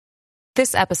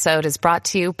This episode is brought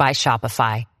to you by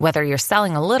Shopify. Whether you're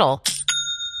selling a little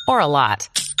or a lot,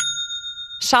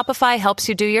 Shopify helps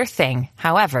you do your thing,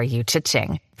 however you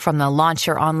cha-ching. From the launch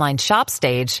your online shop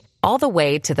stage, all the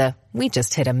way to the we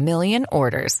just hit 1 million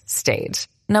orders stage.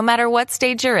 No matter what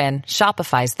stage you're in,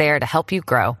 Shopify's there to help you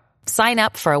grow. Sign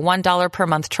up for a $1 per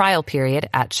month trial period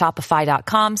at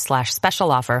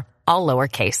shopify.com/special offer, all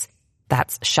lowercase.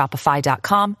 That's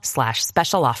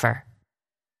shopify.com/special offer.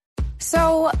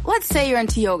 So let's say you're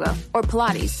into yoga or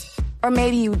Pilates, or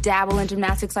maybe you dabble in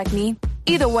gymnastics like me.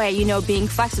 Either way, you know being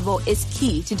flexible is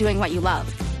key to doing what you love.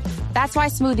 That's why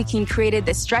Smoothie King created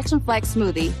this Stretch and Flex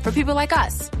smoothie for people like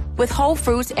us, with whole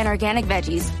fruits and organic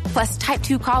veggies, plus type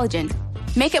 2 collagen.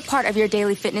 Make it part of your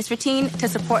daily fitness routine to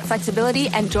support flexibility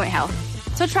and joint health.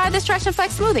 So try the Stretch and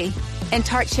Flex smoothie in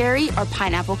tart cherry or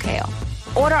pineapple kale.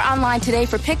 Order online today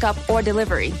for pickup or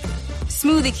delivery.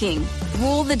 Smoothie King,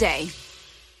 rule the day.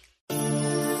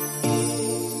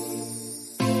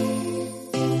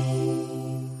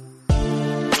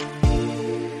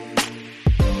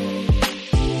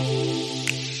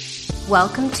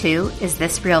 Welcome to Is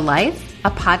This Real Life?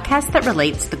 A podcast that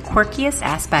relates the quirkiest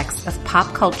aspects of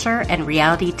pop culture and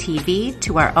reality TV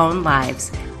to our own lives.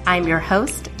 I'm your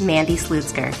host, Mandy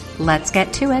Slutzker. Let's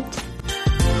get to it.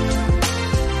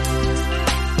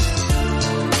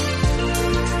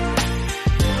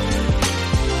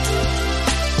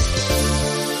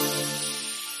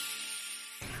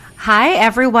 Hi,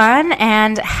 everyone,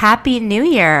 and Happy New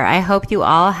Year. I hope you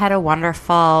all had a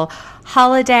wonderful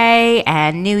holiday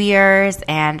and New Year's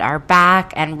and are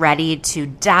back and ready to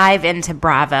dive into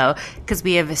Bravo because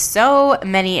we have so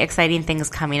many exciting things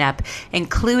coming up,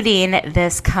 including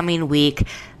this coming week.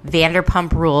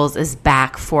 Vanderpump Rules is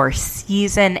back for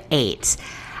season 8.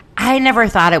 I never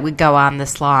thought it would go on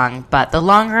this long, but the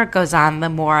longer it goes on, the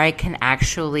more I can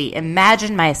actually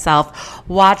imagine myself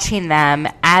watching them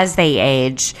as they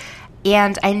age.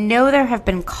 And I know there have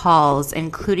been calls,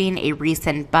 including a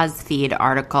recent BuzzFeed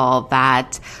article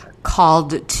that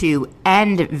called to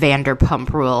end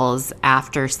Vanderpump Rules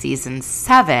after season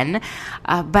 7,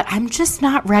 but I'm just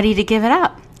not ready to give it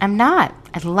up. I'm not.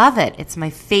 I love it. It's my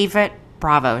favorite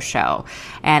Bravo show.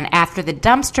 And after the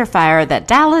dumpster fire that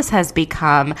Dallas has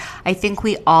become, I think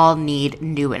we all need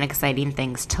new and exciting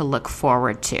things to look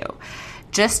forward to.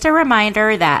 Just a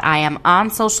reminder that I am on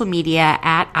social media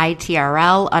at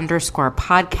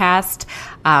ITRL_podcast,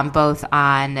 both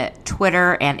on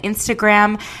Twitter and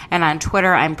Instagram. And on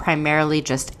Twitter, I'm primarily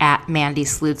just at Mandy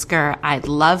Slutzker. I'd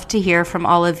love to hear from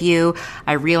all of you.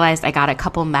 I realized I got a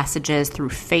couple messages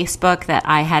through Facebook that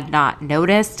I had not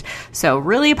noticed, so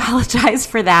really apologize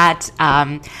for that.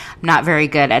 I'm not very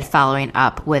good at following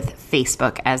up with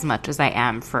Facebook as much as I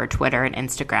am for Twitter and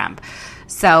Instagram.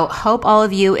 So hope all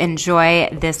of you enjoy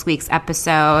this week's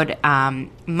episode.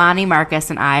 Monty Marcus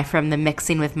and I from the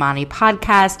Mixing with Monty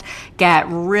podcast get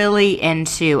really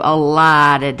into a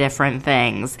lot of different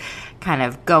things, kind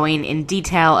of going in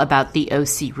detail about the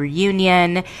OC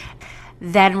reunion,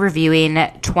 then reviewing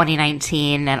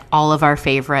 2019 and all of our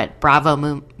favorite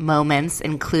Bravo moments,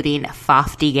 including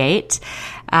Fofty-gate.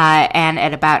 And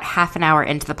at about half an hour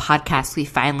into the podcast, we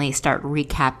finally start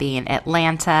recapping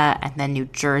Atlanta and then New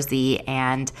Jersey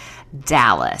and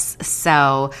Dallas.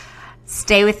 So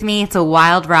stay with me. It's a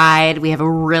wild ride. We have a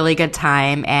really good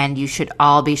time, and you should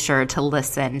all be sure to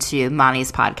listen to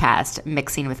Monty's podcast,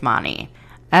 Mixing with Monty.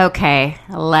 Okay,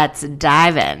 let's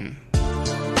dive in.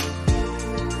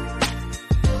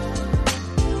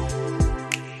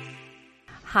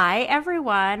 Hi,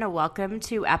 everyone. Welcome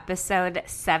to episode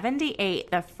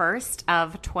 78, the first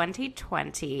of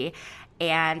 2020.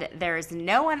 And there's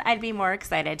no one I'd be more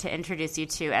excited to introduce you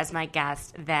to as my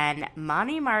guest than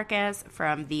Monty Marcus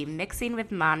from the Mixing with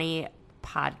Monty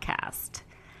podcast.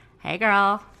 Hey,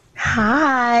 girl.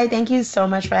 Hi. Thank you so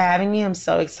much for having me. I'm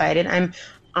so excited. I'm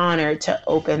honored to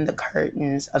open the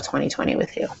curtains of 2020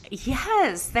 with you.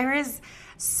 Yes, there is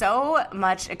so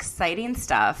much exciting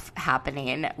stuff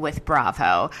happening with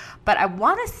Bravo, but I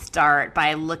want to start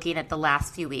by looking at the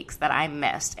last few weeks that I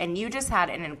missed, and you just had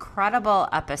an incredible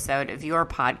episode of your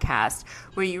podcast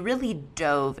where you really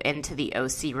dove into the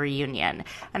OC reunion,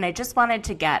 and I just wanted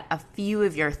to get a few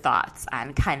of your thoughts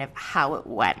on kind of how it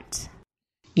went.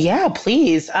 Yeah,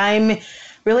 please. I'm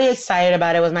really excited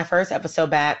about it. It was my first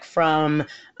episode back from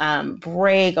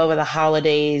break over the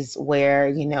holidays where,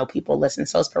 you know, people listen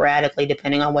so sporadically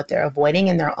depending on what they're avoiding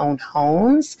in their own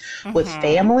homes with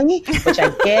family, which I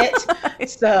get.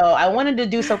 So I wanted to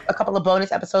do a couple of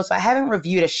bonus episodes. So I haven't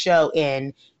reviewed a show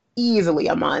in easily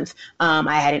a month.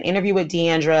 I had an interview with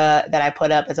Deandra that I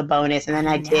put up as a bonus, and then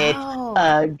I did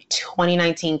a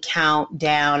 2019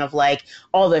 countdown of like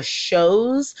all the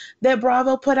shows that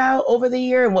Bravo put out over the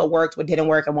year and what worked, what didn't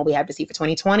work, and what we have to see for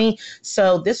 2020.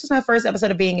 So this was my first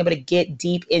episode of being able to get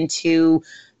deep into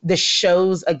the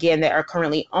shows again that are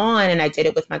currently on, and I did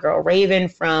it with my girl Raven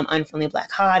from Unfriendly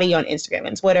Black Hottie on Instagram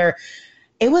and Twitter.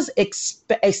 It was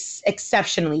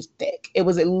exceptionally thick. It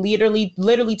was literally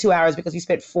 2 hours because we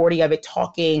spent 40 of it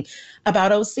talking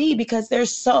about OC because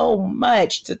there's so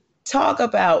much to talk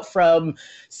about, from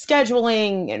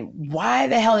scheduling and why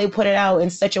the hell they put it out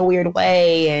in such a weird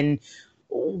way, and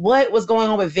what was going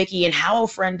on with Vicky, and how a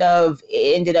friend of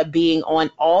ended up being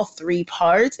on all three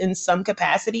parts in some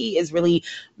capacity is really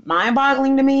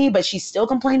mind-boggling to me, but she still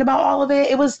complained about all of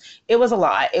it. It was a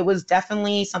lot. It was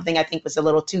definitely something I think was a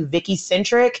little too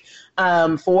Vicky-centric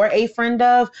for a friend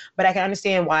of, but I can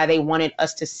understand why they wanted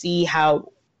us to see how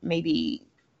maybe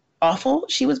awful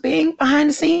she was being behind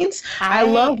the scenes. I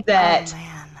love that. Oh,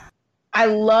 man. I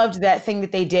loved that thing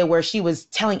that they did where she was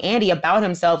telling Andy about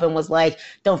himself and was like,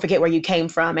 don't forget where you came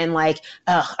from. And like,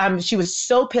 she was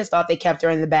so pissed off they kept her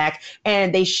in the back.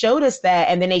 And they showed us that.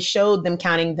 And then they showed them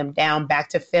counting them down back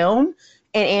to film.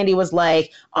 And Andy was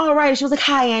like, all right. And she was like,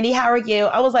 hi, Andy, how are you?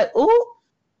 I was like, ooh,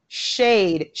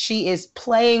 shade. She is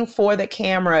playing for the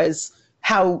cameras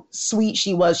how sweet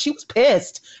she was. She was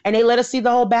pissed. And they let us see the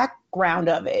whole background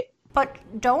of it. But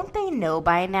don't they know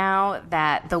by now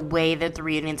that the way that the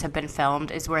reunions have been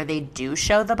filmed is where they do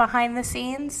show the behind the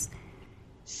scenes?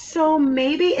 So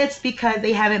maybe it's because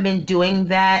they haven't been doing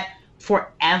that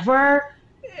forever.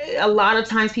 A lot of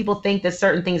times people think that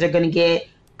certain things are going to get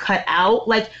cut out.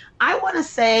 Like, I want to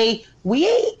say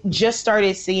we just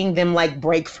started seeing them like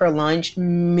break for lunch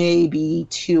maybe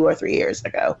 2 or 3 years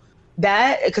ago.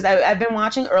 That, because I've been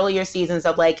watching earlier seasons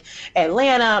of like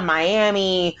Atlanta,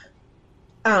 Miami,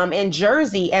 in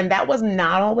Jersey, and that was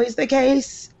not always the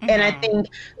case. Mm-hmm. And I think,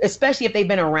 especially if they've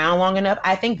been around long enough,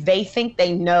 I think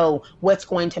they know what's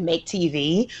going to make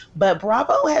TV. But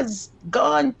Bravo has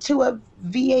gone to a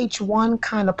VH1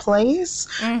 kind of place,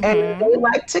 mm-hmm. and they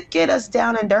like to get us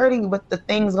down and dirty with the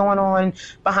things going on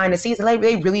behind the scenes. Like,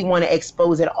 they really want to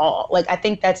expose it all. Like, I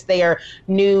think that's their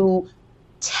new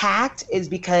tact, is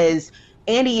because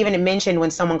Andy even mentioned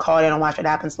when someone called in on Watch What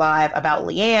Happens Live about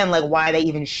Leanne, like why they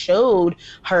even showed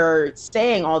her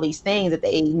saying all these things that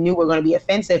they knew were going to be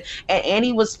offensive. And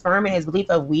Andy was firm in his belief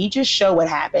of, we just show what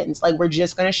happens. Like, we're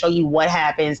just going to show you what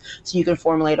happens so you can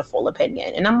formulate a full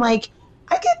opinion. And I'm like,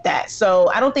 I get that. So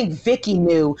I don't think Vicky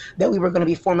knew that we were going to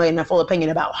be formulating a full opinion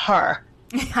about her.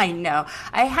 I know.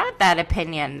 I had that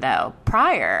opinion, though,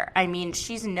 prior. I mean,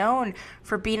 she's known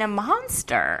for being a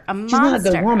monster. She's not a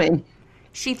good woman.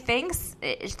 She thinks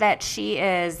that she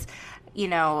is,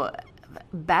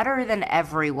 better than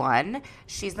everyone.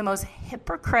 She's the most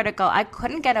hypocritical. I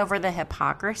couldn't get over the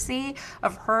hypocrisy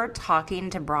of her talking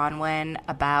to Bronwyn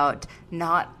about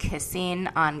not kissing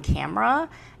on camera,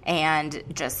 and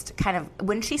just kind of,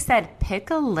 when she said, pick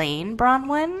a lane,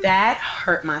 Bronwyn. That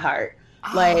hurt my heart.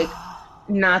 Like,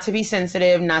 not to be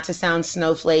sensitive, not to sound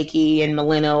snowflakey and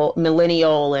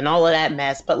millennial and all of that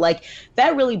mess, but like,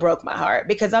 that really broke my heart,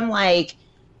 because I'm like,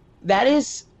 that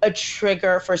is a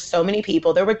trigger for so many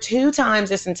people. There were 2 times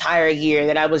this entire year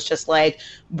that I was just like,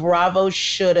 Bravo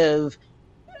should have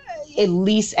at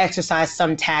least exercised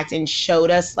some tact and showed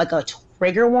us like a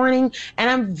trigger warning. And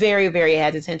I'm very, very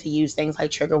hesitant to use things like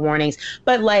trigger warnings,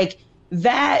 but like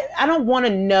that, I don't want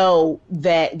to know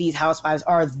that these housewives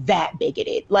are that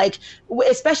bigoted. Like,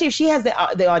 especially if she has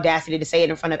the audacity to say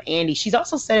it in front of Andy. She's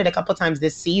also said it a couple of times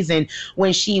this season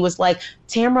when she was like,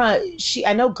 Tamra,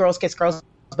 I know girls kiss girls,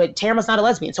 but Tamara's not a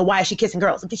lesbian, so why is she kissing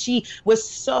girls? Because she was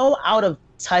so out of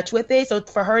touch with it. So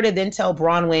for her to then tell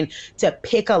Bronwyn to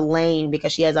pick a lane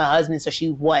because she has a husband, so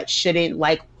she shouldn't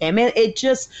like women. It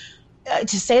just,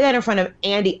 to say that in front of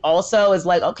Andy also is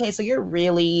like, okay, so you're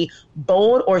really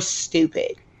bold or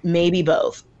stupid. Maybe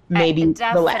both. Maybe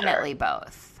the latter. Definitely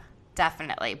both.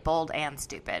 Definitely bold and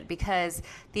stupid, because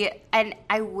and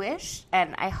I wish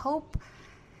and I hope,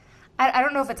 I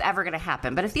don't know if it's ever going to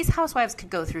happen, but if these housewives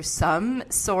could go through some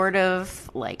sort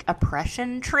of like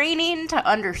oppression training to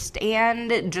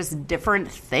understand just different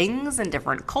things and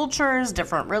different cultures,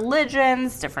 different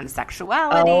religions, different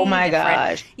sexuality. Oh my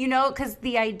gosh. Because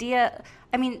the idea,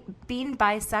 I mean, being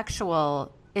bisexual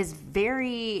is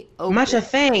very open. Much a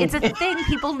thing. It's a thing.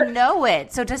 People know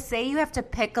it. So to say you have to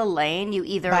pick a lane, you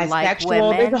either Bisexual, like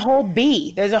women. There's a whole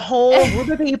There's a whole group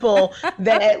of people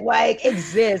that like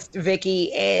exist,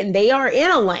 Vicky, and they are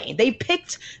in a lane. They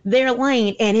picked their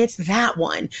lane, and it's that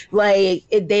one. Like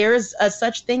there's a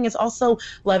such thing as also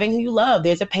loving who you love.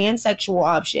 There's a pansexual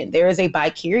option. There is a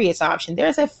bi-curious option.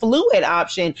 There's a fluid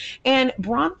option. And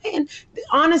Bronwyn,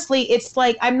 honestly, it's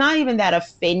like I'm not even that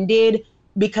offended,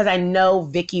 because I know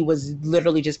Vicky was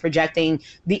literally just projecting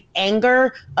the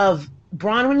anger of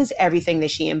Bronwyn is everything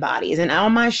that she embodies. And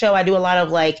on my show, I do a lot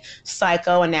of like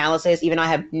psychoanalysis, even though I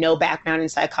have no background in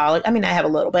psychology. I mean, I have a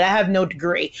little, but I have no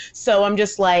degree. So I'm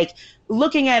just like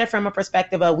looking at it from a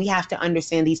perspective of we have to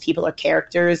understand these people are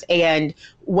characters, and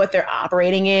what they're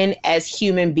operating in as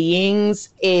human beings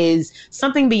is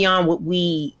something beyond what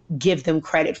we give them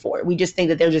credit for. We just think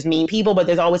that they're just mean people, but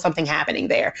there's always something happening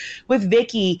there. With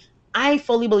Vicky, I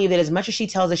fully believe that as much as she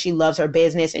tells us she loves her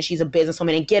business and she's a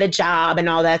businesswoman and get a job and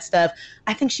all that stuff,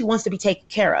 I think she wants to be taken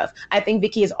care of. I think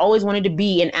Vicky has always wanted to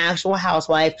be an actual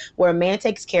housewife where a man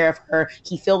takes care of her.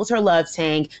 He fills her love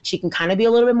tank. She can kind of be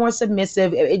a little bit more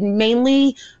submissive.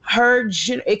 Mainly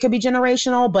it could be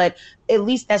generational, but at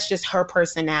least that's just her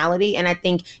personality. And I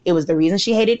think it was the reason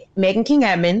she hated Megan King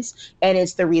Edmonds, and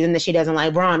it's the reason that she doesn't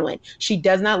like Bronwyn. She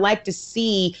does not like to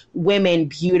see women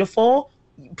beautiful,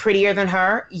 prettier than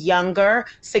her, younger,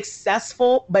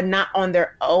 successful, but not on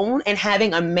their own, and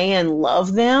having a man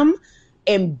love them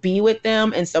and be with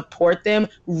them and support them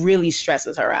really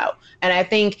stresses her out. And I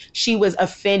think she was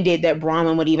offended that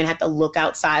Bronwyn would even have to look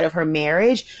outside of her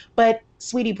marriage. But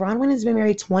sweetie, Bronwyn has been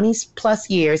married 20 plus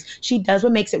years. She does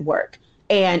what makes it work.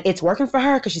 And it's working for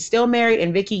her because she's still married.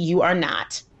 And Vicky, you are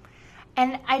not.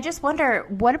 And I just wonder,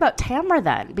 what about Tamra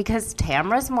then? Because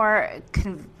Tamra's more,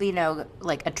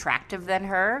 like attractive than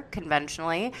her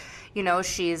conventionally. You know,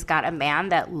 she's got a man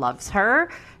that loves her.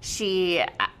 I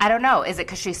don't know. Is it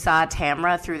because she saw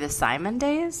Tamra through the Simon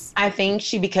days? I think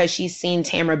because she's seen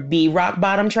Tamra be rock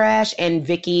bottom trash, and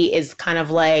Vicky is kind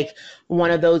of like one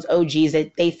of those OGs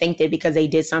that they think that because they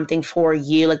did something for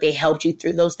you, like they helped you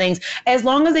through those things. As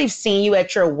long as they've seen you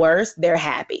at your worst, they're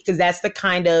happy, because that's the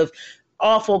kind of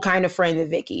awful kind of friend that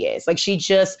Vicky is. Like, she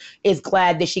just is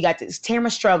glad that she got this.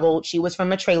 Tamra struggled. She was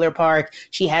from a trailer park.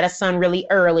 She had a son really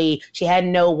early. She had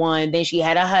no one. Then she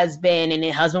had a husband, and the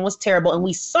husband was terrible. And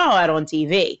we saw it on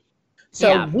TV.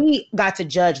 So we got to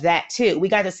judge that too. We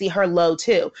got to see her low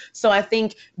too. So I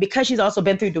think because she's also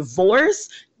been through divorce,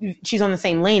 she's on the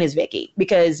same lane as Vicky,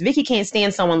 because Vicky can't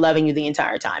stand someone loving you the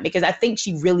entire time, because I think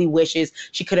she really wishes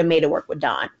she could have made it work with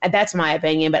Don. And that's my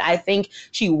opinion. But I think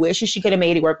she wishes she could have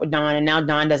made it work with Don. And now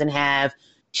Don doesn't have.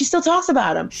 She still talks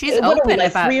about him. She's open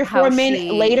about 3 or 4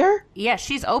 men later. Yeah,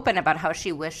 she's open about how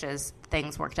she wishes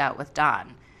things worked out with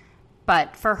Don.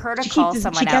 But for her to call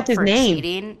someone out for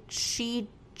cheating, she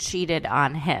cheated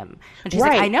on him. And she's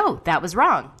like, I know, that was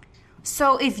wrong.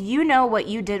 So if you know what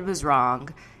you did was wrong,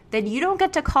 then you don't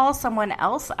get to call someone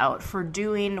else out for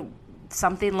doing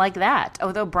something like that.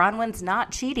 Although Bronwyn's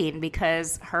not cheating,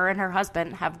 because her and her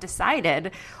husband have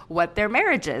decided what their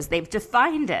marriage is. They've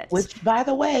defined it. Which, by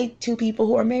the way, 2 people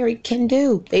who are married can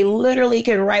do. They literally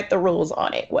can write the rules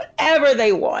on it, whatever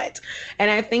they want. And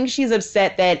I think she's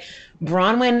upset that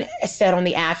Bronwyn said on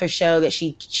the after show that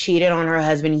she cheated on her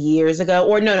husband years ago,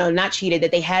 or no, not cheated, that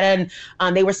they had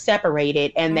they were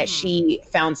separated, and that she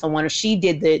found someone, or she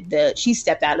did she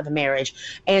stepped out of the marriage.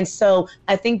 And so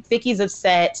I think Vicky's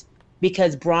upset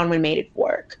because Bronwyn made it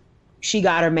work. She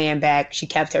got her man back. She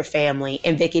kept her family,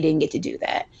 and Vicky didn't get to do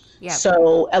that. Yep.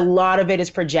 So a lot of it is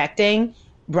projecting.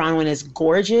 Bronwyn is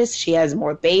gorgeous. She has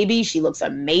more babies. She looks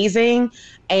amazing,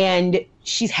 and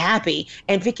she's happy.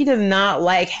 And Vicky does not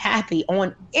like happy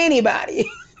on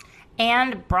anybody.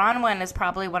 And Bronwyn is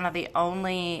probably one of the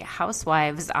only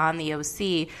housewives on the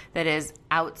OC that is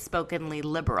outspokenly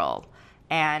liberal.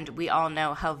 And we all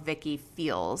know how Vicky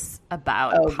feels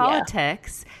about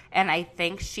politics. Yeah. And I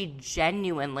think she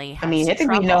genuinely has I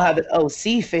think we know how the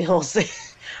OC feels.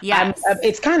 Yes.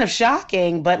 It's kind of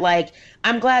shocking, but like,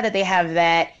 I'm glad that they have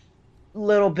that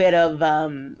little bit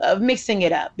of mixing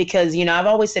it up, because, you know, I've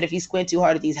always said if you squint too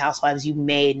hard at these housewives, you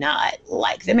may not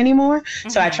like them anymore.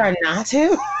 So I try not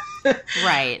to.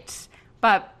 Right.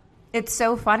 But it's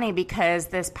so funny because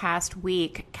this past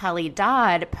week, Kelly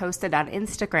Dodd posted on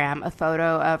Instagram a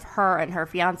photo of her and her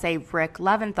fiance, Rick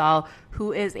Leventhal,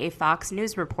 who is a Fox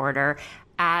News reporter,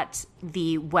 at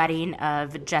the wedding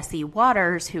of Jesse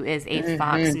Waters, who is a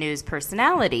Fox News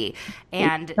personality.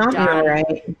 And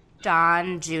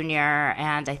Don Jr.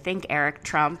 and I think Eric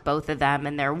Trump, both of them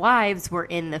and their wives, were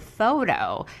in the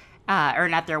photo. or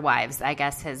not their wives, I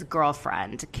guess his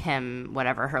girlfriend, Kim,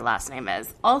 whatever her last name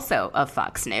is, also of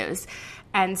Fox News.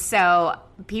 And so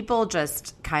people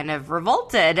just kind of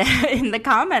revolted in the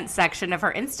comments section of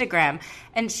her Instagram.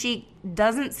 And she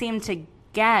doesn't seem to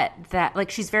get that, like,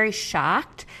 she's very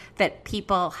shocked that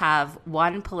people have,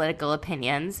 one, political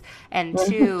opinions, and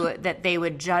two, that they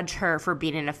would judge her for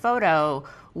being in a photo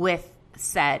with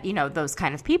said, you know, those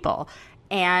kind of people.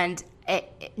 And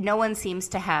no one seems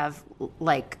to have,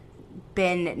 like,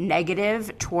 been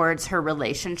negative towards her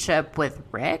relationship with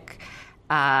Rick.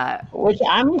 Which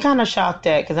I'm kind of shocked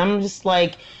at, because I'm just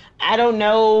like, I don't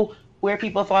know where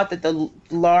people thought that the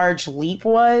large leap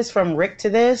was from Rick to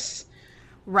this.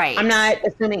 Right. I'm not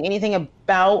assuming anything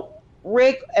about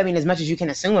Rick. I mean, as much as you can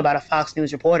assume about a Fox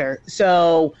News reporter.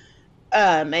 So,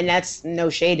 and that's no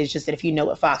shade. It's just that if you know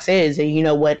what Fox is and you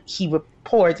know what he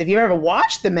reports, if you ever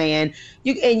watched the man,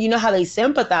 you know how they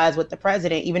sympathize with the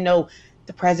president, even though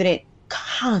the president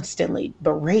constantly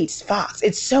berates Fox.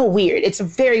 It's so weird. It's a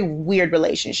very weird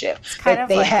relationship that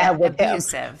they have with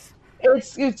abusive. him.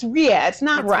 It's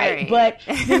not right. But,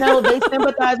 you know, they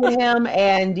sympathize with him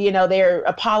and, you know, they're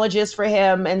apologists for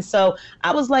him. And so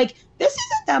I was like, this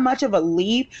isn't that much of a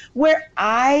leap. Where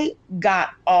I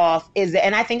got off is,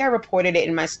 and I think I reported it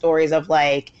in my stories of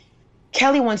like,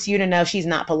 Kelly wants you to know she's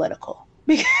not political.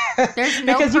 There's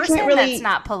no person that's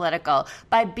not political.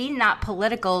 By being not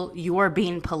political, you're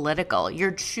being political.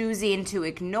 You're choosing to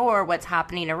ignore what's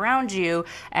happening around you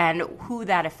and who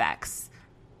that affects.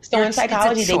 So in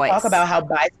psychology, they talk about how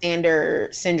bystander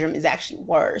syndrome is actually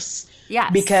worse.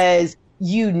 Yes. Because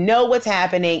you know what's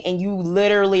happening and you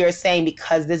literally are saying,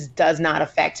 because this does not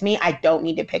affect me, I don't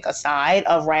need to pick a side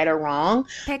of right or wrong.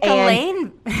 Pick a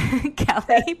lane,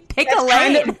 Kelly. Pick a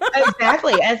lane.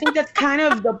 Exactly. I think that's kind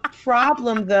of the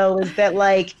problem, though, is that,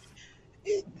 like,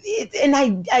 and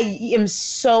I am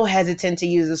so hesitant to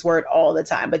use this word all the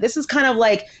time, but this is kind of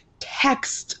like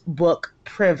textbook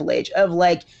privilege of,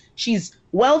 like, she's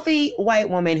wealthy white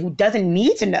woman who doesn't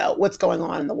need to know what's going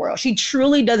on in the world. She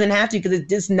truly doesn't have to, because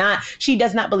she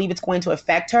does not believe it's going to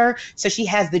affect her. So she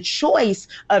has the choice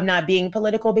of not being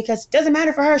political because it doesn't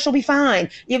matter for her. She'll be fine.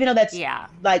 Even though that's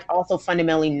like also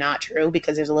fundamentally not true,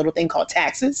 because there's a little thing called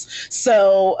taxes.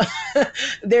 So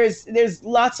there's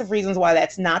lots of reasons why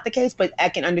that's not the case, but I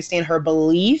can understand her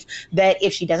belief that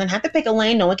if she doesn't have to pick a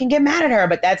lane, no one can get mad at her,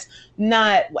 but that's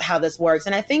not how this works.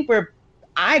 And I think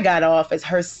I got off as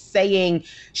her saying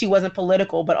she wasn't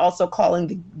political, but also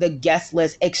calling the guest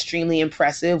list extremely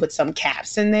impressive with some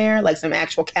caps in there, like some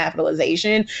actual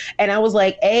capitalization. And I was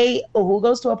like, who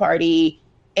goes to a party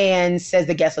and says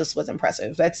the guest list was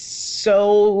impressive? That's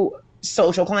so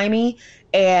social climby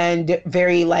and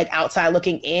very like outside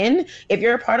looking in. If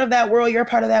you're a part of that world, you're a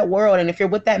part of that world. And if you're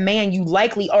with that man, you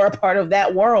likely are a part of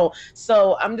that world.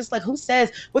 So I'm just like, who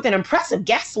says with an impressive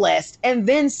guest list and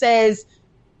then says,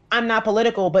 I'm not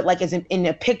political, but like is in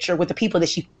a picture with the people that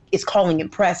she is calling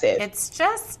impressive. It's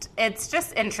just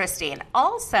interesting.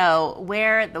 Also,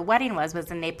 where the wedding was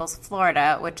in Naples,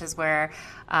 Florida, which is where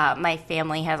my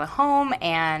family has a home,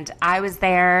 and I was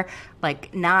there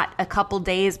like not a couple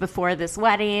days before this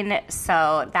wedding.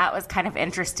 So that was kind of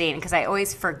interesting because I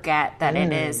always forget that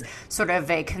it is sort of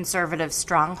a conservative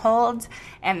stronghold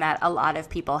and that a lot of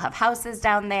people have houses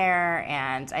down there.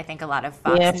 And I think a lot of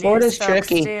Fox News Florida's folks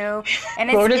tricky. do. And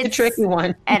Florida's a tricky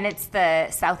one. And it's the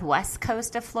southwest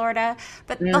coast of Florida.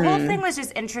 But the whole thing was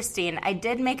just interesting. I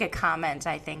did make a comment,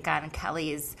 I think, on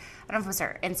Kelly's, I don't know if it was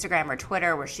her Instagram or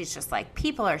Twitter, where she's just like,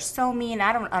 people are so mean.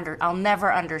 I'll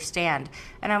never understand.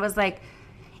 And I was like,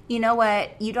 you know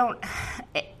what?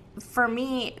 For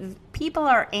me, people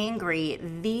are angry.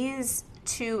 These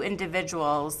two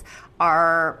individuals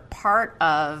are part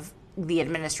of the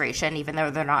administration, even though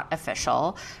they're not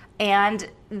official. And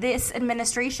this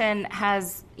administration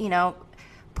has,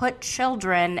 put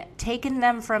children, taken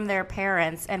them from their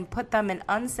parents, and put them in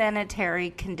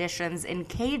unsanitary conditions in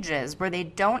cages where they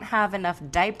don't have enough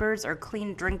diapers or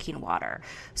clean drinking water.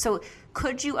 So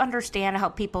could you understand how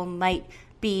people might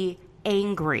be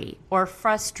angry or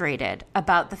frustrated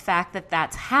about the fact that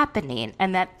that's happening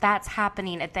and that that's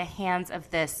happening at the hands of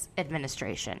this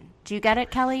administration? Do you get it,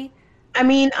 Kelly? I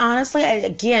mean, honestly,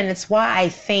 again, it's why I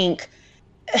think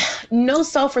no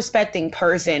self-respecting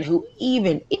person who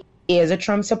even is a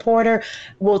Trump supporter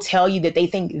will tell you that they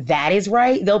think that is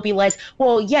right. They'll be like,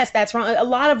 well, yes, that's wrong. A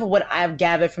lot of what I've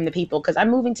gathered from the people, because I'm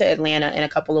moving to Atlanta in a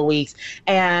couple of weeks,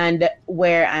 and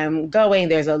where I'm going,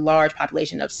 there's a large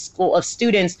population of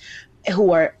students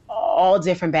who are all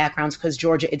different backgrounds, because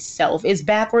Georgia itself is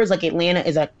backwards. Like, Atlanta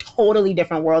is a totally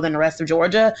different world than the rest of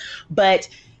Georgia. But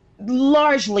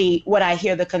largely what I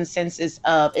hear the consensus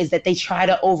of is that they try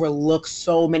to overlook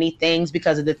so many things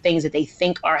because of the things that they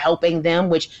think are helping them,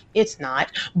 which it's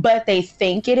not, but they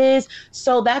think it is.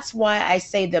 So that's why I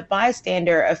say the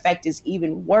bystander effect is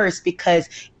even worse, because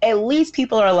at least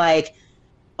people are like,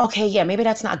 okay, yeah, maybe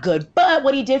that's not good, but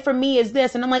what he did for me is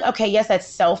this. And I'm like, okay, yes, that's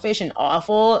selfish and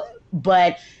awful,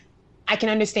 but I can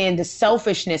understand the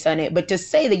selfishness on it. But to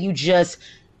say that you just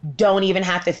don't even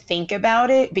have to think about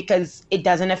it because it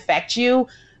doesn't affect you,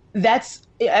 that's,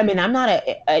 I mean, I'm not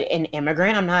an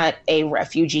immigrant. I'm not a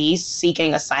refugee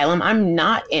seeking asylum. I'm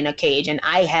not in a cage, and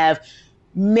I have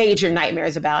major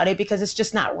nightmares about it because it's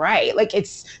just not right. Like,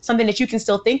 it's something that you can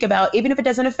still think about, even if it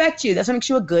doesn't affect you. That's what makes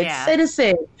you a good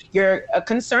citizen. You're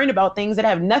concerned about things that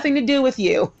have nothing to do with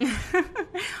you.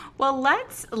 Well,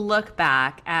 let's look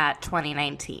back at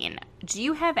 2019. Do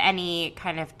you have any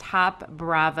kind of top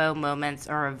Bravo moments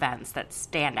or events that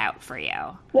stand out for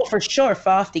you? Well, for sure,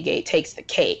 Foftygate takes the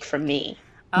cake for me.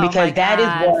 Because that is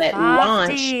what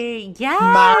launched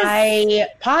my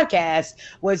podcast,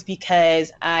 was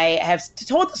because I have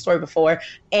told the story before,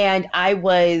 and I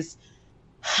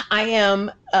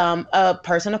am a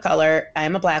person of color. I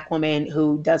am a Black woman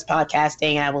who does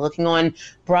podcasting. And I was looking on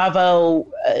Bravo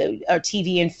or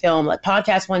TV and film, like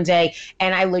podcast one day,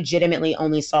 and I legitimately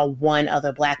only saw one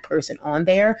other Black person on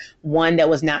there, one that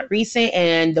was not recent.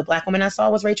 And the Black woman I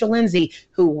saw was Rachel Lindsay,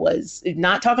 who was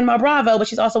not talking about Bravo, but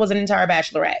she also was an entire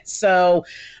Bachelorette. So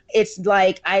it's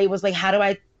like, I was like, how do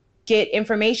I get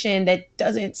information that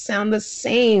doesn't sound the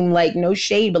same? Like, no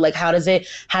shade, but like, how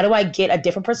do I get a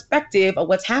different perspective of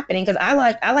what's happening? Because I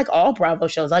like all Bravo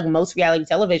shows, like most reality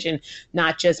television,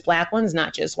 not just Black ones,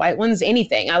 not just white ones,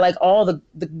 anything. I like all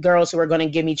the girls who are going to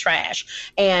give me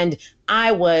trash. And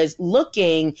I was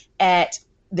looking at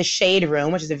the Shade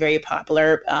Room, which is a very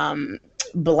popular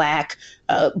Black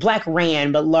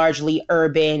ran, but largely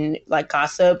urban, like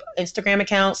gossip Instagram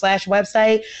account /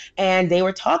 website. And they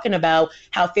were talking about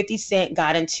how 50 Cent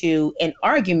got into an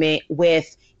argument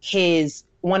with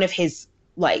one of his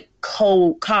like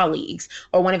colleagues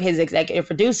or one of his executive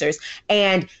producers,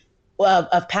 and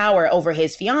of power over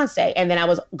his fiance. And then I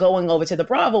was going over to the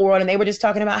Bravo world, and they were just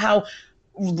talking about how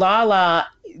Lala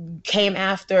came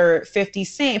after 50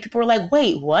 Cent. People were like,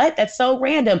 wait, what? That's so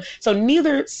random. So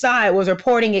neither side was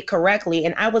reporting it correctly.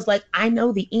 And I was like, I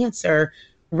know the answer.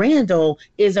 Randall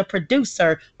is a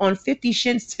producer on 50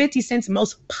 Cent's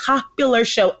most popular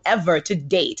show ever to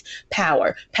date,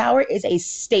 Power. Power is a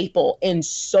staple in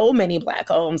so many Black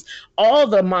homes. All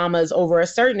the mamas over a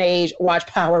certain age watch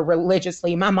Power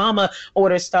religiously. My mama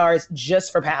orders stars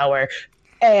just for Power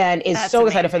and is so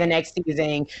excited for the next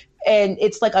season. And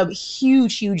it's like a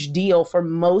huge, huge deal for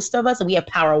most of us. And we have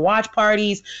Power watch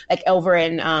parties, like over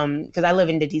in, because I live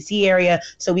in the DC area.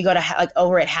 So we go to like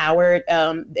over at Howard,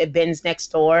 at Ben's next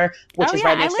door, which is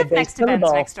right next to Ben's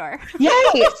next door. Yeah.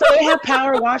 So they have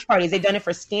Power watch parties. They've done it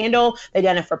for Scandal. They've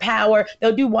done it for Power.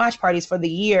 They'll do watch parties for the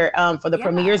year, for the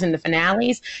premieres and the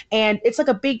finales. And it's like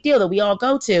a big deal that we all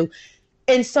go to.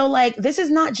 And so like, this is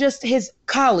not just his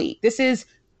colleague. This is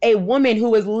a woman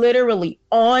who is literally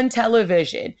on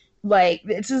television. Like,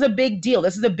 this is a big deal.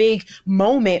 This is a big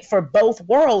moment for both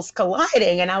worlds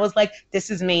colliding. And I was like,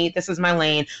 this is me. This is my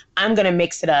lane. I'm going to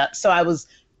mix it up. So I was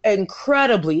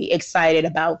incredibly excited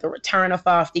about the return of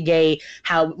Foftygate,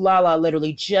 how Lala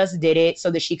literally just did it so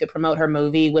that she could promote her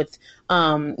movie with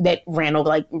that Randall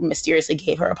like mysteriously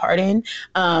gave her a part in.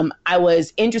 I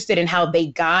was interested in how they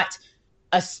got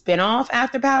a spinoff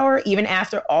after Power, even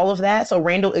after all of that. So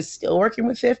Randall is still working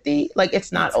with 50. Like,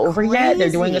 it's not over yet. They're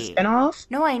doing a spinoff.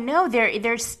 No, I know.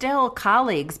 They're still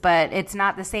colleagues, but it's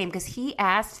not the same because he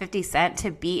asked 50 Cent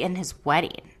to be in his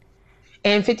wedding.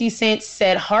 And 50 Cent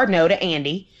said hard no to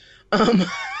Andy. Oh,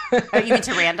 you mean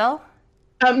to Randall?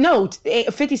 No,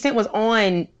 50 Cent was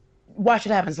on Watch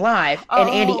What Happens Live, and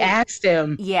Andy asked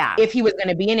him if he was going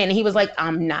to be in it, and he was like,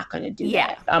 I'm not going to do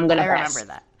that. I'm going to pass.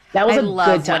 Remember that. That was I a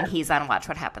love good time. when he's on Watch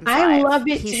What Happens Live. I love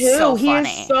it he's too. So he funny.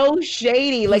 is so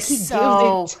shady. Like, he gives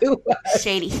it to us.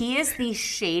 Shady. He is the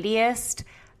shadiest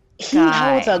He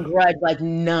guy. holds a grudge like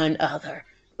none other.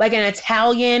 Like an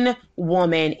Italian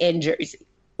woman in Jersey.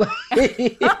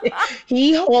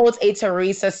 He holds a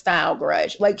Teresa style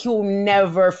grudge. Like, he'll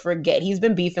never forget. He's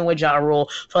been beefing with Ja Rule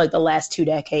for like the last 2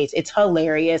 decades. It's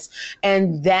hilarious.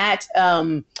 And that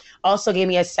also gave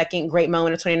me a second great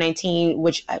moment of 2019,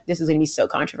 which this is going to be so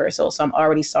controversial. So I'm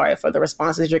already sorry for the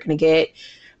responses you're going to get.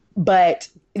 But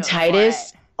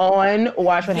Titus on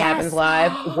Watch What Happens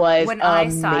Live was when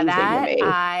amazing. I saw that, to me.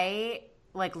 I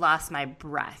like lost my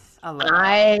breath a little.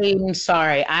 I'm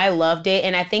sorry. I loved it.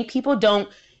 And I think people don't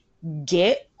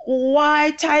get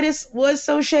why Titus was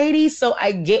so shady. So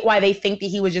I get why they think that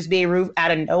he was just being rude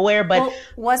out of nowhere. But well,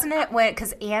 wasn't it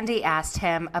because Andy asked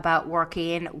him about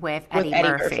working with Eddie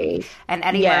Murphy. And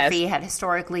Eddie Murphy had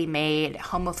historically made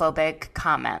homophobic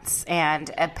comments.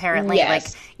 And apparently,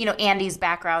 Andy's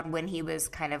background when he was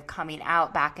kind of coming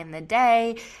out back in the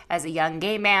day as a young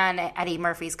gay man, Eddie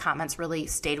Murphy's comments really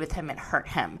stayed with him and hurt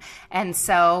him. And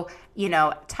so,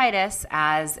 Titus,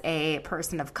 as a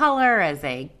person of color, as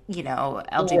a,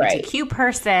 LGBTQ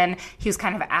person, he was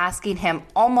kind of asking him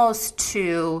almost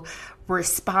to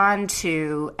respond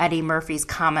to Eddie Murphy's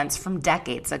comments from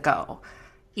decades ago,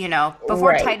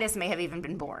 before Titus may have even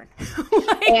been born.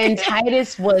 And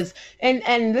Titus was,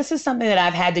 and this is something that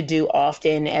I've had to do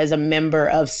often as a member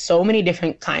of so many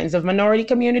different kinds of minority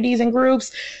communities and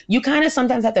groups. You kind of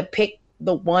sometimes have to pick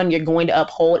the one you're going to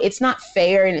uphold. It's not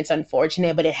fair and it's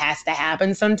unfortunate, but it has to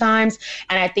happen sometimes.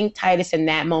 And I think Titus in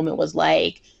that moment was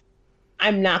like,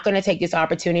 I'm not going to take this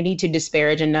opportunity to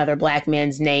disparage another Black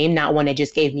man's name, not one that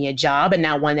just gave me a job and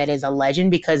not one that is a legend,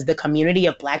 because the community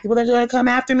of Black people that are going to come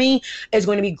after me is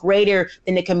going to be greater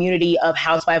than the community of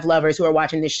housewife lovers who are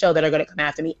watching this show that are going to come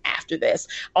after me after this.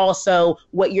 Also,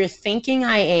 what you're thinking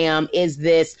I am is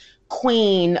this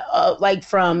queen, like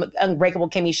from Unbreakable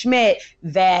Kimmy Schmidt,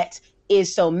 that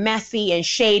is so messy and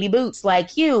shady boots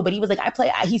like you. But he was like,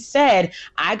 he said,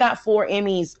 I got 4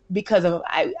 Emmys because of,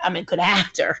 I'm a good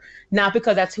actor, not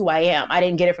because that's who I am. I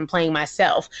didn't get it from playing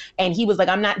myself. And he was like,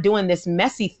 I'm not doing this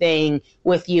messy thing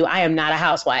with you. I am not a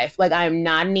housewife. Like, I am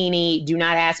not Nene. Do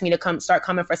not ask me to start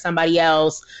coming for somebody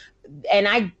else. And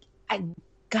I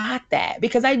got that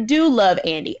because I do love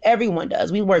Andy. Everyone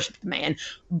does. We worship the man.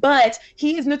 But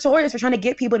he is notorious for trying to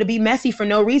get people to be messy for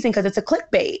no reason because it's a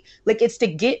clickbait. Like, it's to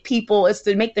get people, it's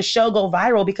to make the show go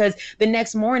viral because the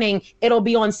next morning it'll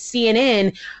be on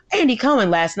CNN. Andy Cohen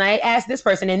last night asked this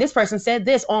person and this person said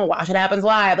this on Watch What Happens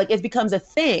Live. Like, it becomes a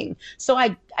thing. So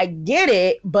I get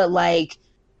it, but like,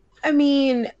 I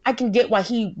mean, I can get why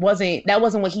that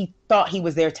wasn't what he thought he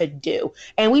was there to do.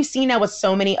 And we've seen that with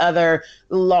so many other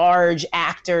large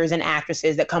actors and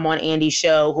actresses that come on Andy's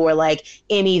show who are like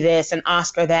Emmy this and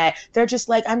Oscar that. They're just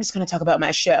like, I'm just going to talk about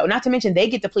my show. Not to mention they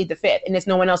get to plead the fifth and there's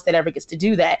no one else that ever gets to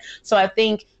do that. So I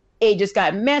think it just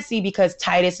got messy because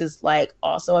Titus is like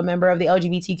also a member of the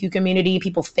LGBTQ community.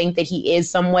 People think that he is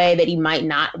some way that he might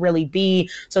not really be.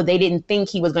 So they didn't think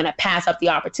he was going to pass up the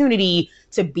opportunity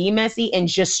to be messy and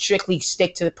just strictly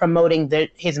stick to promoting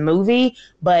his movie.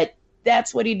 But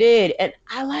that's what he did. And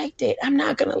I liked it. I'm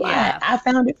not going to lie. Yeah. I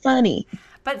found it funny.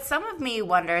 But some of me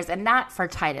wonders, and not for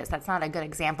Titus, that's not a good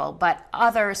example, but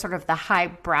other sort of the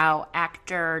highbrow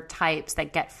actor types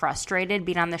that get frustrated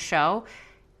being on the show.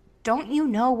 Don't you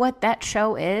know what that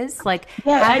show is? Like,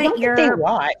 haven't your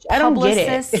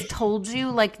publicist told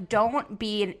you, like, don't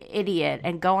be an idiot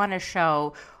and go on a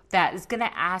show that is going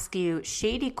to ask you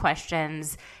shady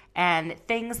questions and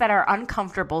things that are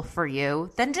uncomfortable for you,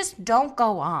 then just don't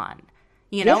go on.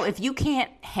 If you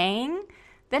can't hang,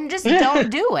 then just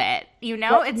don't do it.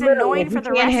 Well, it's annoying for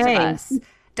the rest of us.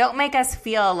 Don't make us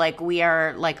feel like we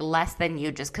are like less than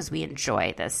you just because we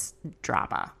enjoy this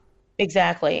drama.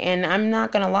 Exactly. And I'm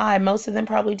not going to lie, most of them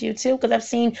probably do too, because I've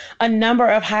seen a number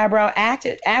of highbrow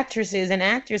actresses and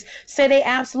actors say they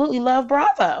absolutely love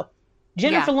Bravo.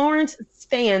 Jennifer Lawrence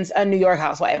stands a New York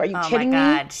housewife. Are you kidding me? Oh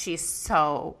my God, she's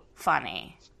so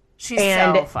funny. She's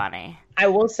so funny. I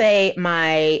will say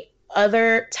my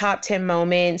other top 10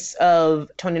 moments of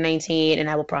 2019, and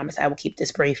I will promise I will keep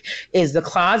this brief, is the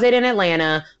closet in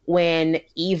Atlanta when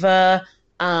Eva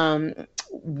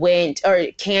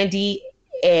Candy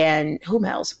and whom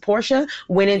else? Portia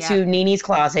went into Nene's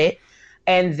closet,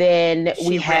 and then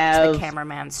we have the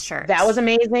cameraman's shirt. That was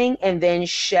amazing. And then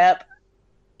Shep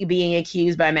being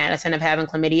accused by Madison of having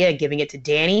chlamydia and giving it to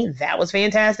Danny. That was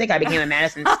fantastic. I became a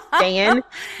Madison stan.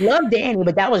 Love Danny,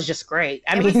 but that was just great.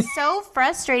 It was so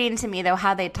frustrating to me, though,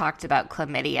 how they talked about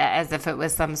chlamydia as if it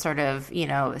was some sort of,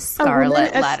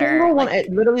 scarlet letter.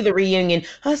 Literally the reunion,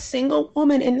 a single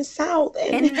woman in the South.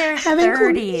 In their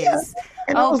 30s.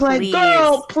 And I was like,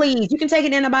 girl, please, you can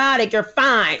take an antibiotic. You're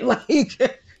fine. Like,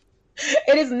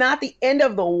 it is not the end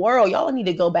of the world. Y'all need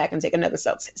to go back and take another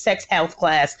sex health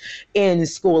class in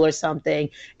school or something.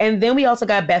 And then we also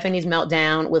got Bethany's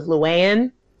meltdown with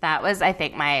Luann. That was, I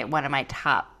think, one of my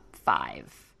top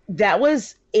 5. That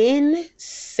was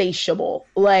insatiable.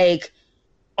 Like,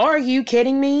 are you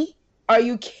kidding me? Are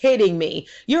you kidding me?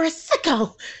 You're a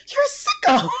sicko. You're a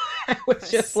sicko. I was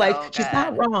just like, she's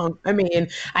not wrong. I mean,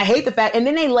 I hate the fact. And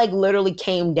then they like literally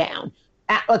came down.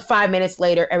 Like 5 minutes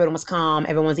later, everyone was calm.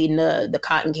 Everyone's eating the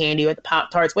cotton candy or the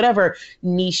Pop-Tarts, whatever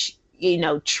niche,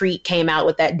 treat came out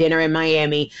with that dinner in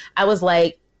Miami. I was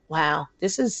like, wow,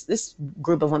 this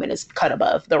group of women is cut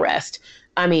above the rest.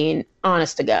 I mean,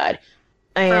 honest to God.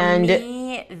 And for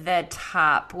me,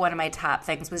 one of my top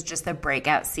things was just the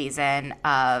breakout season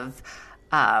of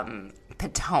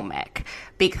Potomac,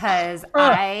 because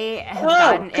I have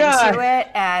gotten into it,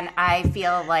 and I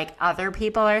feel like other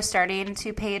people are starting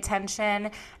to pay attention,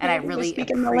 and I really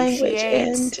appreciate.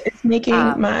 And it's making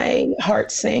my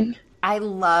heart sing. I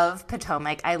love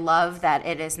Potomac. I love that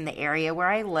it is in the area where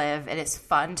I live. It is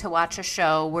fun to watch a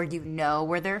show where you know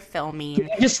where they're filming. You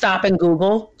just stop and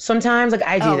Google sometimes. Like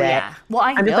I do that. Yeah. Well,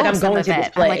 I'm know just like, I'm going to this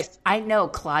place. I'm like, I know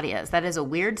Claudia's. That is a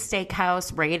weird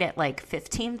steakhouse right at like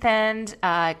 15th and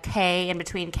K, in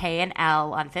between K and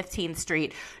L on 15th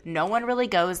Street. No one really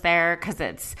goes there because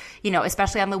it's,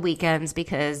 especially on the weekends,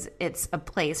 because it's a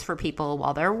place for people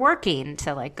while they're working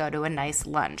to like go to a nice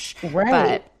lunch. Right.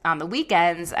 But on the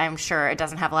weekends, I'm sure it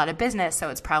doesn't have a lot of business, so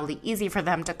it's probably easy for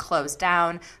them to close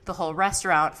down the whole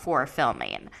restaurant for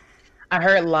filming. I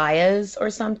heard Lia's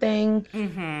or something,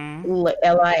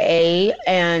 LIA,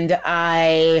 and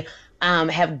I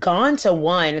have gone to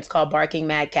one. It's called Barking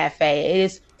Mad Cafe. It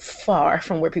is far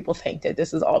from where people think that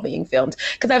this is all being filmed.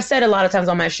 Because I've said a lot of times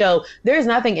on my show, there's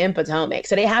nothing in Potomac,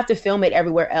 so they have to film it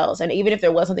everywhere else. And even if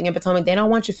there was something in Potomac, they don't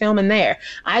want you filming there.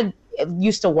 I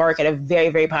used to work at a very,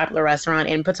 very popular restaurant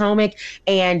in Potomac,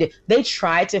 and they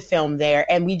tried to film there,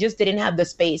 and we just didn't have the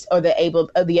space or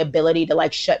the ability to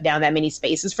like shut down that many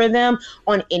spaces for them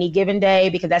on any given day,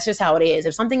 because that's just how it is.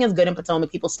 If something is good in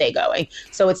Potomac, people stay going.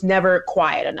 So it's never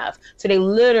quiet enough. So they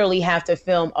literally have to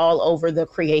film all over the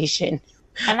creation.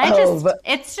 And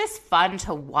it's just fun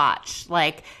to watch,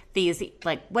 like these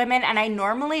like women. And I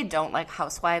normally don't like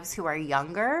housewives who are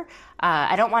younger.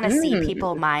 I don't want to see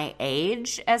people my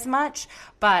age as much,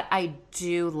 but I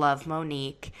do love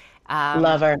Monique.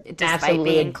 Love her. Despite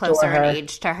Absolutely being closer her. in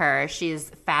age to her. She's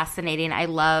fascinating. I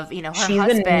love, her She's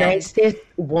husband. the nicest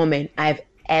woman I've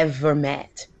ever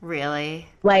met. Really?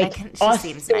 Like she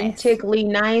seems authentically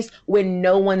nice when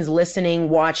no one's listening,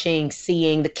 watching,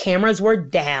 seeing. The cameras were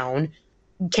down.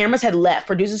 Cameras had left.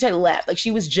 Producers had left. Like,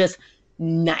 she was just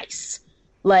nice.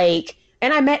 Like,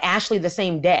 and I met Ashley the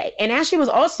same day. And Ashley was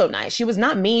also nice. She was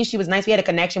not mean. She was nice. We had a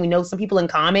connection. We know some people in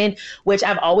common, which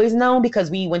I've always known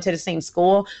because we went to the same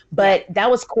school. But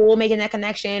that was cool, making that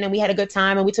connection. And we had a good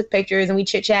time. And we took pictures and we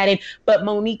chit-chatted. But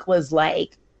Monique was,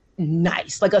 like,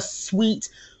 nice. Like a sweet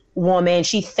woman.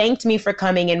 She thanked me for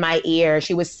coming in my ear.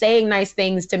 She was saying nice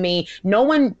things to me. No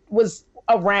one was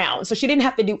around, so she didn't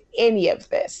have to do any of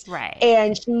this. Right.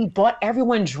 And she bought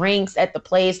everyone drinks at the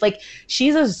place. Like,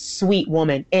 she's a sweet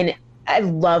woman, and I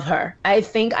love her. I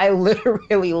think I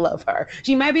literally love her.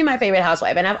 She might be my favorite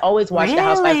housewife, and I've always watched the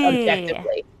Housewives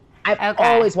objectively. I've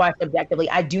always watched objectively.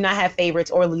 I do not have favorites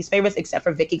or least favorites except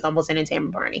for Vicky Gumbelson and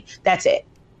Tamara Barney. That's it.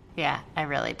 Yeah, I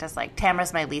really dislike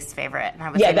Tamara's my least favorite. And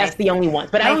I would that's the only one.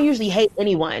 But I don't usually hate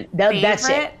anyone. That's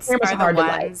it. Tamara's hard to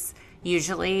like.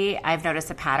 Usually, I've noticed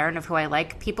a pattern of who I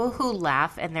like. People who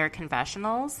laugh in their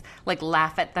confessionals, like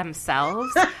laugh at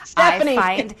themselves. I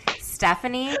find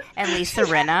Stephanie and Lisa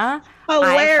Rinna,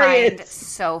 I find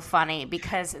so funny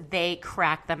because they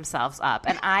crack themselves up.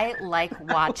 And I like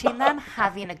watching them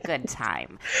having a good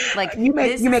time. Like, you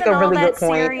make a really good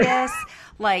point. Serious.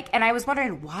 Like, and I was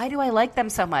wondering, why do I like them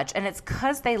so much? And it's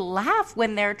because they laugh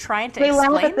when they're trying to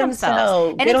explain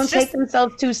themselves. And they don't take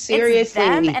themselves too seriously. It's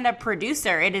them and a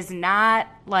producer. It is not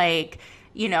like,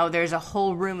 there's a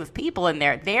whole room of people in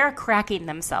there. They're cracking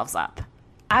themselves up.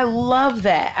 I love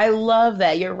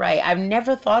that. You're right. I've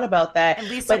never thought about that. And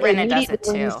Lisa Rinna does it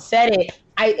too. When you said it,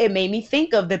 it made me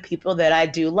think of the people that I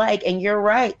do like. And you're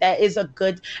right. That is a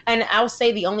good. And I'll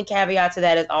say the only caveat to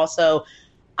that is also,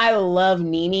 I love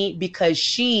Nene because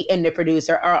she and the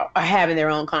producer are having their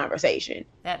own conversation.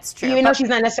 That's true. Even though she's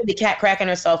not necessarily cracking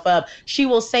herself up, she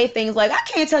will say things like, I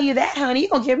can't tell you that, honey. You're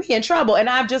going to get me in trouble. And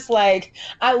I'm just like,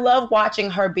 I love watching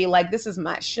her be like, this is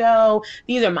my show.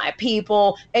 These are my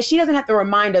people. And she doesn't have to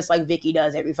remind us like Vicky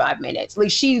does every 5 minutes.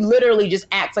 Like, she literally just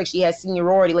acts like she has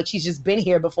seniority, like she's just been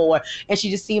here before. And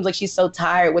she just seems like she's so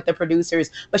tired with the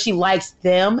producers, but she likes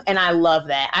them. And I love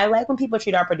that. I like when people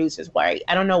treat our producers right.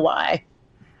 I don't know why.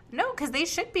 No, because they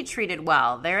should be treated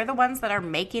well. They're the ones that are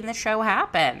making the show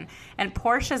happen. And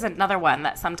Portia's another one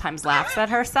that sometimes laughs at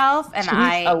herself, and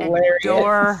I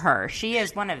adore her. She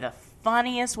is one of the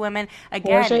funniest women.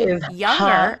 Again, a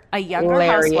younger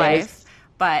housewife,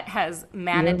 but has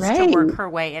managed to work her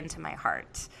way into my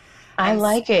heart. I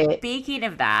like it. Speaking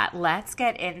of that, let's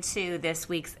get into this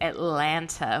week's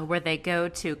Atlanta, where they go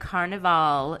to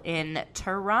Carnival in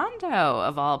Toronto,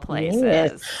 of all places.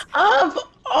 Yes. Of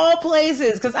all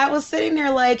places, because I was sitting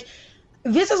there like,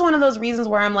 this is one of those reasons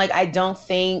where I'm like, I don't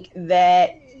think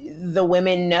that the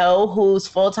women know who's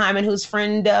full-time and who's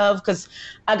friend of? Because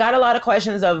I got a lot of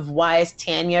questions of why is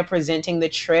Tanya presenting the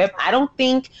trip. I don't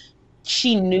think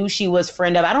she knew she was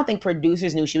friend of. I don't think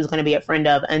producers knew she was going to be a friend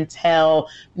of until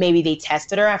maybe they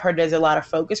tested her. I've heard there's a lot of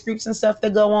focus groups and stuff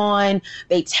that go on.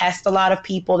 They test a lot of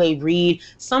people. They read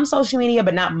some social media,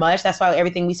 but not much. That's why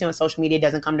everything we see on social media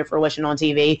doesn't come to fruition on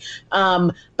TV.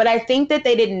 But I think that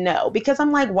they didn't know, because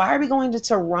I'm like, why are we going to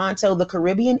Toronto? The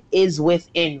Caribbean is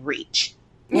within reach.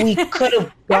 We could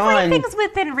have gone. Everything's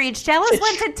within reach. Jealous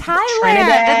went to Thailand, Trinidad,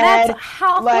 and that's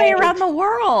halfway around the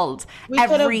world.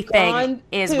 Everything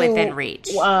is within reach.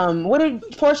 What did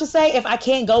Portia say? If I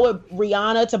can't go with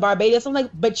Rihanna to Barbados, I'm like,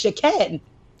 but you can.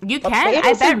 You can.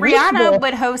 I bet Rihanna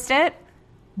would host it.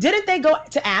 Didn't they go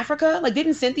to Africa? Like,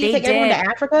 didn't Cynthia take everyone to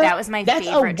Africa? That was my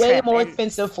favorite trip. That's a way more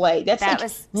expensive flight. That's like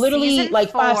literally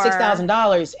like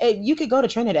 $5,000-$6,000. You could go to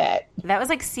Trinidad. That was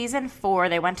like season 4.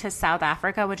 They went to South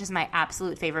Africa, which is my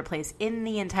absolute favorite place in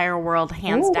the entire world.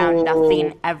 Hands down,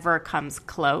 nothing ever comes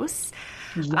close.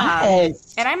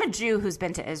 Yes. And I'm a Jew who's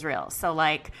been to Israel. So,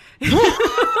 like,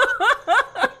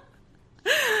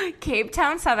 Cape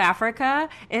Town, South Africa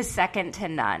is second to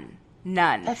none.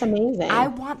 None. That's amazing. I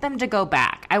want them to go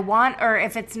back. Or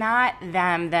if it's not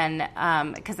them, then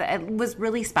because it was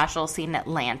really special seeing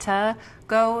Atlanta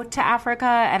go to Africa,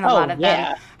 and a lot of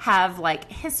them have like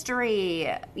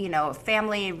history,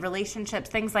 family relationships,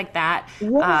 things like that,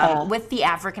 with the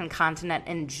African continent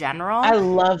in general. I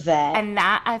love that. And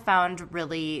that I found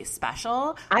really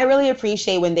special. I really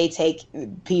appreciate when they take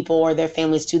people or their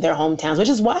families to their hometowns, which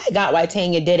is why I got why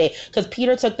Tanya did it, because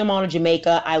Peter took them all to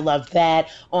Jamaica. I loved that.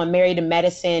 On Married to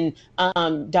Medicine,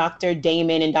 Dr.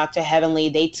 Damon and Dr. Heavenly,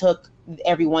 they took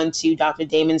everyone to Dr.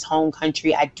 Damon's home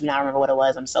country. I do not remember what it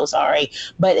was. I'm so sorry.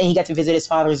 But he got to visit his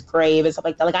father's grave and stuff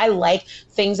like that. Like, I like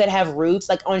things that have roots.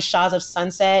 Like on Shahs of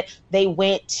Sunset, they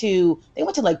went to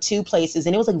like 2 places,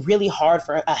 and it was like really hard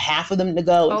for half of them to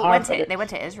go. They went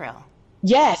to Israel.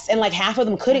 Yes, and like half of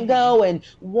them couldn't go, and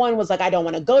one was like, I don't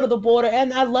want to go to the border.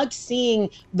 And I loved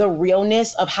seeing the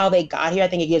realness of how they got here. I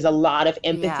think it gives a lot of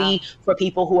empathy for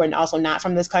people who are also not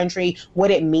from this country,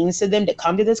 what it means to them to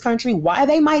come to this country, why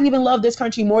they might even love this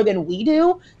country more than we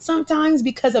do sometimes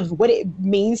because of what it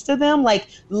means to them, like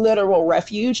literal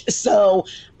refuge. So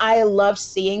I love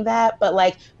seeing that. But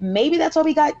like, maybe that's why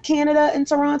we got Canada and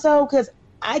Toronto, because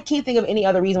I can't think of any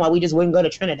other reason why we just wouldn't go to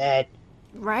Trinidad.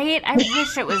 Right? I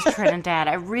wish it was Trinidad.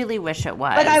 I really wish it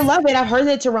was. Like, I love it. I've heard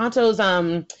that Toronto's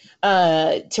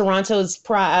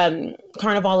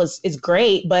carnival is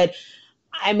great, but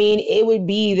I mean, it would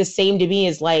be the same to me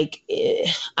as like,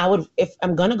 I would, if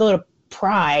I'm going to go to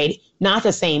Pride, not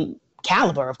the same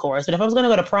caliber, of course, but if I was going to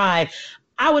go to Pride,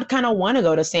 I would kind of want to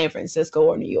go to San Francisco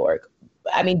or New York.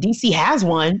 I mean, DC has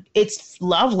one. It's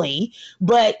lovely,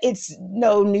 but it's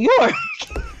no New York.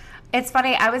 It's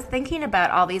funny. I was thinking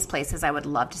about all these places I would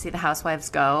love to see the housewives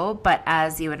go, but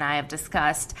as you and I have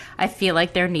discussed, I feel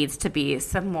like there needs to be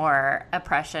some more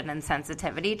oppression and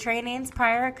sensitivity trainings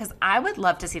prior, because I would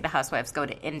love to see the housewives go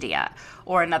to India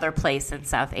or another place in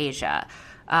South Asia.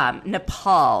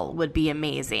 Nepal would be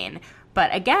amazing.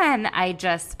 But again,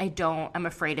 I'm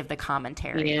afraid of the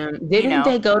commentary. Yeah. Didn't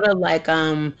they go to like,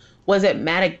 was it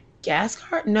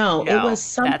Madagascar? No, it was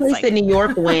someplace like... that New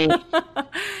York went.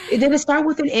 Did it start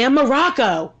with an M?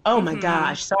 Morocco. Oh my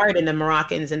gosh. Sorry to the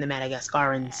Moroccans and the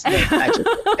Madagascarans.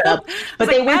 But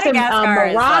they went to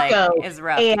Morocco,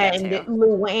 and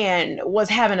Luann was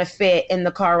having a fit in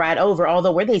the car ride over,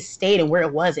 although where they stayed and where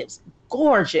it was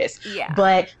gorgeous. Yeah.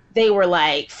 But they were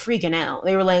like freaking out.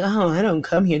 They were like, oh, I don't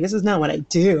come here. This is not what I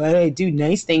do. I do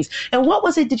nice things. And what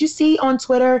was it? Did you see on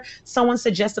Twitter, someone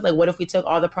suggested, like, what if we took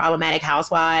all the problematic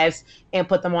housewives and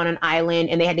put them on an island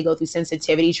and they had to go through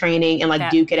sensitivity training and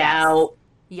like duke it out?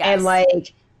 Yes. And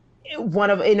like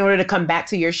in order to come back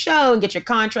to your show and get your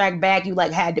contract back, you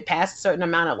like had to pass a certain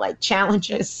amount of like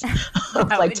challenges of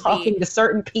like talking to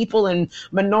certain people and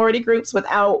minority groups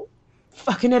without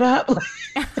fucking it up.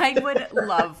 I would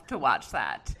love to watch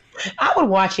that. I would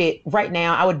watch it right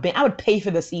now. I would pay for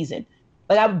the season.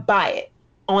 Like, I would buy it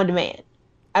on demand.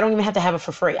 I don't even have to have it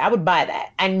for free. I would buy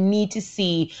that. I need to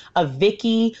see a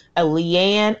Vicky, a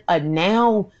Leanne, a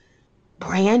now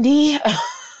Brandy.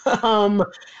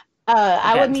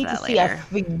 I would need to see a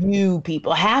few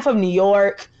people. Half of New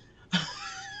York.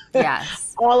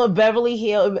 Yes. All of Beverly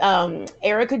Hills,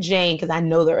 Erica Jane, because I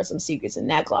know there are some secrets in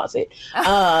that closet.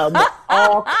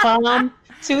 All come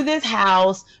to this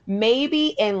house, maybe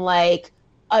in like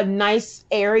a nice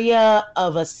area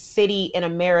of a city in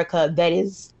America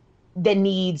that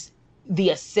needs the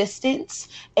assistance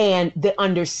and the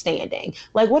understanding.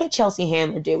 Like, what did Chelsea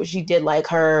Handler do? She did like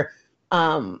her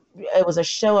It was a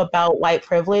show about white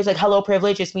privilege, like Hello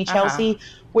Privilege, It's Me, Chelsea,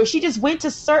 where she just went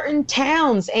to certain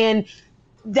towns, and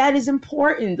that is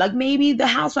important. Like maybe the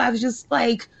housewives just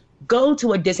like go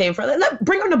to a disadvantaged,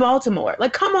 bring them to Baltimore.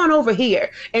 Like, come on over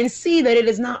here and see that it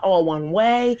is not all one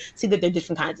way. See that there are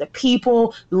different kinds of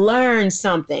people. Learn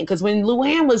something. Because when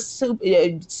Luann was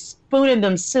spooning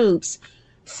them soups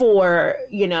for,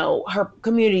 her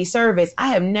community service, I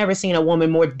have never seen a woman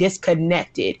more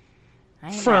disconnected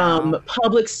from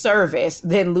public service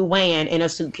than Luann in a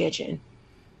soup kitchen.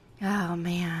 Oh,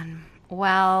 man.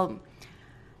 Well,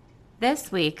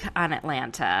 this week on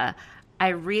Atlanta, I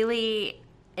really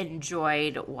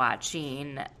enjoyed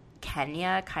watching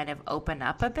Kenya kind of open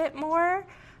up a bit more,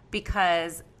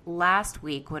 because last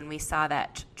week when we saw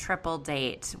that triple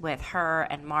date with her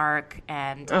and Mark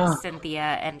and Cynthia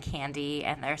and Candy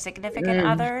and their significant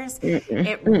others,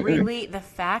 it really, the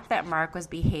fact that Mark was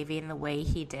behaving the way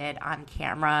he did on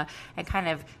camera and kind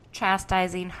of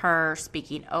chastising her,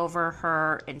 speaking over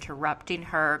her, interrupting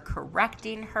her,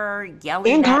 correcting her,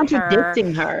 yelling and at her. And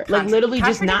contradicting her. Like literally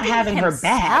just not having her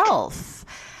back.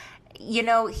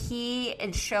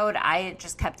 I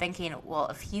just kept thinking, well,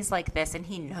 if he's like this and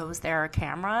he knows there are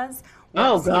cameras,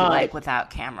 what's he like without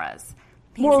cameras?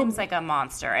 He seems like a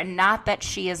monster. And not that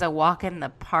she is a walk in the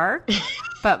park,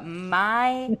 but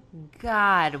my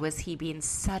God, was he being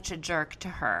such a jerk to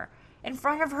her in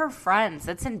front of her friends.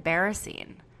 That's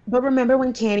embarrassing. But remember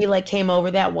when Candy came over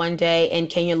that one day and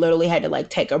Kenya literally had to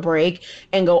take a break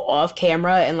and go off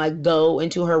camera and go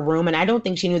into her room, and I don't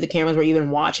think she knew the cameras were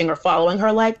even watching or following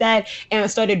her like that, and it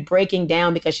started breaking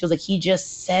down because she was like, he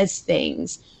just says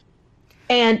things.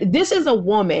 And this is a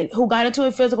woman who got into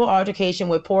a physical altercation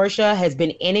with Portia, has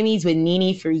been enemies with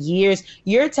Nene for years.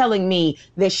 You're telling me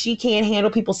that she can't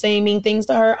handle people saying mean things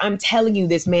to her? I'm telling you,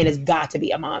 this man has got to be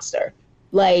a monster.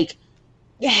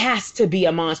 It has to be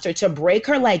a monster to break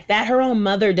her like that. Her own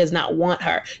mother does not want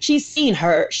her. She's seen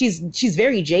her. She's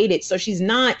very jaded. So she's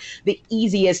not the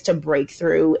easiest to break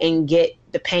through and get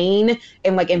the pain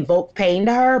and invoke pain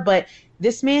to her. But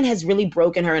this man has really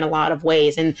broken her in a lot of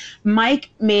ways. And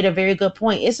Mike made a very good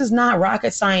point. This is not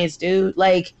rocket science, dude.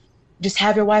 Just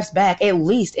have your wife's back, at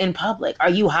least in public.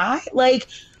 Are you high?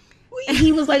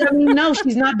 He was like, no,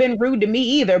 she's not been rude to me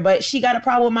either, but she got a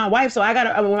problem with my wife. So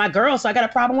with my girl. So I got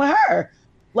a problem with her.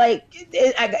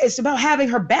 It's about having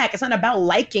her back. It's not about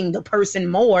liking the person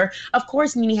more. Of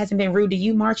course, Nene hasn't been rude to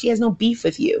you, Mark. She has no beef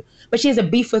with you, but she has a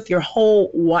beef with your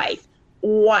whole wife.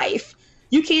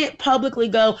 You can't publicly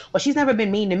go, well, she's never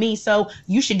been mean to me, so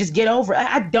you should just get over it.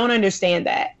 I don't understand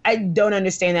that. I don't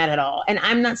understand that at all. And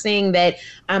I'm not saying that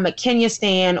I'm a Kenya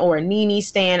stan or a Nene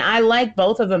stan. I like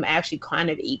both of them actually kind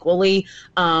of equally.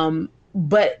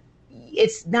 But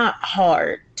it's not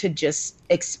hard to just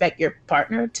expect your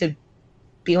partner to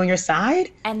be on your side.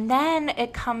 And then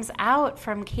it comes out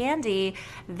from Candy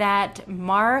that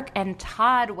Mark and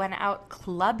Todd went out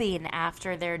clubbing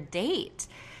after their date.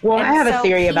 Well, I have a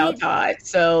theory about Todd,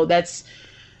 so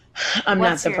I'm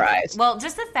not surprised. Well,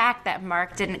 just the fact that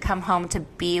Mark didn't come home to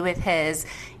be with his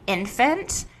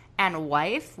infant and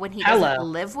wife when he doesn't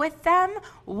live with them,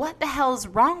 what the hell's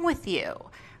wrong with you?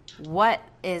 What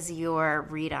is your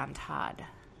read on Todd?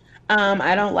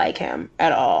 I don't like him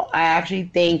at all. I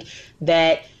actually think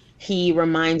that he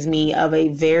reminds me of a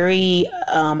very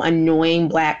annoying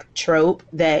Black trope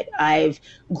that I've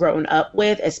grown up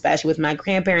with, especially with my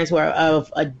grandparents who are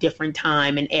of a different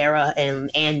time and era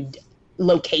and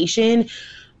location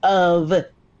of,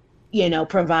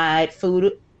 provide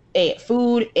food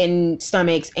in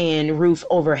stomachs and roof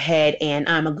overhead, and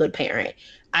I'm a good parent.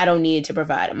 I don't need to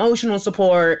provide emotional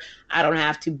support. I don't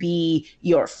have to be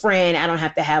your friend. I don't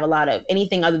have to have a lot of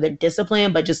anything other than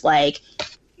discipline, but just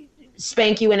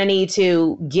spank you when I need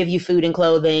to, give you food and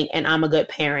clothing, and I'm a good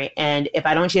parent. And if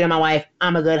I don't cheat on my wife,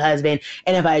 I'm a good husband.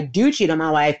 And if I do cheat on my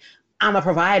wife, I'm a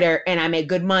provider and I make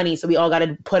good money. So we all got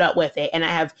to put up with it. And I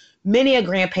have many a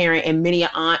grandparent and many an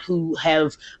aunt who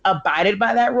have abided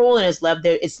by that rule, and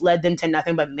it's led them to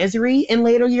nothing but misery in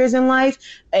later years in life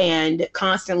and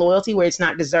constant loyalty where it's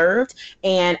not deserved.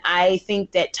 And I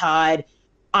think that Todd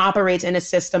operates in a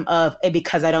system of,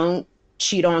 because I don't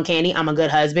cheat on Candy, I'm a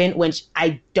good husband, which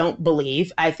I don't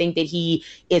believe. I think that he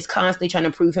is constantly trying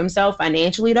to prove himself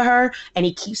financially to her, and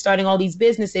he keeps starting all these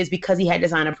businesses because he had to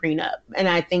sign a prenup. And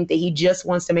I think that he just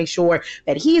wants to make sure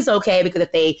that he's okay, because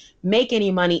if they make any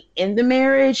money in the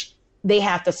marriage, they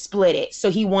have to split it.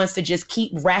 So he wants to just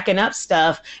keep racking up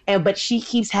stuff, but she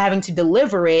keeps having to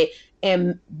deliver it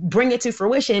and bring it to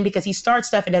fruition because he starts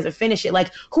stuff and doesn't finish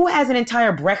it. Who has an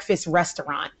entire breakfast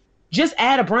restaurant? Just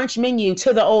add a brunch menu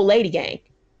to the old lady gang.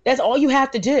 That's all you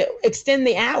have to do. Extend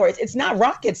the hours. It's not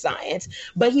rocket science,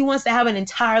 but he wants to have an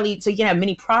entirely, so he can have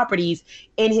many properties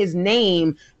in his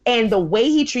name. And the way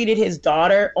he treated his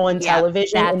daughter on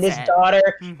television, and this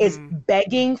daughter is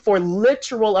begging for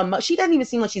literal emotion. She doesn't even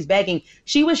seem like she's begging.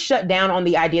 She was shut down on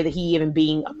the idea that he even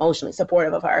being emotionally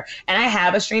supportive of her. And I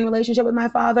have a strained relationship with my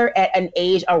father at an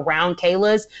age around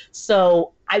Kayla's.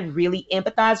 So I really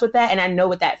empathize with that. And I know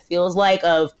what that feels like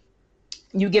of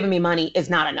you giving me money is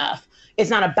not enough. It's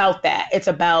not about that. It's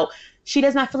about she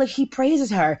does not feel like he praises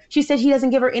her. She said he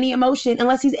doesn't give her any emotion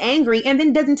unless he's angry, and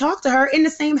then doesn't talk to her in the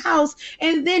same house,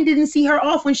 and then didn't see her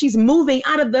off when she's moving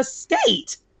out of the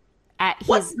state.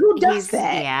 Who does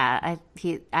that? Yeah,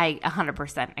 I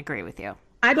 100% agree with you.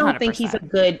 I don't 100%. Think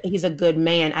he's a good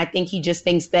man. I think he just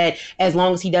thinks that as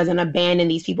long as he doesn't abandon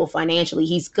these people financially,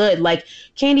 he's good. Like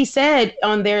Kandi said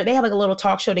on they have like a little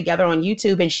talk show together on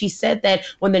YouTube, and she said that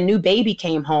when the new baby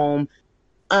came home,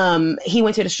 he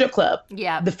went to the strip club.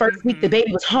 Yeah. The first week the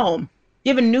baby was home.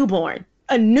 You have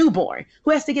a newborn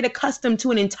who has to get accustomed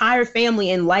to an entire family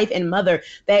and life and mother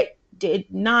that did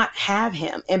not have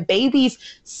him. And babies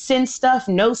sense stuff,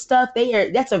 know stuff.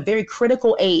 That's a very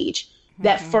critical age,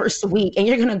 that first week. And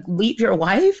you're going to leave your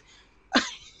wife?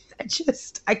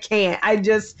 I can't.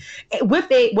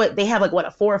 They have like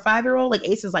a 4 or 5 year old, like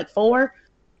Ace is like 4.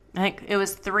 I think it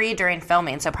was 3 during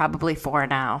filming, so probably 4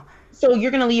 now. So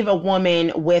you're going to leave a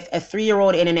woman with a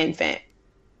 3-year-old and an infant.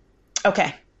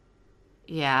 Okay.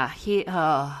 Yeah,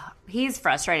 he's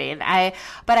frustrating.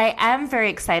 But I am very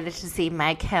excited to see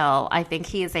Mike Hill. I think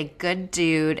he is a good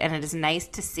dude, and it is nice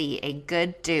to see a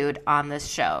good dude on this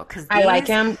show. I like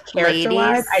him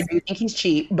character-wise. I do think he's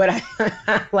cheap, but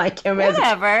I like him as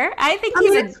whatever. I think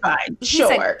he's fine.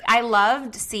 Sure. I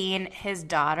loved seeing his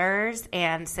daughters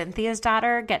and Cynthia's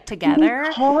daughter get together.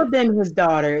 He called them his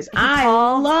daughters. I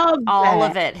love all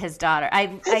of it. His daughter. I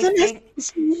think.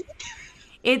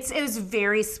 It was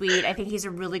very sweet. I think he's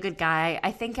a really good guy.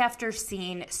 I think after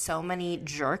seeing so many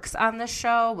jerks on the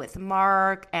show with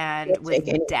Mark and with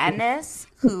Dennis,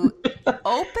 who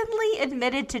openly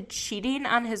admitted to cheating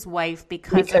on his wife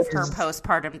because of her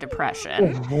postpartum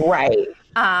depression. Right.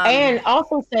 And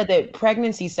also said that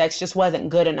pregnancy sex just wasn't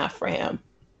good enough for him.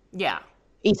 Yeah.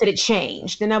 He said it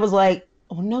changed. And I was like,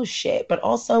 oh, no shit. But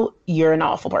also, you're an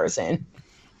awful person.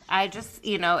 I just,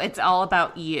 it's all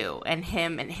about you and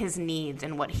him and his needs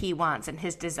and what he wants and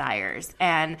his desires.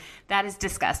 And that is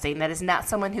disgusting. That is not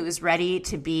someone who is ready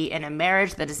to be in a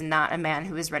marriage. That is not a man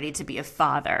who is ready to be a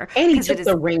father. And he took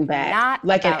the ring back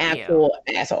like an actual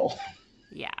asshole.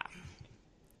 Yeah.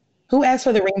 Who asks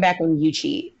for the ring back when you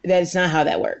cheat? That's not how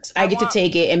that works. I get to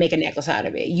take it and make a necklace out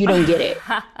of it. You don't get it.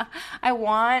 I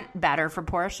want better for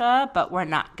Portia, but we're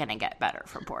not going to get better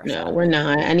for Portia. No, we're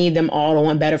not. I need them all to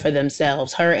want better for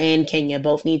themselves. Her and Kenya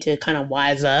both need to kind of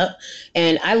wise up.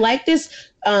 And I like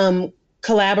this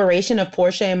collaboration of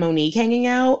Portia and Monique hanging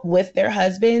out with their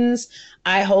husbands.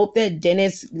 I hope that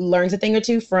Dennis learns a thing or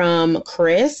two from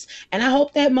Chris. And I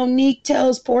hope that Monique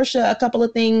tells Portia a couple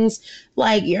of things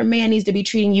like your man needs to be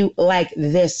treating you like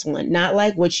this one, not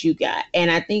like what you got.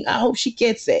 And I hope she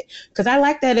gets it because I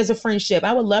like that as a friendship.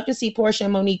 I would love to see Portia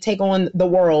and Monique take on the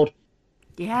world.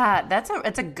 Yeah,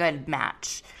 it's a good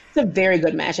match. It's a very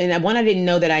good match, and one I didn't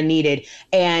know that I needed.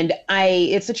 And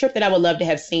it's a trip that I would love to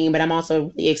have seen, but I'm also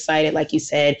really excited, like you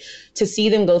said, to see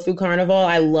them go through Carnival.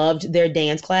 I loved their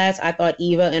dance class. I thought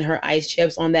Eva and her ice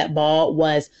chips on that ball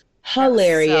was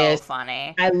hilarious. So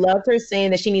funny. I loved her saying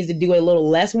that she needs to do a little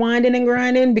less winding and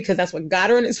grinding because that's what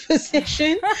got her in this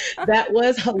position. That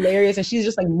was hilarious. And she's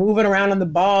just like moving around on the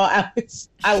ball.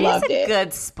 I loved it. She's a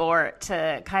good sport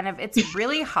to it's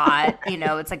really hot.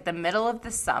 It's like the middle of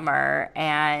the summer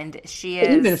and she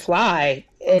is even fly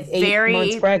at 8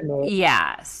 months pregnant.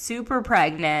 Yeah. Super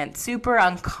pregnant, super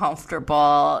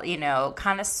uncomfortable,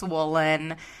 kind of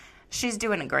swollen. She's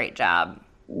doing a great job.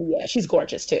 Yeah, she's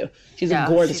gorgeous too. She's a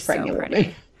gorgeous pregnant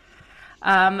woman.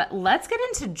 Let's get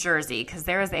into Jersey because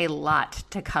there is a lot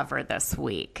to cover this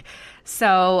week.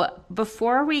 So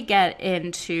before we get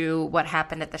into what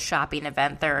happened at the shopping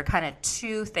event, there are kind of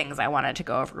 2 things I wanted to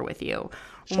go over with you.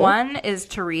 Sure. One is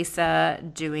Teresa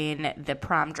doing the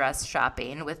prom dress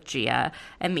shopping with Gia,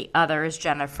 and the other is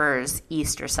Jennifer's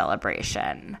Easter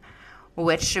celebration.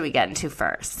 Which should we get into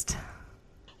first?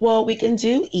 Well, we can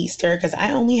do Easter because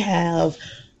I only have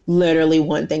literally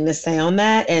one thing to say on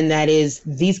that, and that is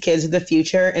these kids are the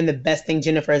future, and the best thing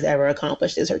Jennifer has ever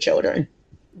accomplished is her children.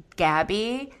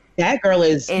 Gabby That girl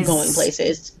is going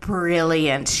places.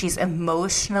 Brilliant. She's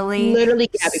emotionally literally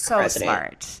Gabby for so president.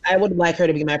 Smart. I would like her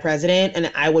to be my president,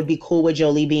 and I would be cool with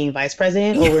Jolie being vice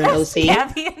president over in OC.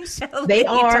 Gabby and Jolie, they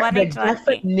are 2020. the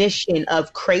definition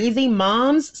of crazy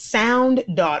moms, sound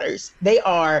daughters. They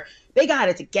got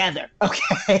it together.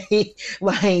 Okay.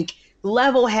 Like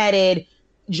level-headed.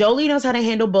 Jolie knows how to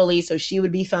handle bullies, so she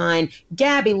would be fine.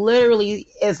 Gabby literally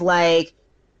is like,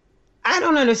 I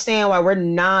don't understand why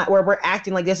we're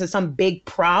acting like this is some big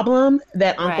problem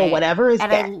that Uncle whatever is.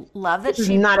 And I love that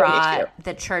she brought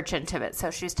the church into it.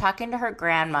 So she was talking to her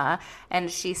grandma,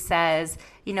 and she says,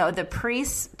 you know, the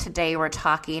priests today were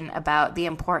talking about the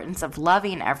importance of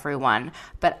loving everyone,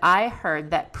 but I heard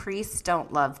that priests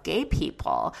don't love gay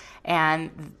people,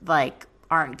 and like,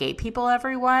 aren't gay people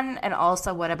everyone? And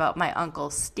also, what about my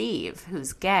Uncle Steve,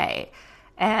 who's gay?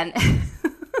 And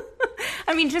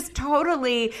I mean, just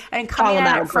totally, and coming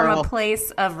at it from a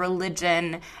place of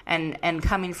religion and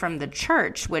coming from the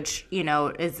church, which, you know,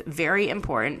 is very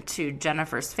important to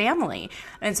Jennifer's family.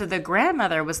 And so the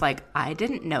grandmother was like, I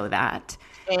didn't know that.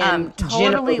 And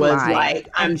totally Jennifer was like,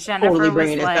 I'm totally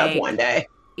bringing this up one day.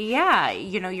 Yeah,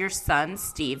 you know, your son,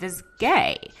 Steve, is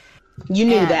gay. You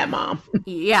knew that, Mom.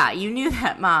 Yeah, you knew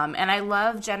that, Mom. And I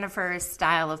love Jennifer's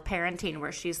style of parenting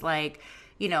where she's like,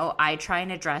 you know, I try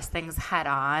and address things head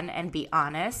on and be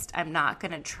honest. I'm not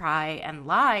going to try and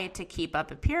lie to keep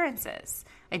up appearances.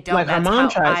 I don't. Like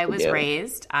that's how I was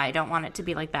raised. I don't want it to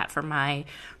be like that for my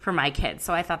kids.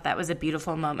 So I thought that was a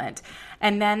beautiful moment.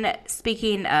 And then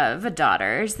speaking of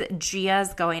daughters,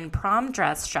 Gia's going prom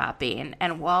dress shopping,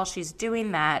 and while she's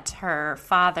doing that, her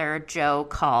father Joe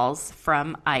calls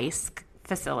from ICE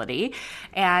facility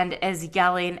and is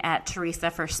yelling at Teresa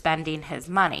for spending his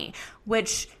money,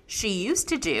 which she used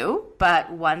to do,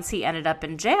 but once he ended up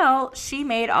in jail, she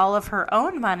made all of her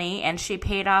own money and she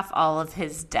paid off all of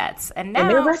his debts. And now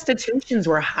their restitutions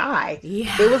were high.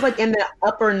 Yeah. It was like in the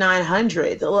upper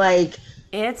 900s. Like,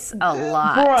 it's a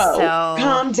lot. Bro,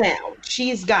 calm down.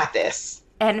 She's got this.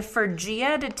 And for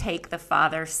Gia to take the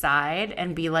father's side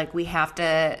and be like, we have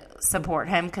to support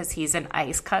him because he's in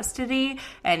ICE custody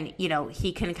and, you know,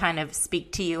 he can kind of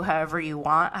speak to you however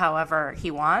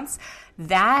he wants.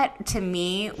 That, to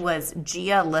me, was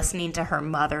Gia listening to her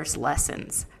mother's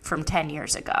lessons from 10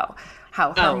 years ago.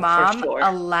 How her mom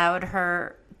allowed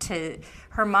her to...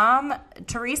 Her mom,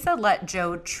 Teresa, let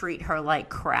Joe treat her like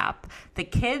crap. The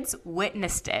kids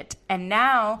witnessed it. And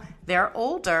now they're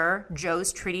older.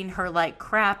 Joe's treating her like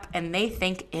crap, and they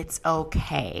think it's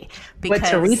okay. Because but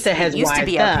Teresa has used to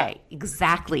be okay. Up.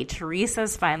 Exactly.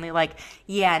 Teresa's finally like,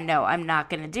 yeah, no, I'm not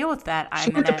going to deal with that. She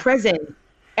went to prison.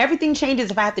 Everything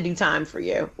changes if I have to do time for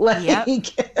you. Like,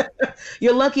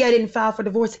 you're lucky I didn't file for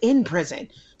divorce in prison.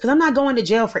 Because I'm not going to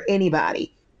jail for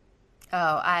anybody.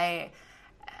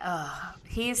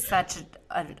 He's such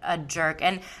a jerk.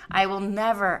 And I will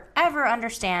never, ever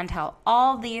understand how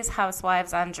all these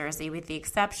housewives on Jersey, with the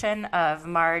exception of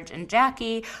Marge and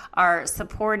Jackie, are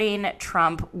supporting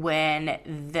Trump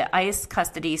when the ICE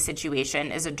custody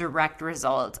situation is a direct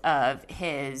result of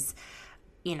his,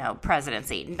 you know,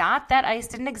 presidency. Not that ICE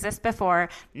didn't exist before,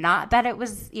 not that it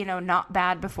was, you know, not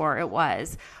bad before, it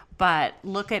was. But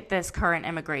look at this current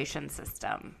immigration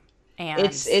system. And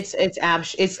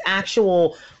it's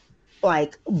actual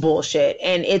like bullshit,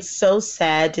 and it's so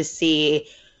sad to see,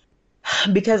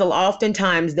 because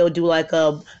oftentimes they'll do like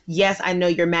yes, I know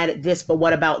you're mad at this, but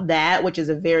what about that, which is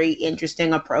a very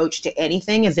interesting approach to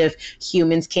anything, as if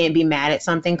humans can't be mad at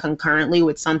something concurrently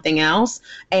with something else.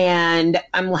 And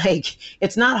I'm like,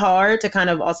 it's not hard to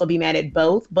kind of also be mad at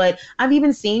both, but I've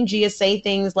even seen Gia say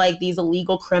things like these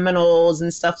illegal criminals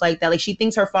and stuff like that. Like, she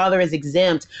thinks her father is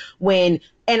exempt when...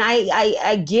 And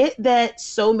I get that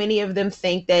so many of them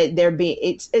think that they're being,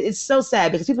 it's so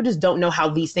sad because people just don't know how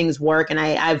these things work. And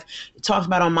I've talked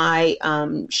about on my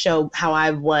show how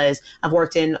I've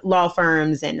worked in law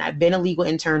firms, and I've been a legal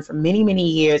intern for many, many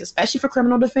years, especially for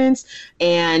criminal defense.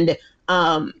 And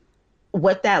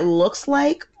what that looks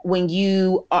like when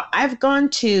I've gone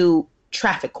to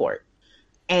traffic court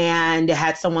and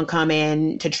had someone come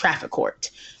in to traffic court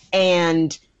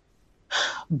and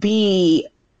be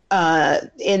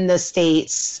in the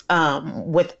States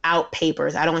without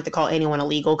papers. I don't like to call anyone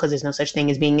illegal because there's no such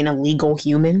thing as being an illegal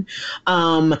human.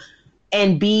 And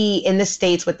be in the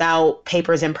States without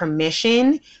papers and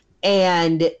permission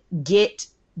and get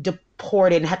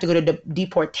deported and have to go to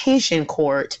deportation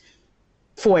court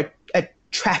for a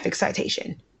traffic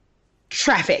citation.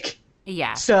 Traffic.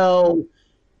 Yeah. So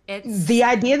The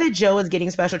idea that Joe is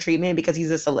getting special treatment because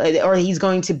he's a celebrity, or he's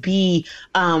going to be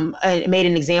made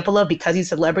an example of because he's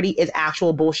a celebrity, is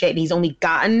actual bullshit. And he's only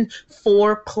gotten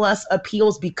 4+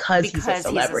 appeals because he's a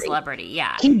celebrity. He's a celebrity,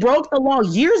 yeah. He broke the law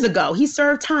years ago. He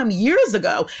served time years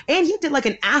ago, and he did like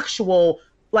an actual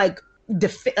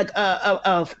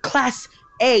class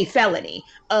A felony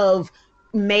of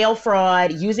mail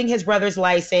fraud, using his brother's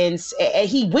license.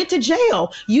 He went to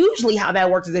jail. Usually how that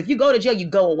works is if you go to jail, you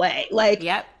go away.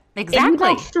 Yep, exactly. And he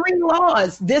broke 3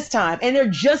 laws this time, and they're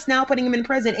just now putting him in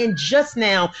prison and just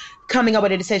now coming up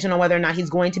with a decision on whether or not he's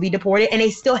going to be deported, and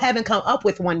they still haven't come up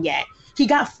with one yet. He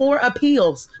got 4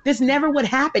 appeals. This never would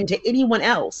happen to anyone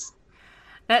else.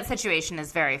 That situation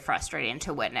is very frustrating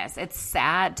to witness. It's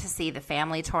sad to see the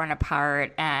family torn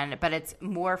apart, but it's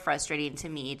more frustrating to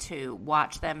me to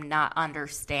watch them not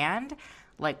understand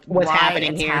what's why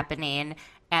happening it's here. Happening,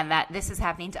 and that this is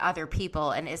happening to other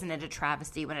people. And isn't it a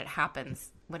travesty when it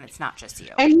happens when it's not just you?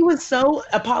 And he was so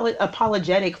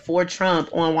apologetic for Trump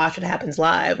on Watch What Happens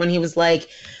Live when he was like,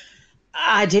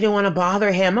 I didn't want to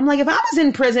bother him. I'm like, if I was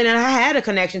in prison and I had a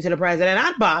connection to the president,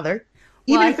 I'd bother.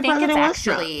 Well, I think it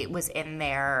actually was in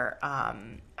their,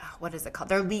 what is it called?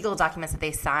 Their legal documents that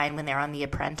they sign when they're on The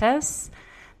Apprentice,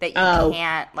 that you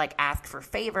can't ask for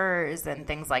favors and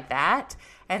things like that.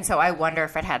 And so I wonder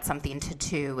if it had something to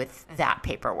do with that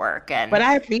paperwork. But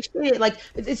I appreciate it.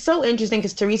 It's so interesting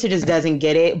because Teresa just doesn't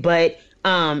get it, but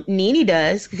Nene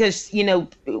does, because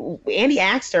Andy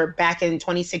asked her back in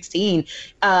 2016,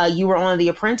 you were on The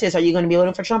Apprentice, are you going to be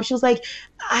voting for Trump? She was like,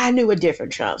 I knew a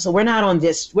different Trump, so we're not on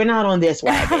this wagon.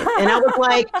 And I was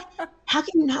like, how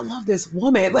can you not love this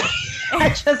woman? I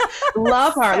just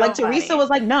love her. So Teresa was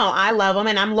like, no, I love him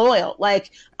and I'm loyal,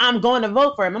 I'm going to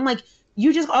vote for him. I'm like,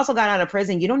 you just also got out of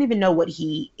prison, you don't even know what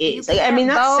he is.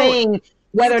 Not saying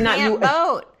whether or not you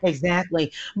vote.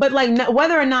 Exactly. But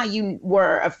whether or not you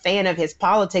were a fan of his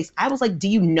politics, I was like, do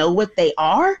you know what they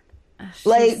are?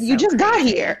 You just got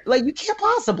here. You can't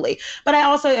possibly. But I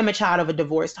also am a child of a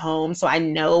divorced home. So I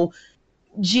know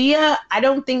Gia, I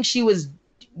don't think she was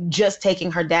just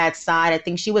taking her dad's side. I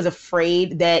think she was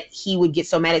afraid that he would get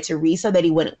so mad at Teresa that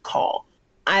he wouldn't call.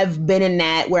 I've been in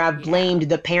that where I've blamed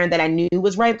the parent that I knew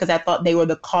was right because I thought they were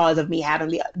the cause of me having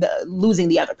the losing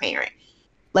the other parent.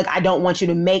 I don't want you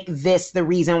to make this the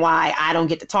reason why I don't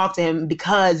get to talk to him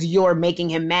because you're making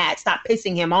him mad. Stop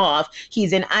pissing him off.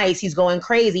 He's in ICE. He's going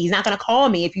crazy. He's not going to call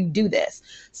me if you do this.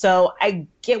 So I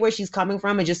get where she's coming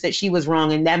from. It's just that she was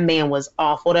wrong and that man was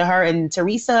awful to her. And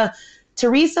Teresa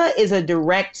is a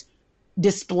direct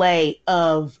display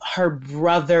of her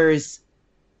brother's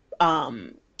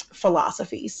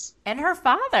philosophies. And her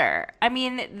father. I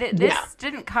mean, this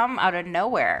didn't come out of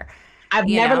nowhere. I've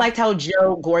never liked how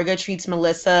Joe Gorga treats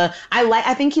Melissa.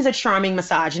 I think he's a charming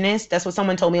misogynist. That's what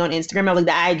someone told me on Instagram.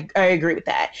 I agree with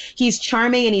that. He's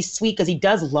charming and he's sweet because he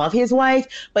does love his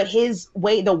wife, but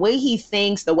the way he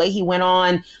thinks, the way he went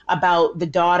on about the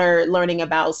daughter learning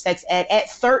about sex ed at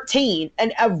 13,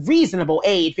 and a reasonable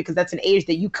age, because that's an age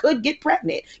that you could get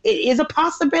pregnant. It is a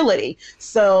possibility.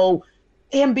 So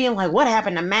him being like, what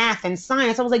happened to math and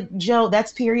science? I was like, Joe,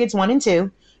 that's periods 1 and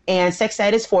 2. And sex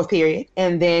ed is 4th period.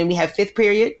 And then we have 5th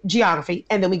period geography.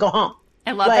 And then we go home.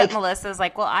 I love that Melissa's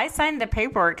like, well, I signed the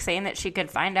paperwork saying that she could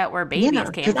find out where babies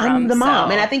came from. I'm the mom.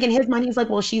 And I think in his mind, he's like,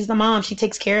 well, she's the mom. She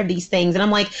takes care of these things. And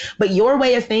I'm like, but your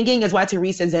way of thinking is why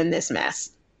Teresa's in this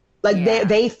mess.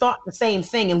 They thought the same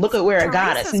thing. And look at where it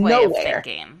got us. Nowhere.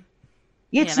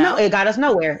 It got us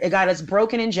nowhere. It got us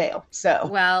broken in jail. So,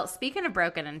 well, speaking of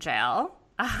broken in jail,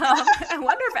 I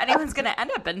wonder if anyone's going to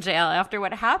end up in jail after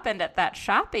what happened at that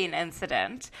shopping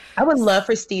incident. I would love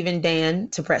for Steve and Dan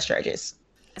to press charges.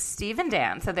 Steve and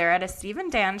Dan. So they're at a Steve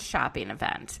and Dan shopping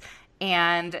event.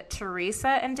 And Teresa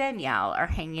and Danielle are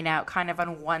hanging out kind of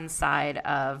on one side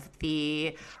of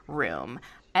the room.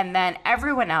 And then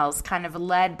everyone else, kind of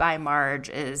led by Marge,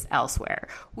 is elsewhere.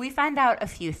 We find out a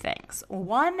few things.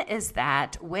 One is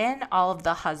that when all of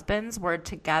the husbands were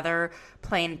together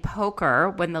playing poker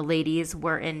when the ladies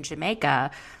were in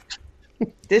Jamaica.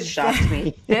 This shocked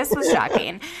me. This was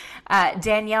shocking.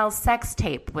 Danielle's sex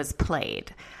tape was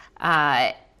played.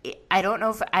 I don't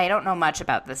know much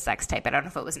about this sex tape. I don't know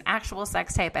if it was an actual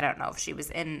sex tape. I don't know if she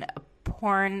was in a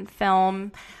porn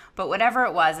film. But whatever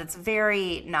it was, it's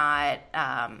very not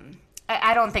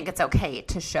I don't think it's okay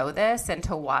to show this and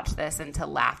to watch this and to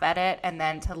laugh at it and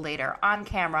then to later on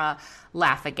camera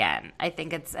laugh again. I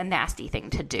think it's a nasty thing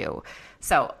to do.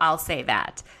 So I'll say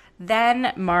that.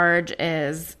 Then Marge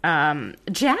is,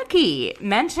 Jackie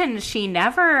mentioned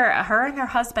her and her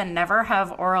husband never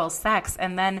have oral sex,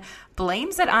 and then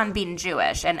blames it on being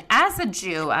Jewish. And as a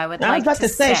Jew, I was about to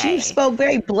say she spoke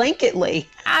very blanketly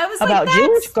about like,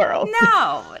 Jewish girls.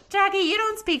 No, Jackie, you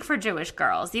don't speak for Jewish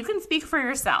girls. You can speak for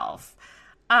yourself.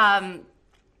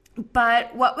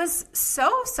 But what was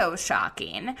so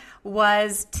shocking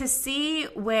was to see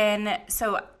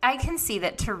so I can see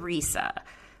that Teresa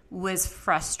was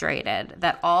frustrated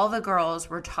that all the girls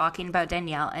were talking about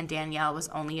Danielle and Danielle was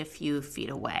only a few feet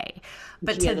away.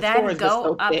 But to then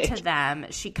go up to them,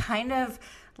 she kind of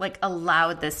like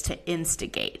allowed this to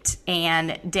instigate.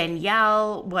 And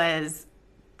Danielle was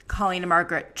calling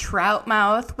Margaret trout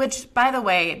mouth, which, by the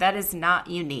way, that is not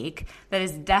unique. That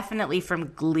is definitely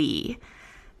from Glee.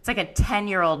 It's like a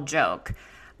 10-year-old joke.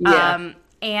 Yeah.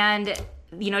 And,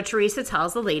 Teresa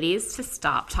tells the ladies to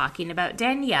stop talking about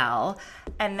Danielle.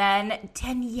 And then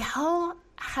Danielle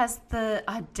has the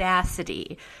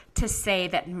audacity to say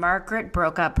that Margaret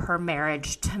broke up her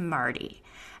marriage to Marty.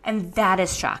 And that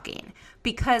is shocking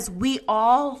because we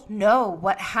all know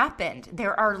what happened.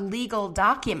 There are legal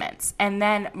documents. And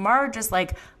then Marge is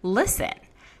like, listen,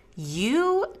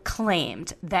 you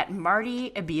claimed that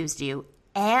Marty abused you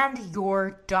and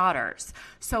your daughters.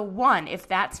 So one, if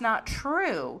that's not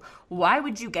true, why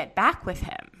would you get back with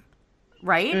him?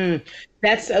 Right?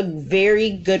 That's a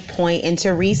very good point. And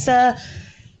Teresa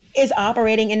is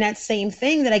operating in that same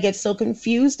thing that I get so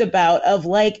confused about of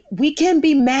like, we can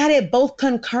be mad at both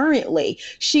concurrently.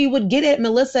 She would get at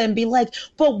Melissa and be like,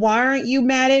 but why aren't you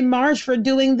mad at Marge for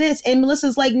doing this? And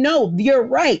Melissa's like, no, you're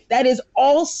right. That is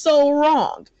also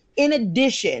wrong. In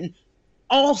addition,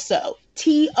 also,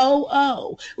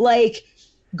 TOO. Like,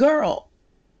 girl,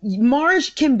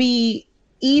 Marge can be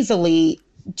easily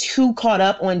too caught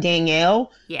up on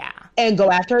Danielle. Yeah. And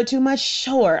go after her too much.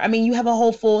 Sure. I mean, you have a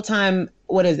whole full-time,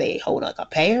 what is they hold, like a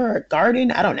pair or a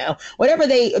garden? I don't know. Whatever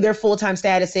their full-time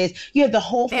status is, you have the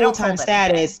whole full-time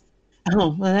status.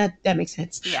 Oh, well, that makes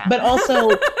sense. Yeah. But also,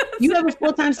 you have a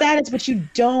full-time status, but you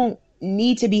don't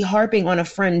need to be harping on a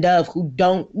friend of who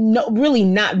don't know, really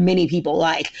not many people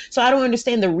like. So I don't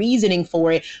understand the reasoning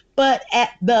for it. But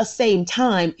at the same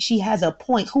time, she has a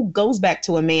point. Who goes back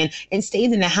to a man and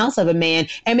stays in the house of a man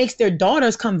and makes their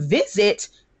daughters come visit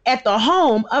at the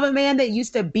home of a man that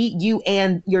used to beat you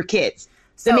and your kids?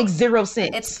 That makes zero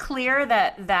sense. It's clear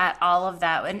that all of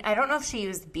that, and I don't know if she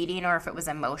used beating or if it was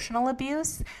emotional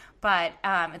abuse, but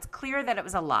it's clear that it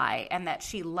was a lie and that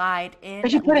she lied in.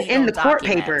 And she put it in the court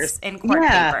papers. In court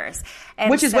papers, and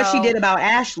which is what she did about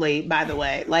Ashley, by the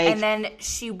way. Like, and then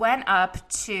she went up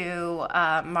to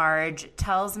Marge,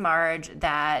 tells Marge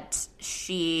that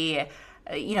she,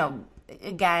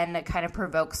 again, kind of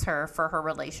provokes her for her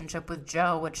relationship with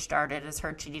Joe, which started as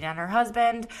her cheating on her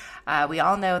husband. We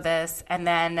all know this. And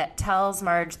then tells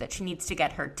Marge that she needs to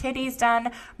get her titties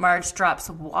done. Marge drops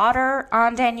water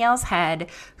on Danielle's head,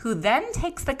 who then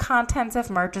takes the contents of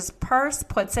Marge's purse,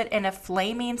 puts it in a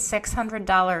flaming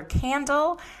 $600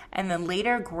 candle, and then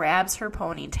later grabs her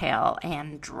ponytail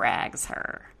and drags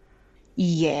her.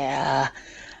 Yeah.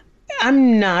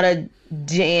 I'm not a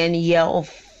Danielle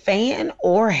fan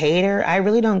or hater. I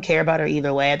really don't care about her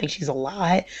either way. I think she's a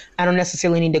lot. I don't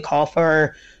necessarily need to call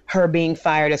for her being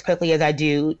fired as quickly as I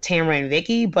do Tamara and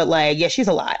Vicky, but like, yeah, she's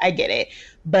a lot. I get it.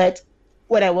 But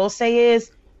what I will say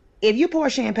is, if you pour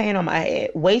champagne on my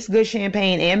head, waste good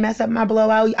champagne and mess up my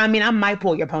blowout, I mean, I might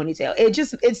pull your ponytail.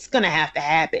 It's going to have to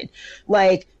happen.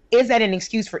 Like, is that an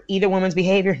excuse for either woman's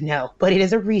behavior? No, but it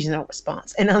is a reasonable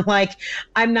response. And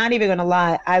I'm not even going to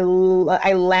lie. I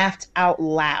laughed out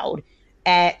loud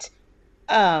at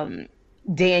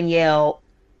Danielle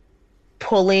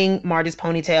pulling Marge's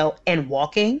ponytail and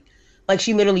walking. Like,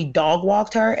 she literally dog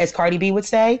walked her, as Cardi B would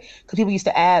say, because people used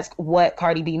to ask what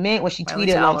Cardi B meant when she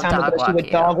tweeted a long time ago she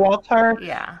would dog walk her.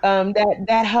 Yeah.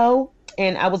 That hoe.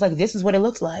 And I was like, this is what it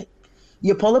looks like.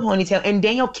 You pull a ponytail, and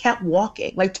Danielle kept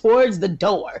walking, like, towards the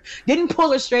door. Didn't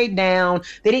pull her straight down.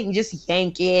 They didn't just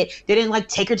yank it. They didn't,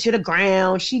 take her to the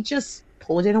ground. She just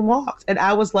pulled it and walked. And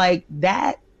I was like,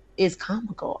 that is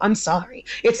comical. I'm sorry.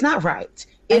 It's not right.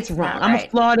 It's wrong. I'm a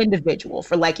flawed individual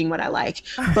for liking what I like.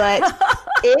 But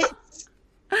it's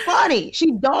funny.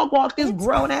 She dog walked this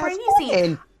grown-ass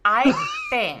woman. I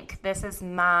think, this is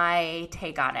my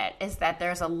take on it, is that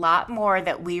there's a lot more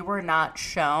that we were not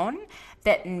shown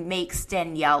that makes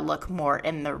Danielle look more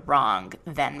in the wrong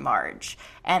than Marge,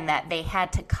 and that they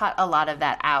had to cut a lot of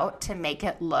that out to make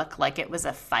it look like it was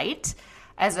a fight,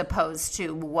 as opposed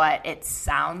to what it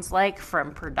sounds like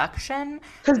from production.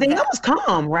 Because Danielle was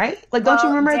calm, right? Like, don't you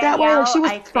remember it that way? Like, she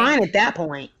was fine at that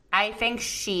point. I think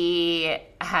she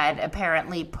had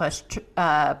apparently pushed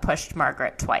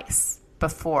Margaret twice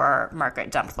before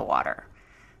Margaret dumped the water,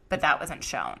 but that wasn't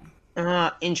shown.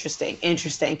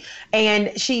 Interesting.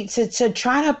 And she to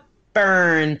try to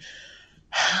burn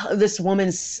this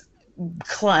woman's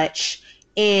clutch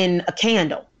in a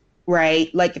candle,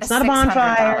 right? Like it's not a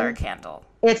bonfire. $600 candle.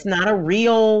 It's not a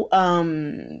real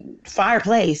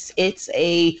fireplace. It's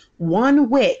a one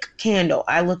wick candle.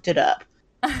 I looked it up.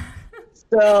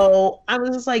 So I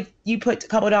was just like, you put a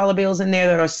couple dollar bills in there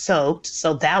that are soaked,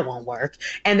 so that won't work.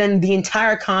 And then the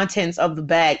entire contents of the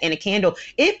bag in a candle,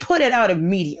 it put it out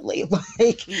immediately.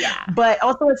 Yeah. But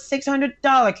also a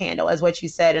 $600 candle is what you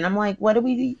said. And I'm like, what do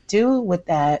we do with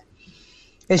that?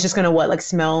 It's just going to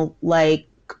smell like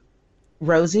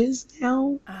roses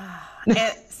now?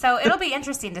 So it'll be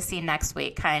interesting to see next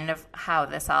week kind of how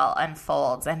this all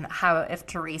unfolds and how if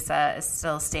Teresa is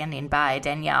still standing by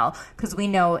Danielle, because we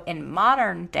know in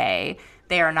modern day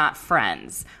they are not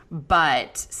friends.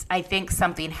 But I think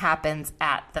something happens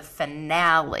at the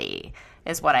finale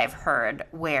is what I've heard,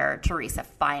 where Teresa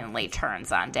finally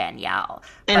turns on Danielle.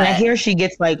 And I hear she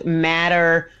gets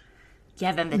madder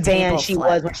than she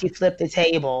was when she flipped the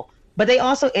table. But they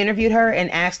also interviewed her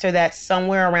and asked her that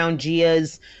somewhere around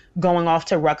Gia's going off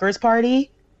to Rutgers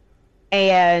party.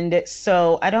 And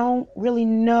so I don't really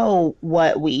know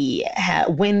what we have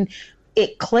when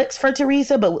it clicks for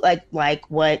Teresa, but like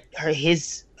what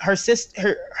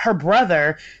her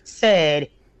brother said,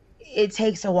 it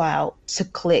takes a while to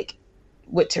click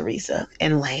with Teresa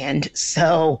and land.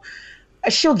 So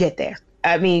she'll get there.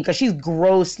 I mean, because she's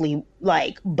grossly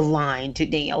blind to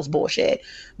Danielle's bullshit.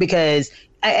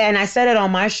 And I said it on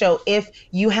my show, if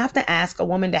you have to ask a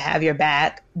woman to have your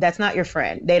back, that's not your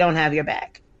friend. They don't have your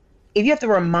back. If you have to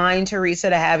remind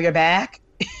Teresa to have your back,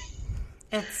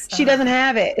 she doesn't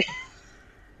have it.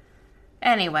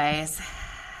 Anyways,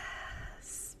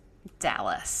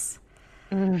 Dallas.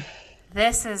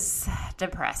 This is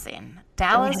depressing.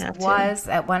 Dallas was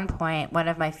at one point one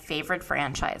of my favorite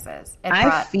franchises. It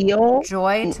brought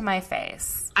joy to my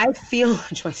face. I feel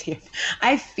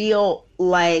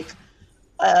like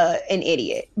an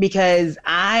idiot because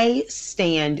I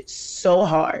stand so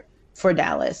hard for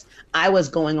Dallas. I was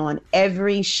going on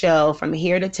every show from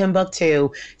here to Timbuktu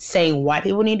saying why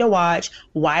people need to watch,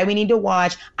 why we need to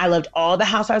watch. I loved all the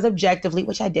Housewives objectively,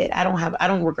 which I did. I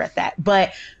don't regret that.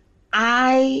 But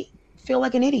I feel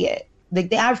like an idiot.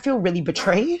 I feel really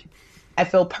betrayed. I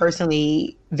feel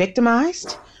personally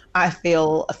victimized. I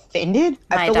feel offended.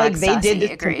 I feel like they did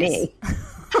this to me.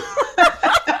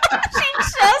 She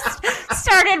just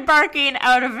started barking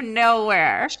out of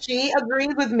nowhere. She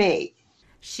agrees with me.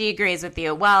 She agrees with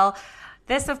you. Well,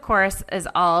 this, of course, is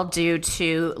all due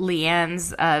to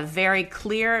Leanne's very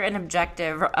clear and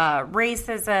objective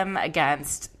racism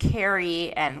against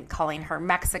Carrie and calling her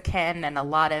Mexican and a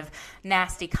lot of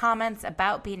nasty comments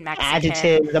about being Mexican.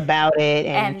 Adjectives about it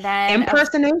and then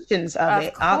impersonations of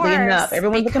it. Oddly enough,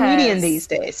 everyone's a comedian these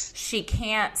days. She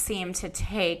can't seem to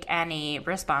take any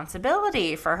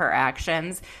responsibility for her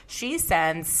actions. She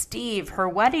sends Steve, her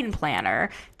wedding planner,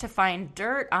 to find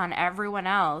dirt on everyone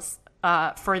else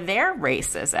for their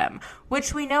racism,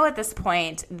 which we know at this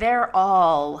point they're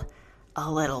all a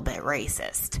little bit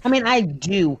racist. I mean, I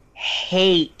do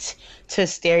hate to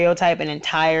stereotype an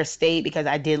entire state because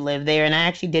I did live there and I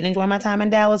actually did enjoy my time in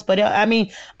Dallas. But I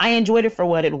mean, I enjoyed it for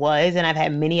what it was. And I've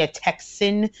had many a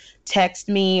Texan text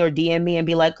me or DM me and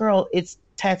be like, girl, it's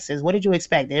Texas. What did you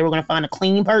expect? They were going to find a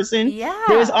clean person? Yeah.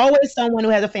 There's always someone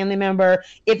who has a family member.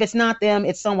 If it's not them,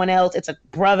 it's someone else. It's a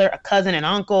brother, a cousin, an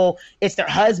uncle. It's their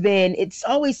husband. It's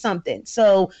always something.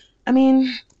 So, I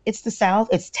mean, it's the South.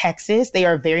 It's Texas. They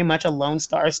are very much a Lone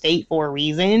Star state for a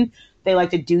reason. They like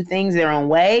to do things their own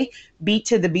way, beat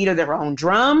to the beat of their own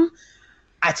drum.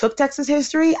 I took Texas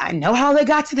history. I know how they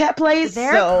got to that place.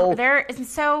 So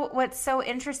what's so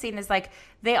interesting is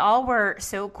they all were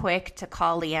so quick to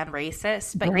call Leanne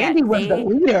racist, but Brandy was the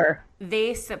leader.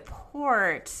 They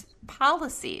support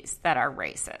policies that are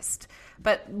racist.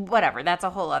 But whatever, that's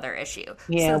a whole other issue.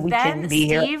 Yeah, so we then can be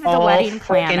Steve, here the all wedding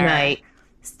planner. Night.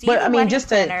 But I mean, just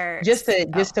to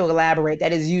elaborate,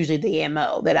 that is usually the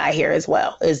MO that I hear as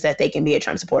well, is that they can be a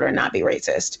Trump supporter and not be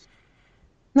racist.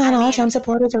 Not all Trump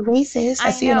supporters are racist.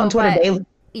 I see it on Twitter daily.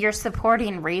 You're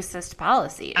supporting racist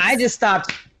policies. I just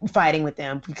stopped fighting with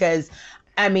them because,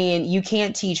 I mean, you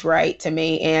can't teach right to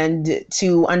me. And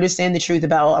to understand the truth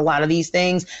about a lot of these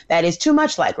things, that is too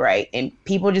much like right. And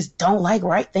people just don't like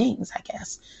right things, I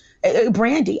guess.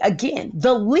 Brandy, again,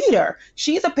 the leader.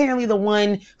 She's apparently the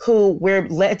one who we're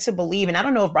led to believe, and I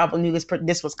don't know if Bravo knew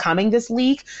this was coming, this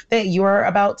leak that you're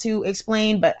about to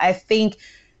explain, but I think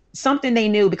something they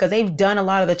knew, because they've done a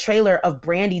lot of the trailer of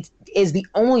Brandy is the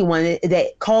only one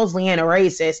that calls Leanne a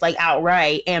racist, like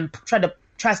outright, and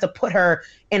tries to put her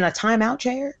in a timeout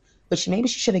chair, which maybe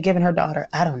she should have given her daughter.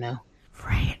 I don't know.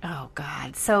 Right. Oh,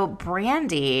 God. So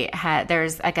Brandy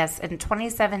I guess in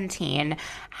 2017,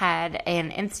 had an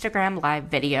Instagram live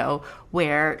video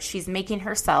where she's making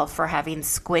herself for having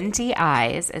squinty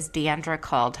eyes, as Deandra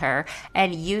called her,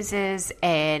 and uses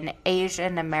an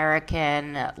Asian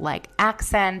American like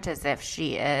accent as if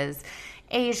she is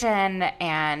Asian,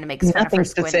 and makes fun of her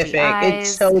squinty eyes.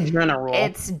 It's so general.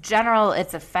 It's general.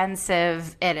 It's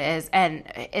offensive. It is. And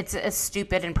it's a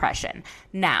stupid impression.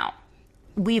 Now,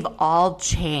 we've all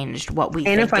changed what we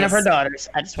think in front of her daughters.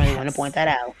 I just really want to point that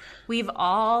out. We've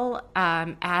all,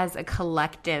 as a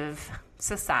collective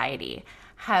society,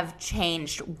 have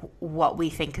changed what we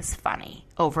think is funny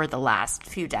over the last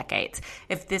few decades.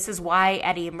 If this is why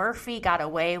Eddie Murphy got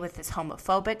away with his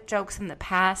homophobic jokes in the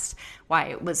past, why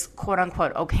it was quote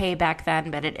unquote okay back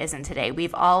then, but it isn't today.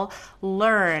 We've all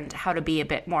learned how to be a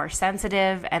bit more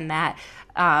sensitive, and that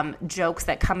jokes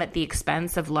that come at the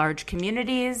expense of large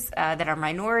communities that are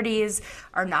minorities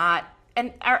are not,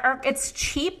 and it's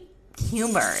cheap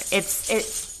humor.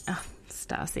 It's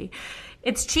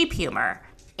cheap humor.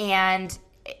 And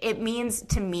it means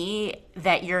to me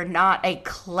that you're not a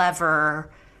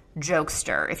clever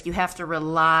jokester if you have to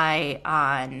rely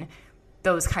on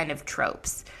those kind of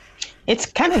tropes. It's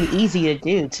kind of easy to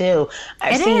do, too.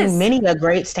 I've seen many a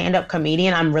great stand-up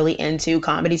comedian. I'm really into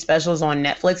comedy specials on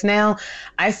Netflix now.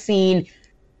 I've seen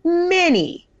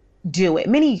many do it.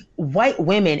 Many white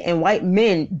women and white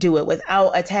men do it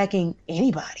without attacking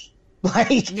anybody.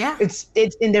 Like, yeah. It's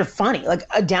and they're funny, like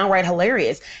downright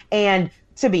hilarious. And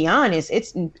to be honest,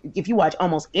 if you watch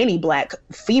almost any black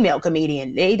female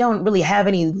comedian, they don't really have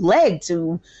any leg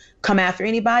to come after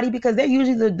anybody, because they're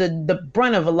usually the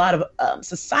brunt of a lot of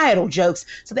societal jokes.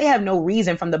 So they have no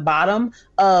reason from the bottom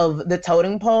of the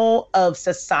totem pole of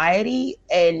society,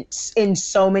 and in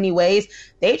so many ways,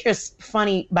 they're just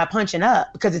funny by punching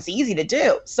up because it's easy to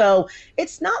do. So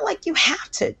it's not like you have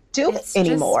to do it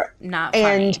anymore. Just not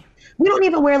funny. And we don't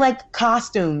even wear like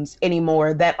costumes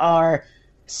anymore that are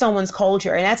someone's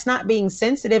culture. And that's not being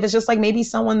sensitive. It's just like maybe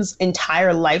someone's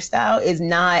entire lifestyle is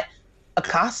not a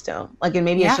costume. Like, and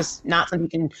maybe it's just not something you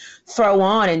can throw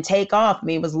on and take off. I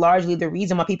mean, it was largely the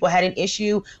reason why people had an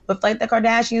issue with like the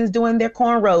Kardashians doing their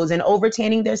cornrows and over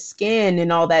tanning their skin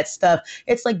and all that stuff.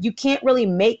 It's like, you can't really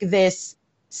make this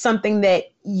something that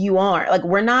you aren't. Like,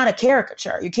 we're not a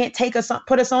caricature. You can't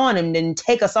put us on and then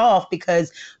take us off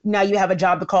because now you have a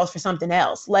job that calls for something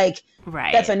else. Like,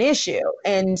 right. That's an issue.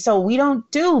 And so we don't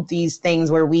do these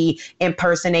things where we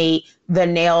impersonate the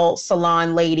nail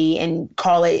salon lady and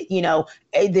call it,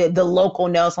 the local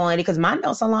nail salon lady. Because my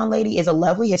nail salon lady is a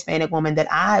lovely Hispanic woman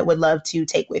that I would love to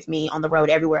take with me on the road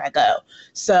everywhere I go.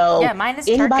 So yeah, mine is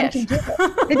anybody Turkish. Can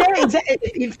do it.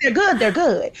 If they're good, they're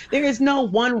good. There is no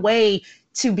one way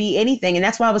to be anything. And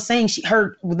that's why I was saying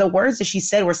the words that she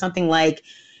said were something like,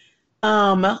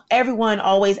 everyone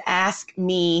always asks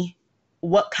me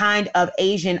what kind of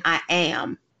Asian I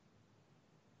am.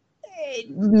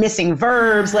 Missing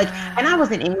verbs, and I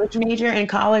was an English major in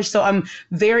college, so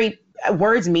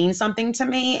words mean something to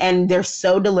me, and they're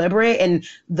so deliberate, and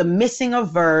the missing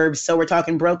of verbs. So we're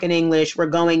talking broken English. We're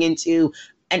going into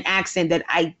an accent that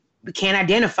I can't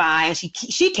identify, and she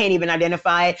can't even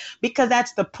identify it, because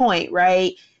that's the point,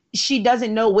 right? She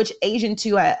doesn't know which Asian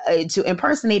to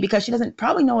impersonate, because she doesn't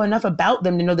probably know enough about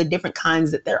them to know the different kinds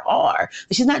that there are.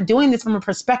 But she's not doing this from a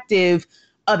perspective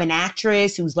of an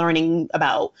actress who's learning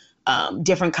about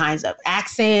different kinds of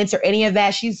accents or any of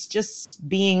that. She's just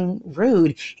being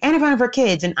rude and in front of her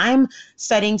kids. And I'm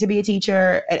studying to be a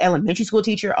teacher, an elementary school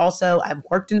teacher. Also, I've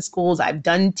worked in schools. I've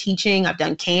done teaching. I've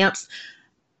done camps.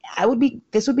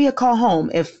 This would be a call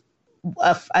home if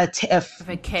a kid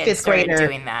fifth grader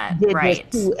doing that, did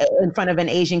right, this in front of an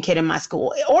Asian kid in my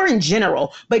school, or in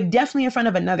general, but definitely in front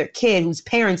of another kid whose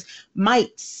parents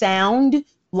might sound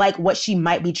like what she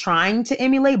might be trying to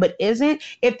emulate, but isn't.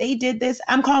 If they did this,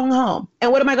 I'm calling home.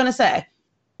 And what am I going to say?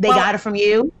 They got it from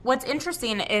you? What's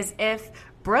interesting is if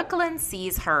Brooklyn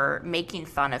sees her making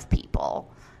fun of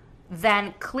people,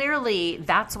 then clearly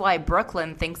that's why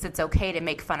Brooklyn thinks it's okay to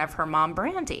make fun of her mom,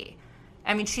 Brandy.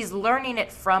 I mean, she's learning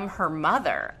it from her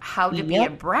mother, how to be a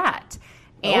brat.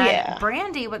 And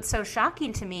Brandy, what's so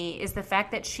shocking to me is the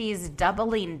fact that she's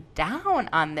doubling down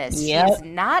on this. She's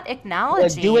not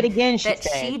acknowledging do it again,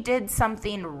 she did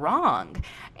something wrong.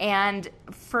 And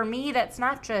for me, that's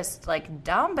not just like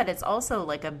dumb, but it's also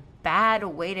like a bad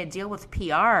way to deal with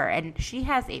PR. And she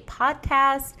has a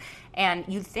podcast, and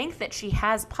you think that she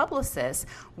has publicists.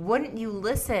 Wouldn't you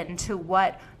listen to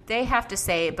what they have to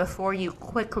say before you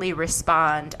quickly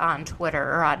respond on Twitter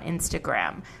or on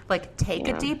Instagram, like, take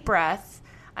a deep breath.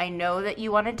 I know that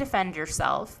you want to defend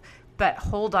yourself, but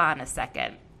hold on a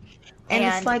second. And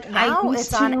it's like, now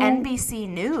it's on NBC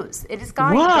News. It has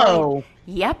gone. Whoa.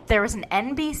 Yep, there was an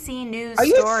NBC News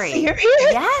story. Are you serious?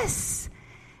 Yes.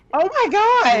 Oh my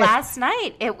God! Last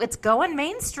night, it's going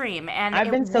mainstream, and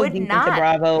I've been so would deep not into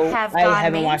Bravo. have I gone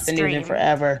haven't watched the news in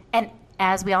forever. And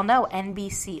as we all know,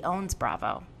 NBC owns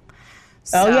Bravo.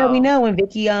 So, oh yeah, we know. And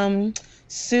Vicky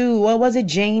Sue, what was it,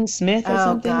 Jane Smith or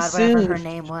something? God, whatever her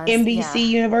name was. NBC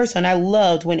Universal. And I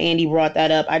loved when Andy brought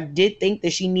that up. I did think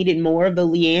that she needed more of the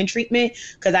Leanne treatment,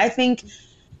 because I think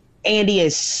Andy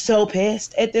is so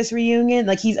pissed at this reunion.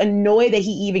 Like, he's annoyed that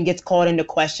he even gets called into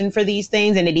question for these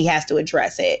things and that he has to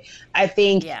address it. I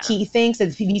think he thinks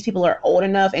that these people are old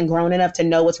enough and grown enough to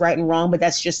know what's right and wrong, but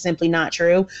that's just simply not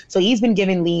true. So he's been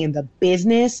giving Leanne the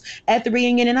business at the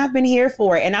reunion, and I've been here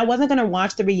for it. And I wasn't going to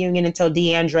watch the reunion until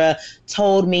Deandra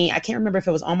told me, I can't remember if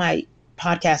it was on my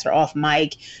podcast or off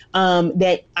mic,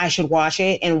 that I should watch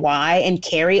it and why. And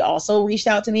Carrie also reached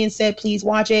out to me and said, please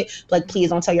watch it. Like,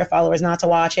 please don't tell your followers not to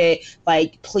watch it.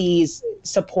 Like, please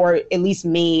support at least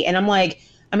me. And I'm like,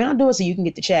 I mean, I'll do it so you can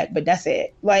get the check, but that's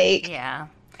it. Like, yeah.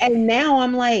 And now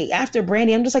I'm like, after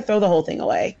Brandy, I'm just like, throw the whole thing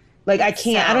away. Like, I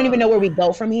can't, I don't even know where we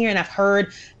go from here. And I've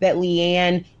heard that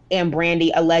Leanne and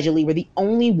Brandy allegedly were the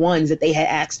only ones that they had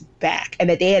asked back, and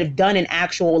that they had done an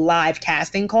actual live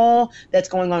casting call that's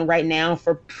going on right now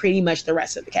for pretty much the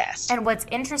rest of the cast. And what's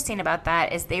interesting about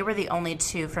that is they were the only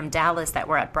two from Dallas that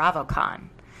were at BravoCon.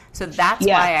 So that's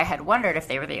why I had wondered if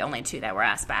they were the only two that were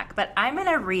asked back. But I'm going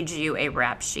to read you a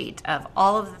rap sheet of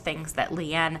all of the things that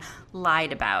Leanne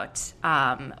lied about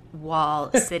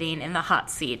while sitting in the hot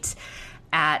seat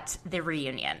at the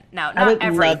reunion. Now, not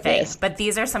everything, but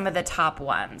these are some of the top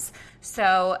ones.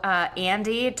 So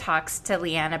Andy talks to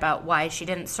Leanne about why she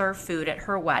didn't serve food at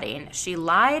her wedding. She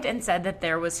lied and said that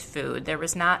there was food. There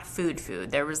was not food.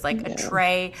 There was like a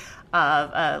tray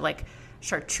of like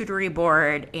charcuterie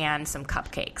board and some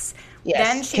cupcakes.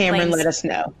 Yes, then Cameron let us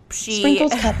know.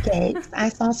 Sprinkles cupcakes. I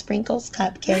saw Sprinkles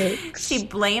cupcakes. She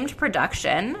blamed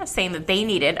production, saying that they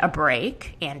needed a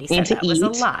break. Andy said that was a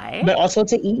lie. But also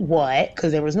to eat what?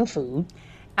 Because there was no food.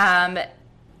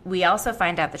 We also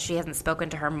find out that she hasn't spoken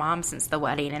to her mom since the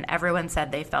wedding, and everyone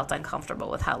said they felt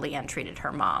uncomfortable with how Leanne treated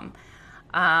her mom.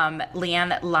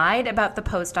 Leanne lied about the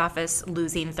post office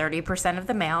losing 30% of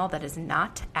the mail. That is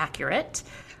not accurate.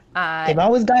 They've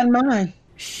always gotten mine.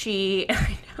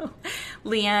 I know.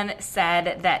 Leanne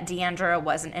said that Deandra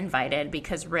wasn't invited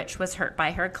because Rich was hurt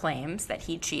by her claims that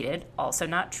he cheated. Also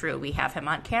not true. We have him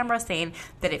on camera saying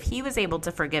that if he was able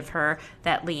to forgive her,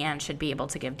 that Leanne should be able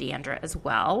to give Deandra as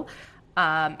well.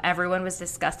 Everyone was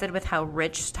disgusted with how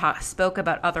Rich spoke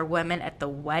about other women at the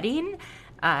wedding.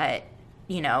 Leanne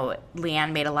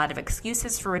made a lot of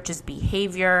excuses for Rich's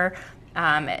behavior.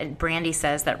 And Brandy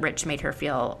says that Rich made her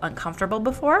feel uncomfortable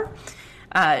before.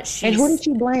 And who did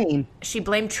she blame? She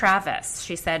blamed Travis.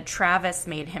 She said Travis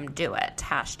made him do it.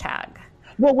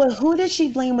 #. Well, who did she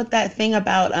blame with that thing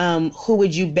about who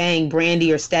would you bang,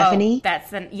 Brandy or Stephanie?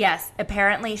 Yes.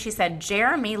 Apparently, she said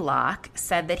Jeremy Locke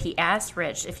said that he asked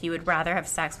Rich if he would rather have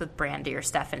sex with Brandy or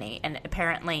Stephanie, and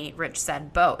apparently Rich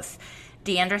said both.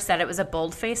 Deandra said it was a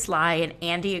bold-faced lie, and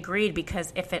Andy agreed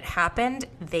because if it happened,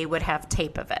 they would have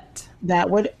tape of it. That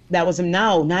was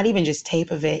no, not even just tape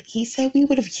of it. He said we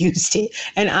would have used it,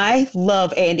 and I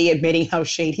love Andy admitting how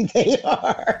shady they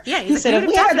are. Yeah, he said if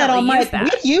we had that on mic,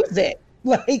 we'd use it.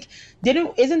 Like,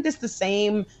 isn't this the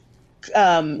same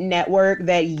network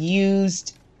that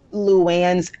used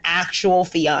Luann's actual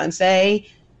fiance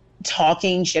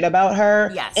talking shit about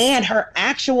her? Yes. And her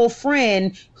actual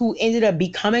friend who ended up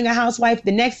becoming a housewife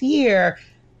the next year,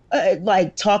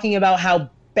 talking about how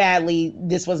badly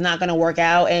this was not going to work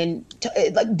out, and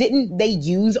didn't they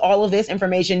use all of this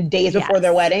information days before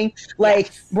their wedding?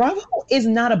 Bravo is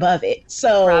not above it.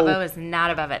 So Bravo is not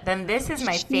above it. Then this is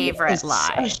my favorite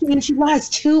lie. She lies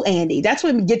to Andy. That's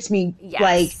what gets me.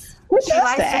 Yes. She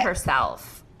lies to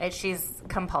herself, and she's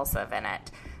compulsive in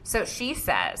it. So she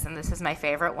says, and this is my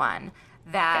favorite one,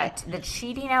 that the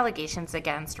cheating allegations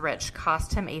against Rich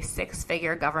cost him a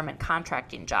 6-figure government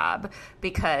contracting job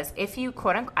because if you,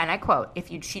 quote unquote, and I quote,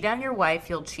 if you cheat on your wife,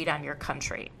 you'll cheat on your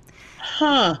country.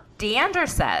 Deandra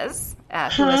says,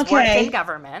 who has worked in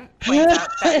government, points out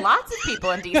that lots of people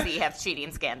in D.C. have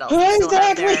cheating scandals and still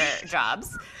have their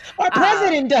jobs. Our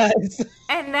president does.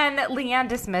 And then Leanne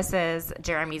dismisses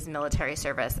Jeremy's military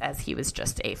service as he was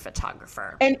just a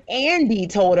photographer. And Andy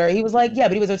told her, he was like, yeah,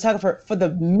 but he was a photographer for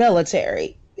the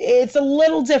military. It's a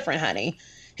little different, honey.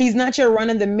 He's not your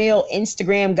run-of-the-mill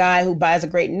Instagram guy who buys a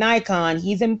great Nikon.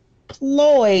 He's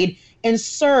employed and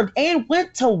served and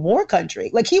went to war country.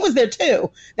 Like, he was there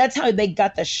too. That's how they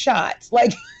got the shots.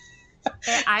 Like,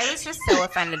 I was just so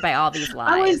offended by all these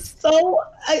lies.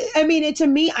 I mean, to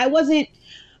me,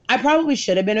 I probably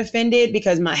should have been offended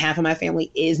because half of my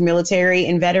family is military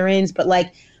and veterans, but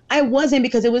like, I wasn't,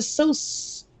 because it was so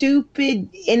stupid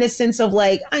in the sense of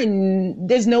like,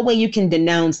 there's no way you can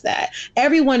denounce that.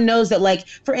 Everyone knows that, like,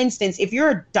 for instance, if you're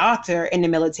a doctor in the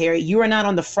military, you are not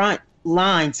on the front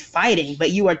lines fighting, but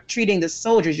you are treating the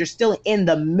soldiers. You're still in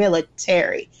the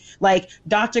military. Like,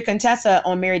 Dr. Contessa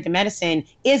on Married to Medicine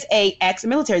is a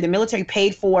ex-military. The military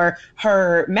paid for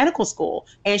her medical school,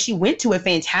 and she went to a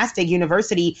fantastic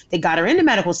university that got her into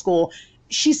medical school.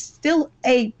 She's still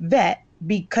a vet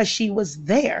because she was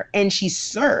there and she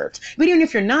served. But even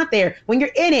if you're not there, when you're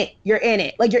in it, you're in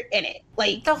it. Like, you're in it.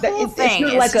 Like, the whole thing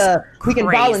it's not like we can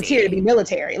crazy. volunteer to be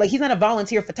military. Like, he's not a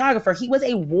volunteer photographer. He was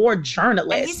a war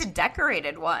journalist. And he's a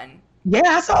decorated one. Yeah,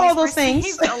 I saw all those things.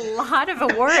 He's a lot of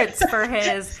awards for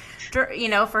his,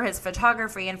 for his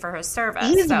photography and for his service.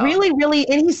 He's really,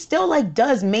 and he still like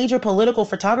does major political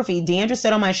photography. Deandra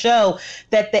said on my show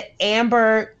that the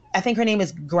Amber, I think her name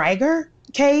is Greiger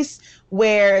case,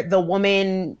 where the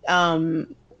woman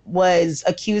was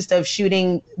accused of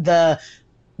shooting the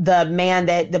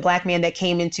black man that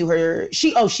came into her.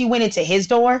 She went into his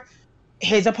door,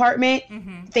 his apartment,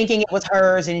 thinking it was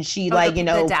hers, and she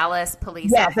the Dallas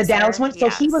police. Yeah, officer. the Dallas one. So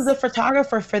he was the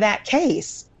photographer for that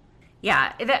case.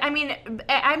 Yeah, I mean,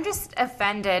 I'm just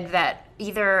offended that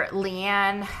either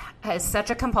Leanne is such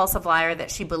a compulsive liar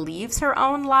that she believes her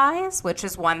own lies, which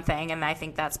is one thing, and I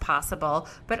think that's possible,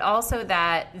 but also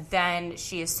that then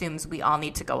she assumes we all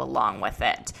need to go along with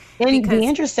it. And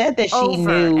Deandra said that she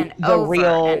knew the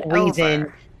real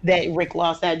reason that Rick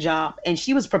lost that job, and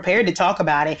she was prepared to talk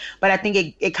about it, but I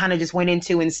think it kind of just went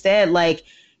into instead, like,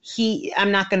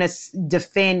 I'm not going to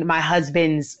defend my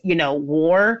husband's,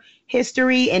 war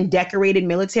history and decorated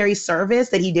military service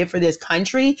that he did for this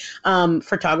country.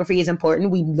 Photography is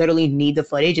important. We literally need the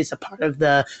footage. It's a part of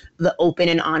the open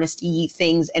and honesty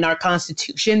things in our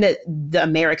Constitution, that the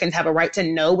Americans have a right to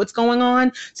know what's going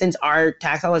on, since our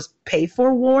tax dollars pay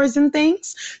for wars and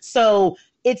things. So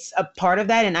it's a part of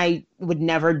that, and I would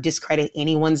never discredit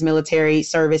anyone's military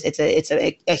service. It's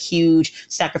a huge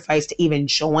sacrifice to even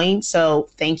join. So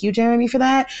thank you, Jeremy, for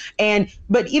that.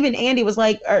 But even Andy was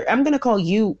like, I'm going to call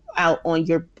you out on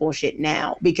your bullshit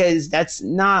now, because that's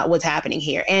not what's happening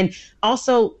here. And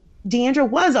also, Deandra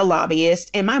was a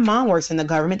lobbyist, and my mom works in the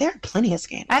government. There are plenty of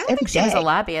scandals. I don't think she was a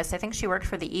lobbyist. I think she worked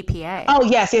for the EPA. Oh,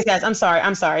 yes. I'm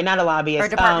sorry. Not a lobbyist. Or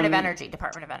Department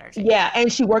of Energy. Yeah,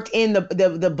 and she worked in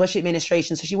the Bush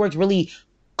administration, so she worked really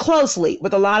closely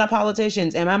with a lot of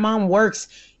politicians. And my mom works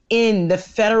in the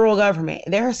federal government.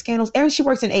 There are scandals. And she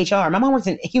works in HR. My mom works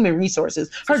in human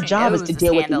resources. Her job is to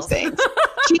deal with these things.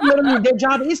 Their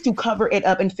job is to cover it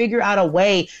up and figure out a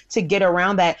way to get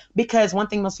around that. Because one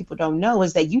thing most people don't know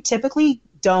is that you typically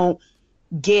don't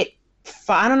get,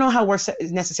 I don't know how it works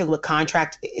necessarily with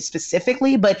contract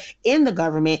specifically, but in the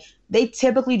government, they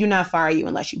typically do not fire you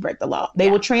unless you break the law. They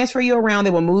will transfer you around.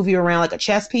 They will move you around like a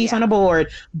chess piece on a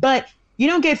board. But you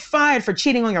don't get fired for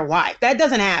cheating on your wife. That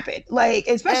doesn't happen. Like,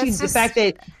 especially the fact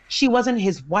that she wasn't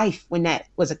his wife when that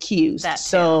was accused.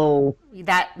 So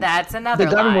that's another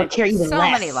the government lie. would care even so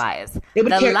less. Many lies. They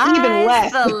would care even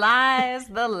less.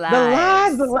 The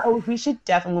lies. Oh, we should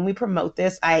definitely, when we promote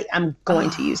this, I'm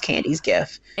going to use Candy's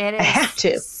GIF. I have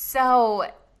to. So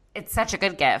it's such a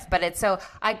good gift, but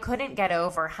I couldn't get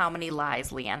over how many lies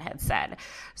Leanne had said.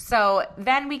 So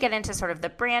then we get into sort of the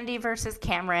Brandi versus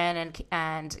Cameron,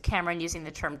 and Cameron using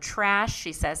the term trash.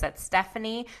 She says that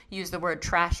Stephanie used the word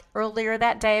trash earlier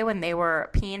that day when they were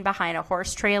peeing behind a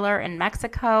horse trailer in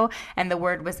Mexico, and the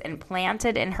word was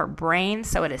implanted in her brain.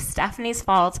 So it is Stephanie's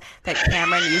fault that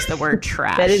Cameron used the word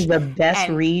trash. That is the best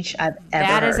reach I've ever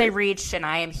heard. That is a reach, and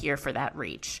I am here for that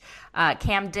reach.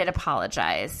 Cam did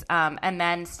apologize. And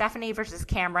then Stephanie versus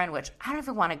Cameron, which I don't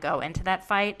even want to go into that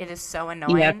fight. It is so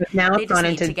annoying. Yeah, now they just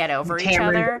need to get over Cameron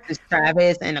each other. Versus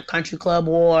Travis and a country club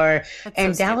war. That's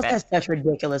and so Dallas stupid. has such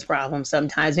ridiculous problems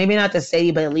sometimes. Maybe not the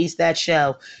city, but at least that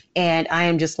show. And I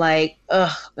am just like,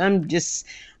 I'm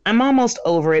almost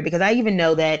over it, because I even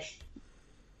know that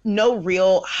no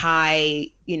real high,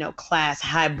 class,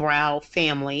 highbrow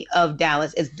family of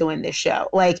Dallas is doing this show.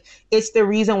 Like, it's the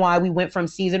reason why we went from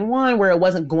season 1, where it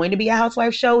wasn't going to be a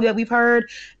housewife show that we've heard.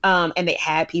 And they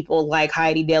had people like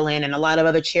Heidi Dillon and a lot of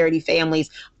other charity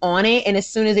families on it. And as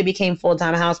soon as it became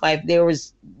full-time housewife, there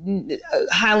was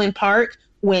Highland Park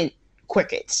went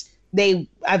crickets.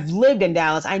 I've lived in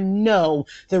Dallas. I know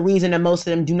the reason that most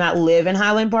of them do not live in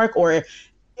Highland Park or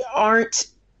aren't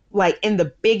like in the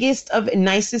biggest of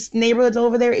nicest neighborhoods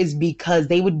over there is because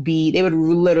they would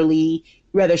literally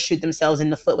rather shoot themselves in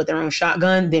the foot with their own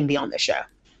shotgun than be on the show.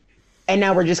 And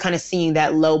now we're just kind of seeing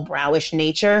that low-browish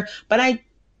nature. But I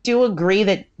do agree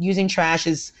that using trash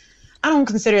is, I don't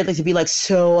consider it like to be like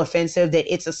so offensive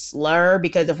that it's a slur,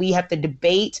 because if we have to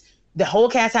debate, the whole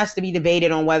cast has to be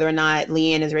debated on whether or not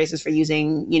Leanne is racist for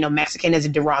using, Mexican as a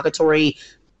derogatory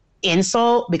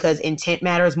insult, because intent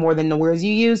matters more than the words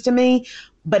you use to me.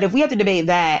 But if we have to debate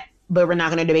that, but we're not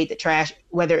going to debate the trash,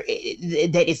 whether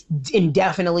that is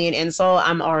indefinitely an insult,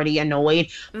 I'm already annoyed.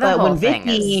 But when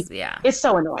Vicky, it's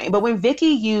so annoying. But when Vicky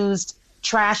used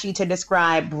trashy to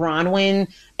describe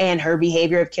Bronwyn and her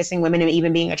behavior of kissing women and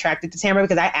even being attracted to Tamara,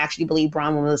 because I actually believe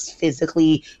Bronwyn was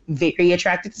physically very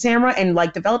attracted to Tamara and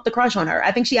like developed a crush on her.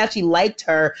 I think she actually liked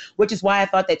her, which is why I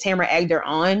thought that Tamara egged her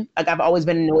on. Like, I've always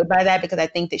been annoyed by that, because I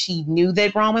think that she knew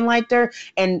that Bronwyn liked her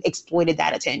and exploited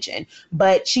that attention.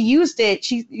 But she used it.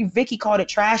 Vicky called it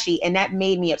trashy, and that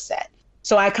made me upset.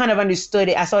 So I kind of understood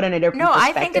it. I saw it in a different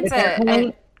perspective. No, I think it's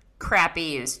a crappy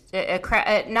use,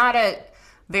 not a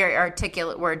very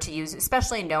articulate word to use,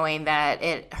 especially knowing that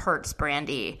it hurts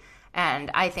Brandy.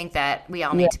 And I think that we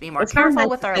all need to be more careful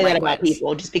with our language. About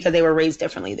people just because they were raised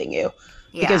differently than you.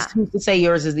 Yeah. Because who's to say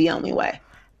yours is the only way?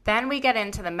 Then we get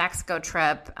into the Mexico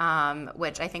trip,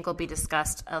 which I think will be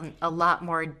discussed a lot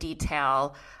more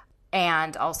detail,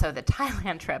 and also the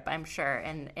Thailand trip, I'm sure,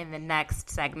 in the next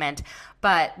segment.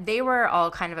 But they were all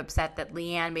kind of upset that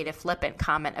Leanne made a flippant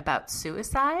comment about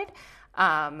suicide.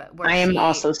 I am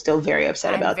also still very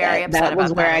upset about that. That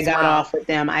was where I got off with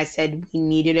them. I said we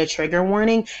needed a trigger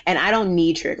warning, and I don't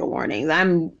need trigger warnings.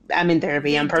 I'm in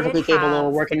therapy. I'm perfectly capable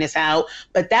of working this out,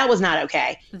 but that was not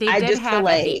okay. They did have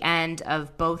at the end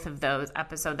of both of those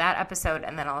episodes, that episode,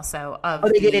 and then also of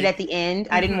they did it at the end?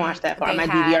 I didn't watch that part. My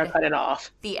DVR cut it off.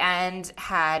 The end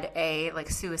had a like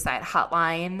suicide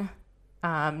hotline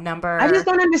number. I just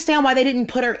don't understand why they didn't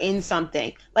put her in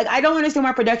something. Like, I don't understand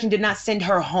why production did not send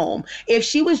her home. If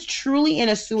she was truly in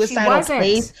a suicidal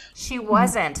place. She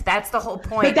wasn't. That's the whole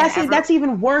point. But that's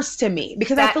even worse to me,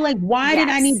 because I feel like, why did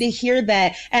I need to hear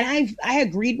that? And I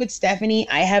agreed with Stephanie.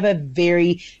 I have a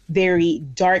very, very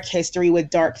dark history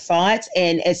with dark thoughts,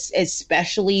 and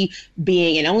especially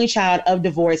being an only child of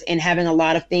divorce and having a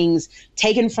lot of things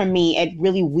taken from me at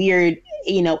really weird,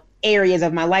 areas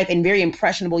of my life in very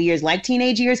impressionable years, like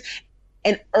teenage years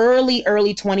and early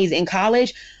 20s in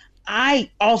college. I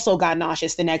also got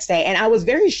nauseous the next day. And I was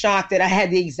very shocked that I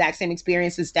had the exact same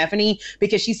experience as Stephanie,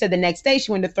 because she said the next day she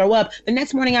wanted to throw up. The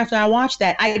next morning after I watched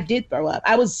that, I did throw up.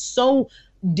 I was so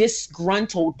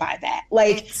disgruntled by that.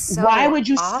 Like, why would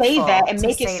you say that and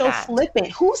make it so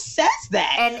flippant? Who says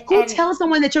that? Who tells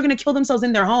someone that you're going to kill themselves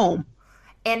in their home?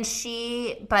 And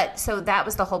so that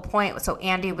was the whole point. So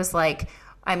Andy was like,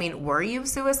 I mean, were you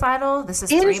suicidal? This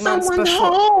is 3 months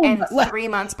before, and 3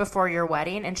 months before your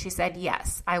wedding. And she said,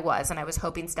 yes, I was. And I was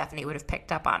hoping Stephanie would have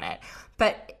picked up on it.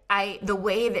 But the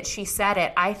way that she said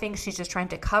it, I think she's just trying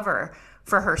to cover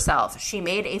for herself. She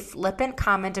made a flippant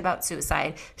comment about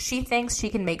suicide. She thinks she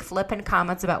can make flippant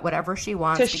comments about whatever she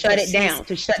wants. To shut it down,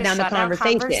 to shut down the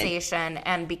conversation.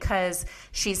 And because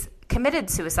she's committed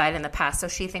suicide in the past, so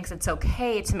she thinks it's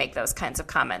okay to make those kinds of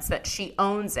comments, that she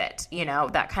owns it,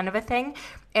 that kind of a thing.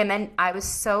 And then I was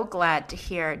so glad to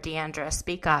hear Deandra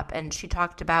speak up, and she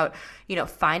talked about,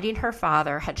 finding her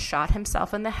father had shot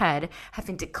himself in the head,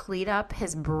 having to clean up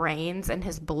his brains and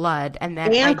his blood, and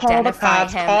then identify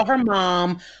him, call her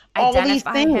mom,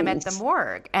 identify him at the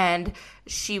morgue. And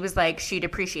she was like, she'd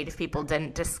appreciate if people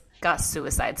didn't discuss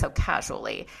suicide so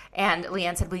casually. And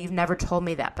Leanne said, well, you've never told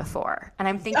me that before. And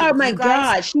I'm thinking, oh my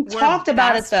God, she talked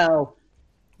about it though.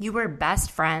 You were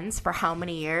best friends for how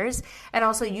many years? And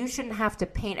also, you shouldn't have to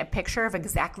paint a picture of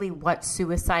exactly what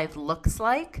suicide looks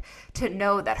like to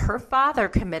know that her father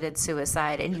committed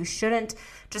suicide, and you shouldn't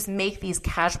just make these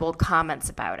casual comments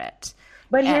about it.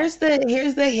 But here's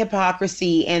the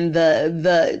hypocrisy and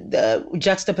the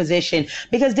juxtaposition,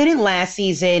 because didn't last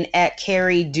season at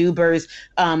Carrie Duber's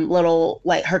little,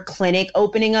 like, her clinic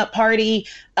opening up party,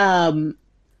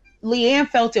 Leanne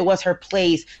felt it was her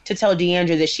place to tell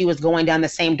Deandra that she was going down the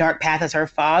same dark path as her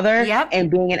father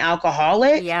and being an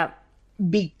alcoholic. Yep.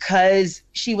 Because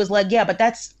she was like, yeah, but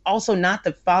that's also not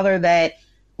the father that,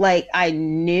 like, I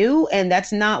knew, and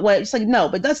that's not what, it's like, no,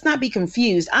 but let's not be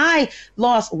confused. I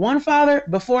lost one father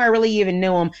before I really even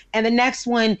knew him, and the next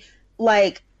one,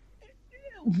 like,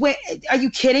 When, are you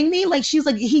kidding me? Like, she's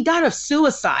like, he died of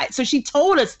suicide. So she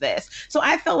told us this. So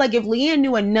I felt like if LeAnn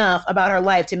knew enough about her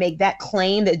life to make that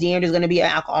claim that D'Andra's going to be an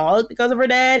alcoholic because of her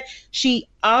dad, she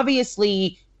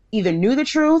obviously either knew the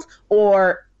truth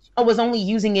or was only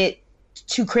using it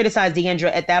to criticize D'Andra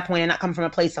at that point and not come from a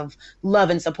place of love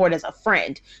and support as a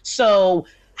friend. So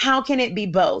how can it be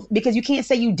both? Because you can't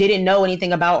say you didn't know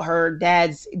anything about her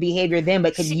dad's behavior then,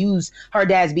 but could use her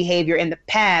dad's behavior in the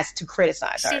past to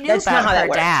criticize her. She knew That's about not how her that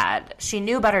works. dad. She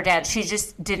knew about her dad. She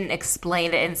just didn't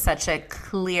explain it in such a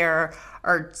clear,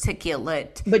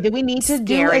 articulate. But do we need to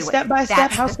do a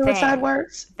step-by-step how suicide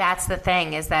works? That's the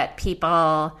thing, is that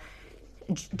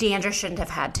D'Andra shouldn't have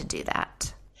had to do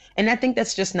that. And I think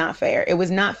that's just not fair. It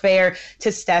was not fair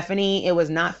to Stephanie. It was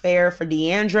not fair for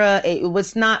D'Andra. It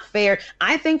was not fair,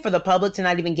 I think, for the public to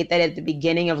not even get that at the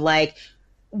beginning of, like,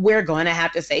 we're going to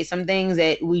have to say some things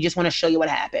that we just want to show you what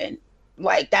happened.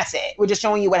 Like, that's it. We're just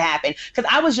showing you what happened. Because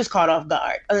I was just caught off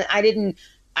guard.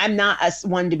 I'm not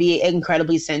one to be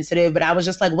incredibly sensitive, but I was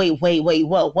just like, wait,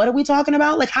 whoa, what are we talking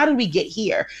about? Like, how did we get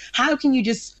here? How can you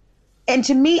just... And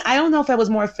to me, I don't know if I was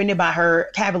more offended by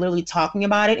her cavalierly talking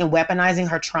about it and weaponizing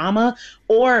her trauma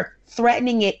or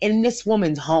threatening it in this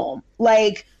woman's home.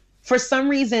 Like, for some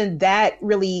reason, that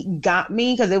really got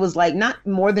me because it was like it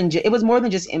was more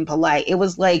than just impolite. It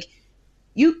was like,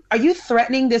 are you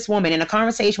threatening this woman in a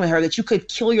conversation with her that you could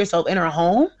kill yourself in her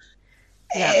home?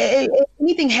 Yeah. If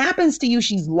anything happens to you,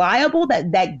 she's liable.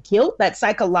 That guilt, that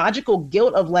psychological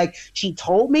guilt of like, she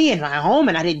told me in my home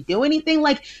and I didn't do anything.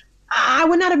 Like, I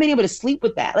would not have been able to sleep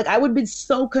with that. Like, I would have been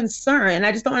so concerned. And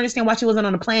I just don't understand why she wasn't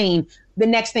on a plane the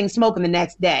next thing smoking the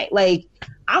next day. Like,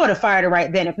 I would have fired her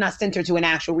right then, if not sent her to an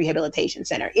actual rehabilitation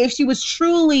center. If she was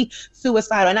truly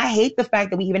suicidal. And I hate the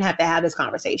fact that we even have to have this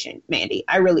conversation, Mandy.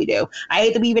 I really do. I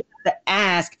hate that we even have to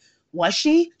ask, was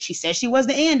she? She said she was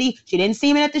the Andy. She didn't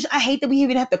seem it at the I hate that we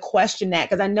even have to question that,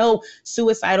 because I know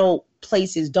suicidal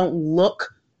places don't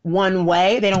look one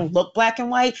way. They don't look black and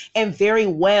white. And very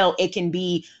well, it can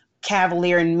be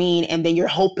cavalier and mean, and then you're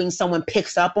hoping someone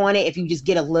picks up on it if you just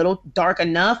get a little dark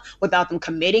enough without them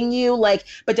committing you. Like,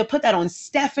 but to put that on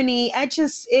Stephanie,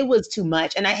 it was too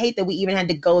much. And I hate that we even had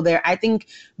to go there. I think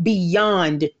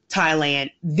beyond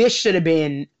Thailand, this should have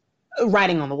been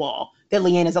writing on the wall that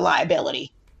LeAnn is a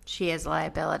liability. She is a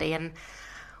liability, and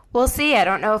we'll see. I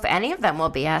don't know if any of them will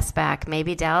be asked back.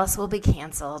 Maybe Dallas will be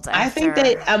canceled. I think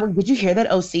that, did you hear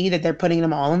that, OC, that they're putting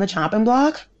them all on the chopping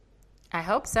block? I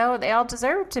hope so. They all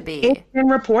deserve to be. It's been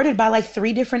reported by like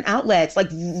 3 different outlets, like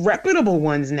reputable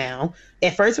ones now.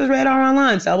 At first it was Radar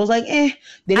Online, so I was like,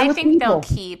 Then I think they'll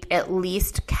keep at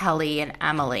least Kelly and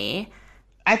Emily.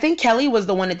 I think Kelly was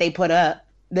the one that they put up,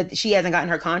 that she hasn't gotten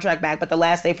her contract back, but the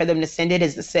last day for them to send it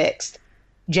is the 6th,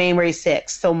 January 6th.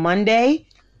 So Monday,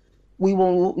 we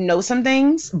will know some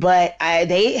things, but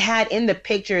they had in the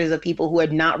pictures of people who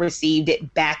had not received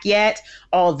it back yet,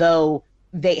 although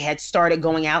they had started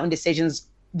going out in decisions.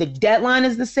 The deadline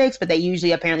is the 6th, but they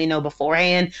usually apparently know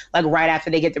beforehand, like right after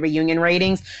they get the reunion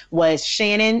ratings, was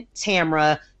Shannon,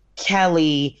 Tamra,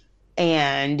 Kelly,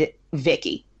 and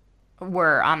Vicky.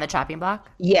 Were on the chopping block?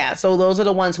 Yeah, so those are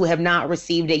the ones who have not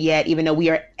received it yet, even though we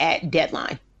are at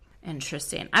deadline.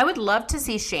 Interesting. I would love to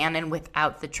see Shannon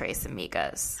without the Tres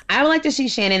Amigas. I would like to see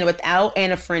Shannon without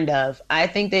and a friend of. I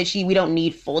think that we don't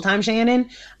need full-time Shannon.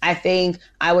 I think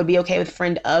I would be okay with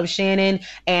friend of Shannon.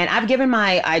 And I've given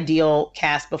my ideal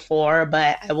cast before,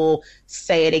 but I will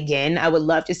say it again. I would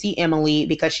love to see Emily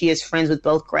because she is friends with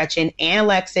both Gretchen and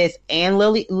Alexis and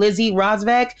Lizzie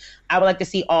Rosbeck. I would like to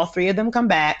see all 3 of them come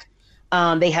back.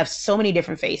 They have so many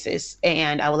different faces,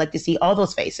 and I would like to see all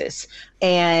those faces.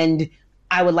 And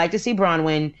I would like to see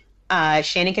Bronwyn.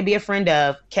 Shannon can be a friend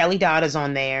of. Kelly Dodd is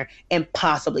on there, and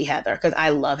possibly Heather, because I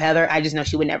love Heather. I just know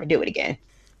she would never do it again.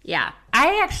 Yeah.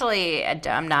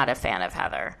 I'm not a fan of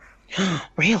Heather.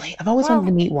 Really? I've always wanted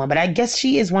to meet one, but I guess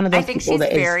she is one of those people that is... I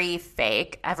think she's very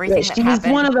fake. Everything that happened.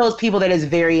 She's one of those people that is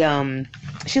very,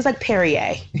 she's like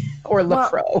Perrier or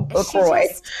LaCroix.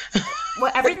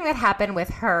 Everything that happened with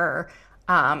her,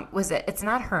 it's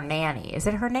not her nanny. Is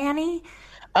it her nanny?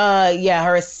 Yeah,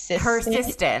 her assistant. Her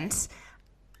assistant,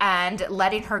 and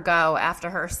letting her go after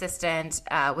her assistant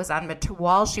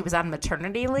while she was on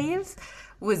maternity leave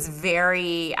was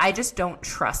very. I just don't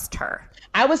trust her.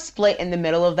 I was split in the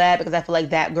middle of that because I feel like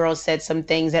that girl said some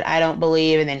things that I don't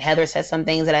believe, and then Heather said some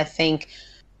things that I think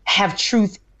have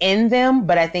truth in them,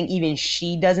 but I think even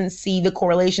she doesn't see the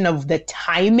correlation of the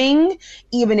timing,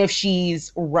 even if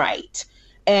she's right.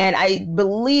 And I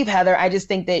believe Heather, I just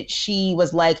think that she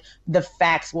was like, the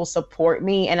facts will support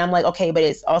me. And I'm like, okay, but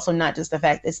it's also not just the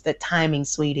fact, it's the timing,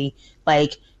 sweetie.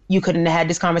 Like, you couldn't have had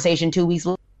this conversation 2 weeks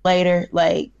later,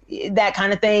 like that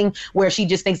kind of thing, where she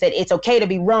just thinks that it's okay to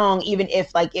be wrong, even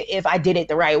if I did it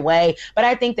the right way. But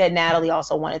I think that Natalie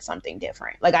also wanted something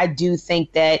different. Like, I do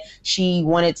think that she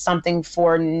wanted something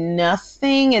for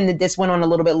nothing, and that this went on a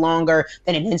little bit longer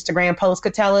than an Instagram post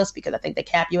could tell us, because I think they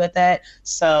cap you at that.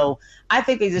 So I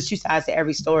think there's just two sides to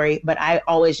every story, but I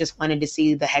always just wanted to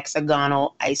see the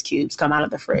hexagonal ice cubes come out of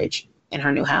the fridge in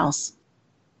her new house.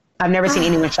 I've never seen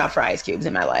anyone shop for ice cubes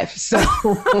in my life. So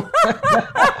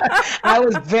I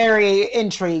was very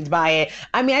intrigued by it.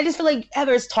 I mean, I just feel like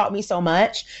Heather's taught me so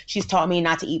much. She's taught me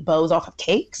not to eat bows off of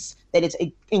cakes, that it's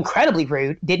incredibly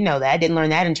rude. Didn't know that. Didn't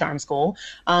learn that in charm school.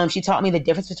 She taught me the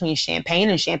difference between champagne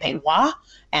and champagne noir,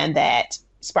 and that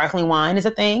sparkling wine is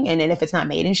a thing. And then if it's not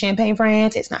made in Champagne,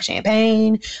 France, it's not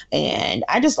champagne. And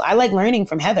I like learning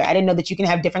from Heather. I didn't know that you can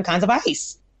have different kinds of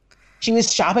ice. She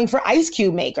was shopping for ice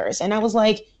cube makers. And I was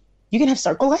like, you can have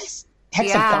circle ice?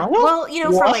 Hexagonal? Yeah.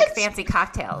 Well, for like fancy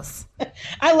cocktails.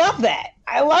 I love that.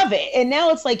 I love it. And now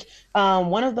it's like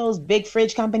one of those big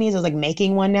fridge companies is like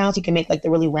making one now. So you can make like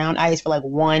the really round ice for like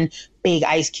one big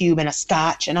ice cube and a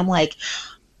scotch. And I'm like,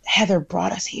 Heather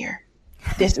brought us here.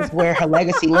 This is where her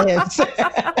legacy lives.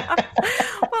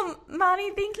 Well,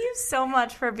 Moni, thank you so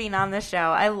much for being on the show.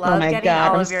 I love getting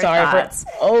all of your thoughts.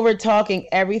 For over talking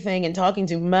everything and talking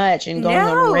too much and going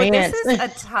on rants. This is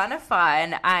a ton of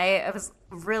fun. I was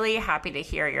really happy to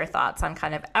hear your thoughts on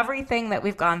kind of everything that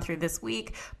we've gone through this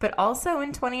week, but also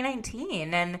in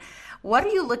 2019. And what are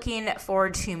you looking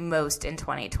forward to most in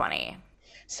 2020?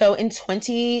 So in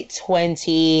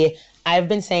 2020, I've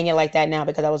been saying it like that now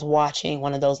because I was watching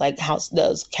one of those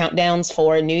those countdowns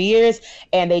for New Year's,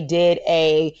 and they did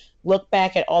a look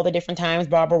back at all the different times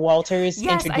Barbara Walters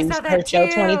introduced her show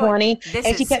 2020.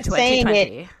 And she kept saying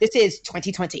it, this is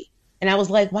 2020. And I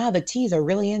was like, wow, the T's are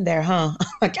really in there, huh?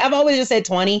 Like, I've always just said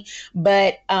 20,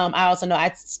 but I also know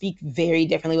I speak very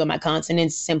differently with my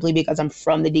consonants simply because I'm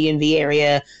from the DMV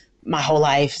area my whole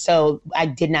life. So I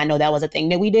did not know that was a thing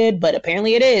that we did, but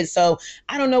apparently it is. So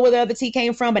I don't know where the other T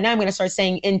came from, but now I'm going to start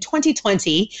saying in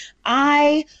 2020,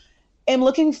 I am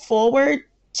looking forward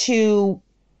to,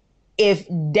 if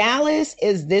Dallas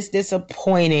is this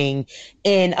disappointing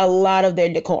in a lot of their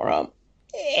decorum,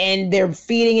 and they're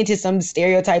feeding into some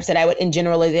stereotypes and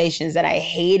generalizations that I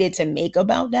hated to make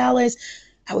about Dallas,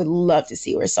 I would love to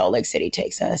see where Salt Lake City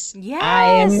takes us. Yes. I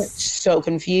am so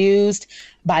confused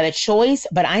by the choice,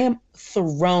 but I am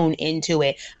thrown into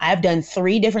it. I've done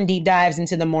 3 different deep dives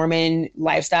into the Mormon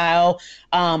lifestyle.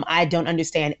 I don't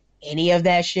understand any of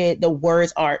that shit. The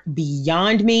words are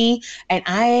beyond me, and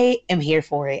I am here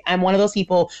for it. I'm one of those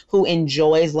people who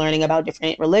enjoys learning about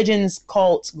different religions,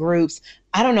 cults, groups.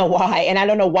 I don't know why, and I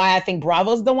don't know why I think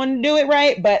Bravo's the one to do it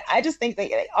right, but I just think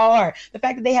they are. The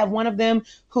fact that they have one of them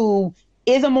who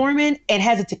is a Mormon and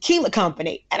has a tequila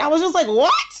company. And I was just like,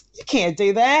 what? You can't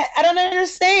do that. I don't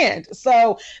understand.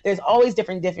 So there's always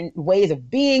different ways of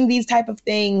being these type of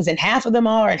things. And half of them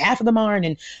are and half of them aren't.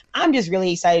 And I'm just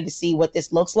really excited to see what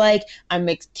this looks like. I'm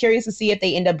curious to see if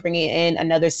they end up bringing in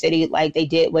another city like they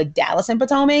did with Dallas and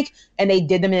Potomac. And they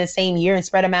did them in the same year and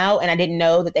spread them out. And I didn't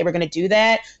know that they were going to do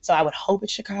that. So I would hope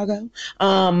it's Chicago.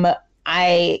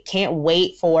 I can't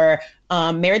wait for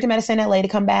Married to Medicine LA to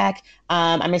come back.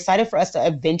 I'm excited for us to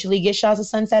eventually get Shahs of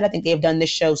Sunset. I think they've done this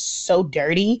show so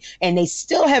dirty, and they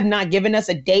still have not given us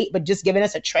a date, but just given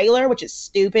us a trailer, which is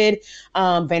stupid.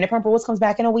 Vanderpump Rules comes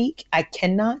back in a week. I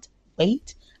cannot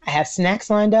wait. I have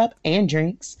snacks lined up and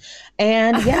drinks.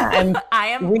 And yeah, I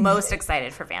am most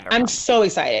excited for Vanderpump. I'm so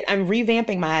excited. I'm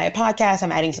revamping my podcast.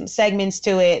 I'm adding some segments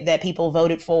to it that people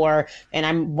voted for. And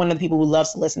I'm one of the people who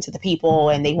loves to listen to the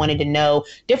people. And they wanted to know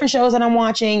different shows that I'm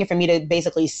watching, and for me to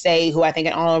basically say who I think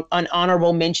an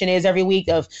honorable mention is every week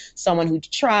of someone who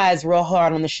tries real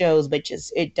hard on the shows, but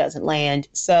just it doesn't land.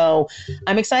 So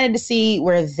I'm excited to see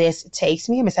where this takes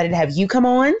me. I'm excited to have you come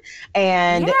on.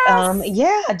 And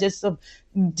just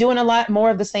doing a lot more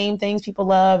of the same things people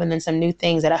love, and then some new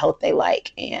things that I hope they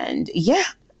like. And yeah.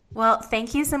 Well,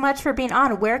 thank you so much for being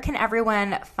on. Where can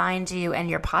everyone find you and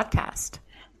your podcast?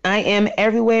 I am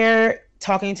everywhere,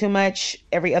 talking too much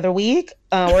every other week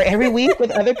or every week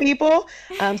with other people.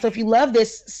 So if you love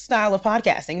this style of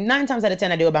podcasting, 9 times out of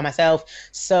 10, I do it by myself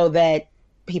so that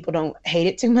people don't hate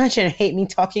it too much and hate me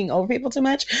talking over people too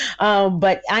much.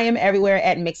 But I am everywhere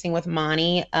at Mixing with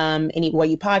Moni, anywhere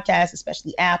you podcast,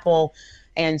 especially Apple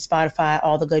and Spotify,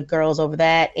 all the good girls over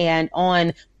that. And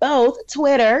on both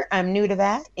Twitter, I'm new to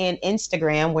that, and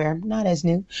Instagram, where I'm not as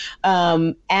new,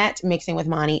 at Mixing with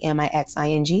Moni,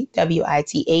 MIXING,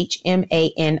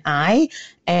 WITHMANI.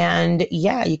 And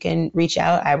yeah, you can reach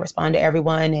out. I respond to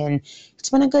everyone, and it's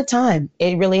been a good time.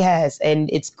 It really has. And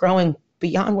it's growing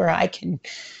beyond where I can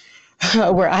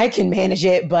where I can manage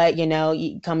it. But,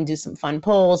 you come do some fun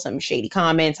polls, some shady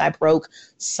comments. I broke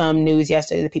some news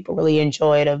yesterday that people really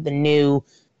enjoyed of the new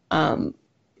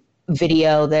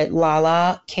video that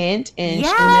Lala Kent and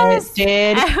Sheena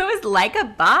did. I was like a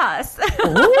boss.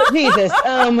 Ooh, Jesus.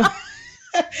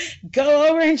 Go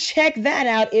over and check that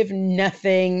out if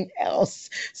nothing else.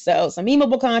 So some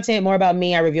memeable content, more about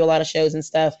me. I review a lot of shows and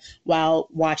stuff while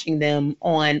watching them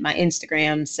on my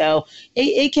Instagram. So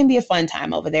it can be a fun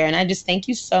time over there. And I just thank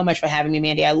you so much for having me,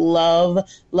 Mandy. I love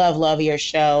your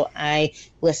show. I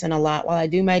listen a lot while I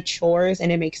do my chores,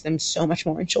 and it makes them so much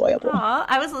more enjoyable. Aw,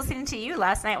 I was listening to you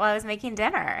last night while I was making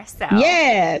dinner. So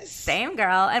yes, same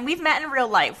girl. And we've met in real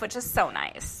life, which is so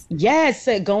nice. Yes,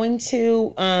 going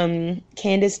to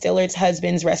Candace Dillard's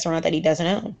husband's restaurant that he doesn't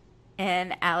own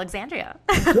in Alexandria.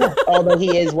 Yeah, although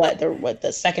he is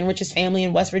the second richest family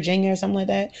in West Virginia or something like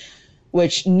that,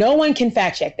 which no one can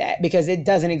fact check that because it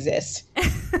doesn't exist.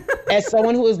 As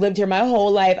someone who has lived here my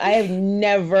whole life, I have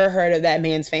never heard of that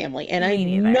man's family. And I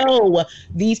know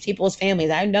these people's families.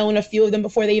 I've known a few of them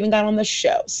before they even got on the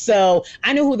show. So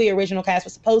I knew who the original cast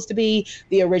was supposed to be,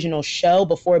 the original show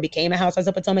before it became a Housewives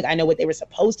of Potomac. I know what they were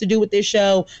supposed to do with this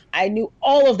show. I knew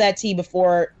all of that tea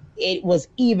before it was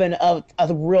even a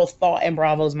real thought in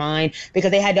Bravo's mind,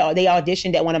 because they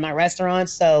auditioned at one of my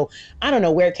restaurants. So I don't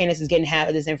know where Candace is getting half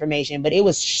of this information, but it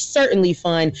was certainly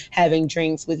fun having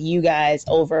drinks with you guys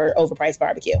over overpriced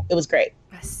barbecue. It was great.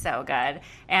 So good.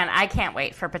 And I can't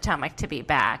wait for Potomac to be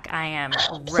back. I am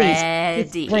ready.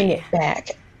 Please bring it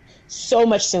back. So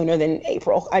much sooner than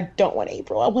April. I don't want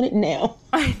April. I want it now.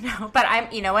 I know.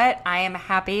 But you know what? I am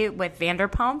happy with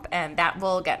Vanderpump, and that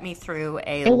will get me through lot.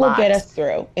 It will get us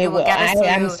through. It will get us through.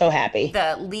 I'm so happy.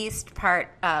 The least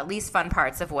fun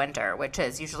parts of winter, which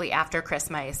is usually after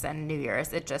Christmas and New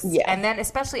Year's. And then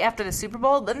especially after the Super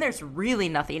Bowl, then there's really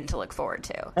nothing to look forward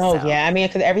to. Oh, so. Yeah. I mean,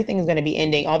 because everything is going to be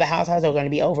ending. All the households are going to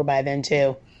be over by then,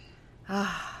 too.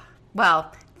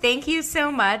 Well, thank you so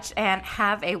much, and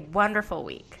have a wonderful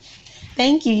week.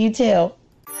 Thank you. You too.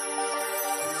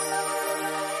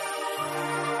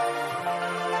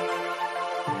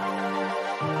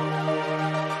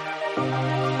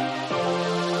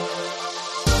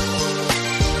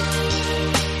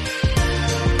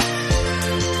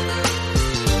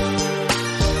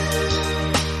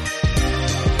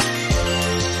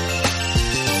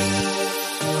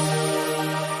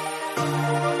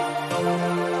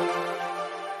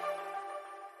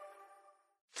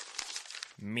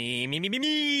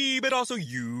 Me, but also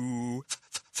you.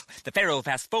 The Pharaoh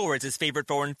fast forwards his favorite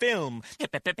foreign film,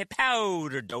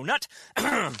 Powder Donut.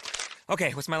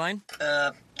 Okay, what's my line?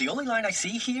 The only line I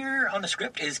see here on the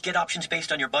script is get options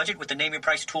based on your budget with the Name Your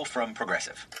Price tool from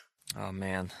Progressive. Oh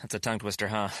man, that's a tongue twister,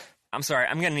 huh? I'm sorry,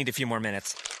 I'm gonna need a few more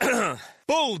minutes.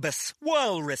 Bulbous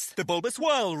Walrus, the Bulbous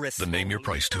Walrus. The Name Your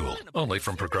Price tool, only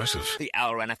from Progressive. The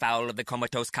owl ran afoul of the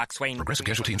comatose coxswain. Progressive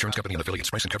Casualty Insurance Company and affiliates.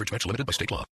 Price and coverage match limited by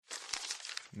state law.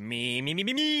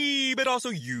 Me, but also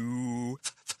you.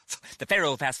 The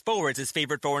Pharaoh fast forwards his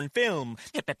favorite foreign film,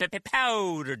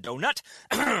 Powder Donut.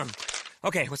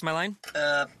 Okay, what's my line?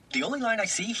 The only line I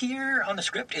see here on the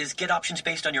script is get options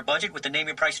based on your budget with the Name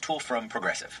Your Price tool from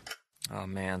Progressive. Oh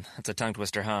man, that's a tongue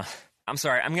twister, huh? I'm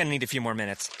sorry, I'm gonna need a few more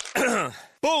minutes.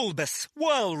 Bulbous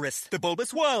Walrus, the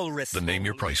Bulbous Walrus. The Name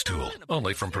Your Price tool,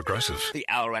 only from Progressive. The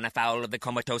owl ran afoul of the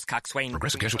comatose coxswain.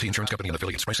 Progressive Casualty Insurance Company and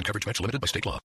affiliates. Price and coverage match limited by state law.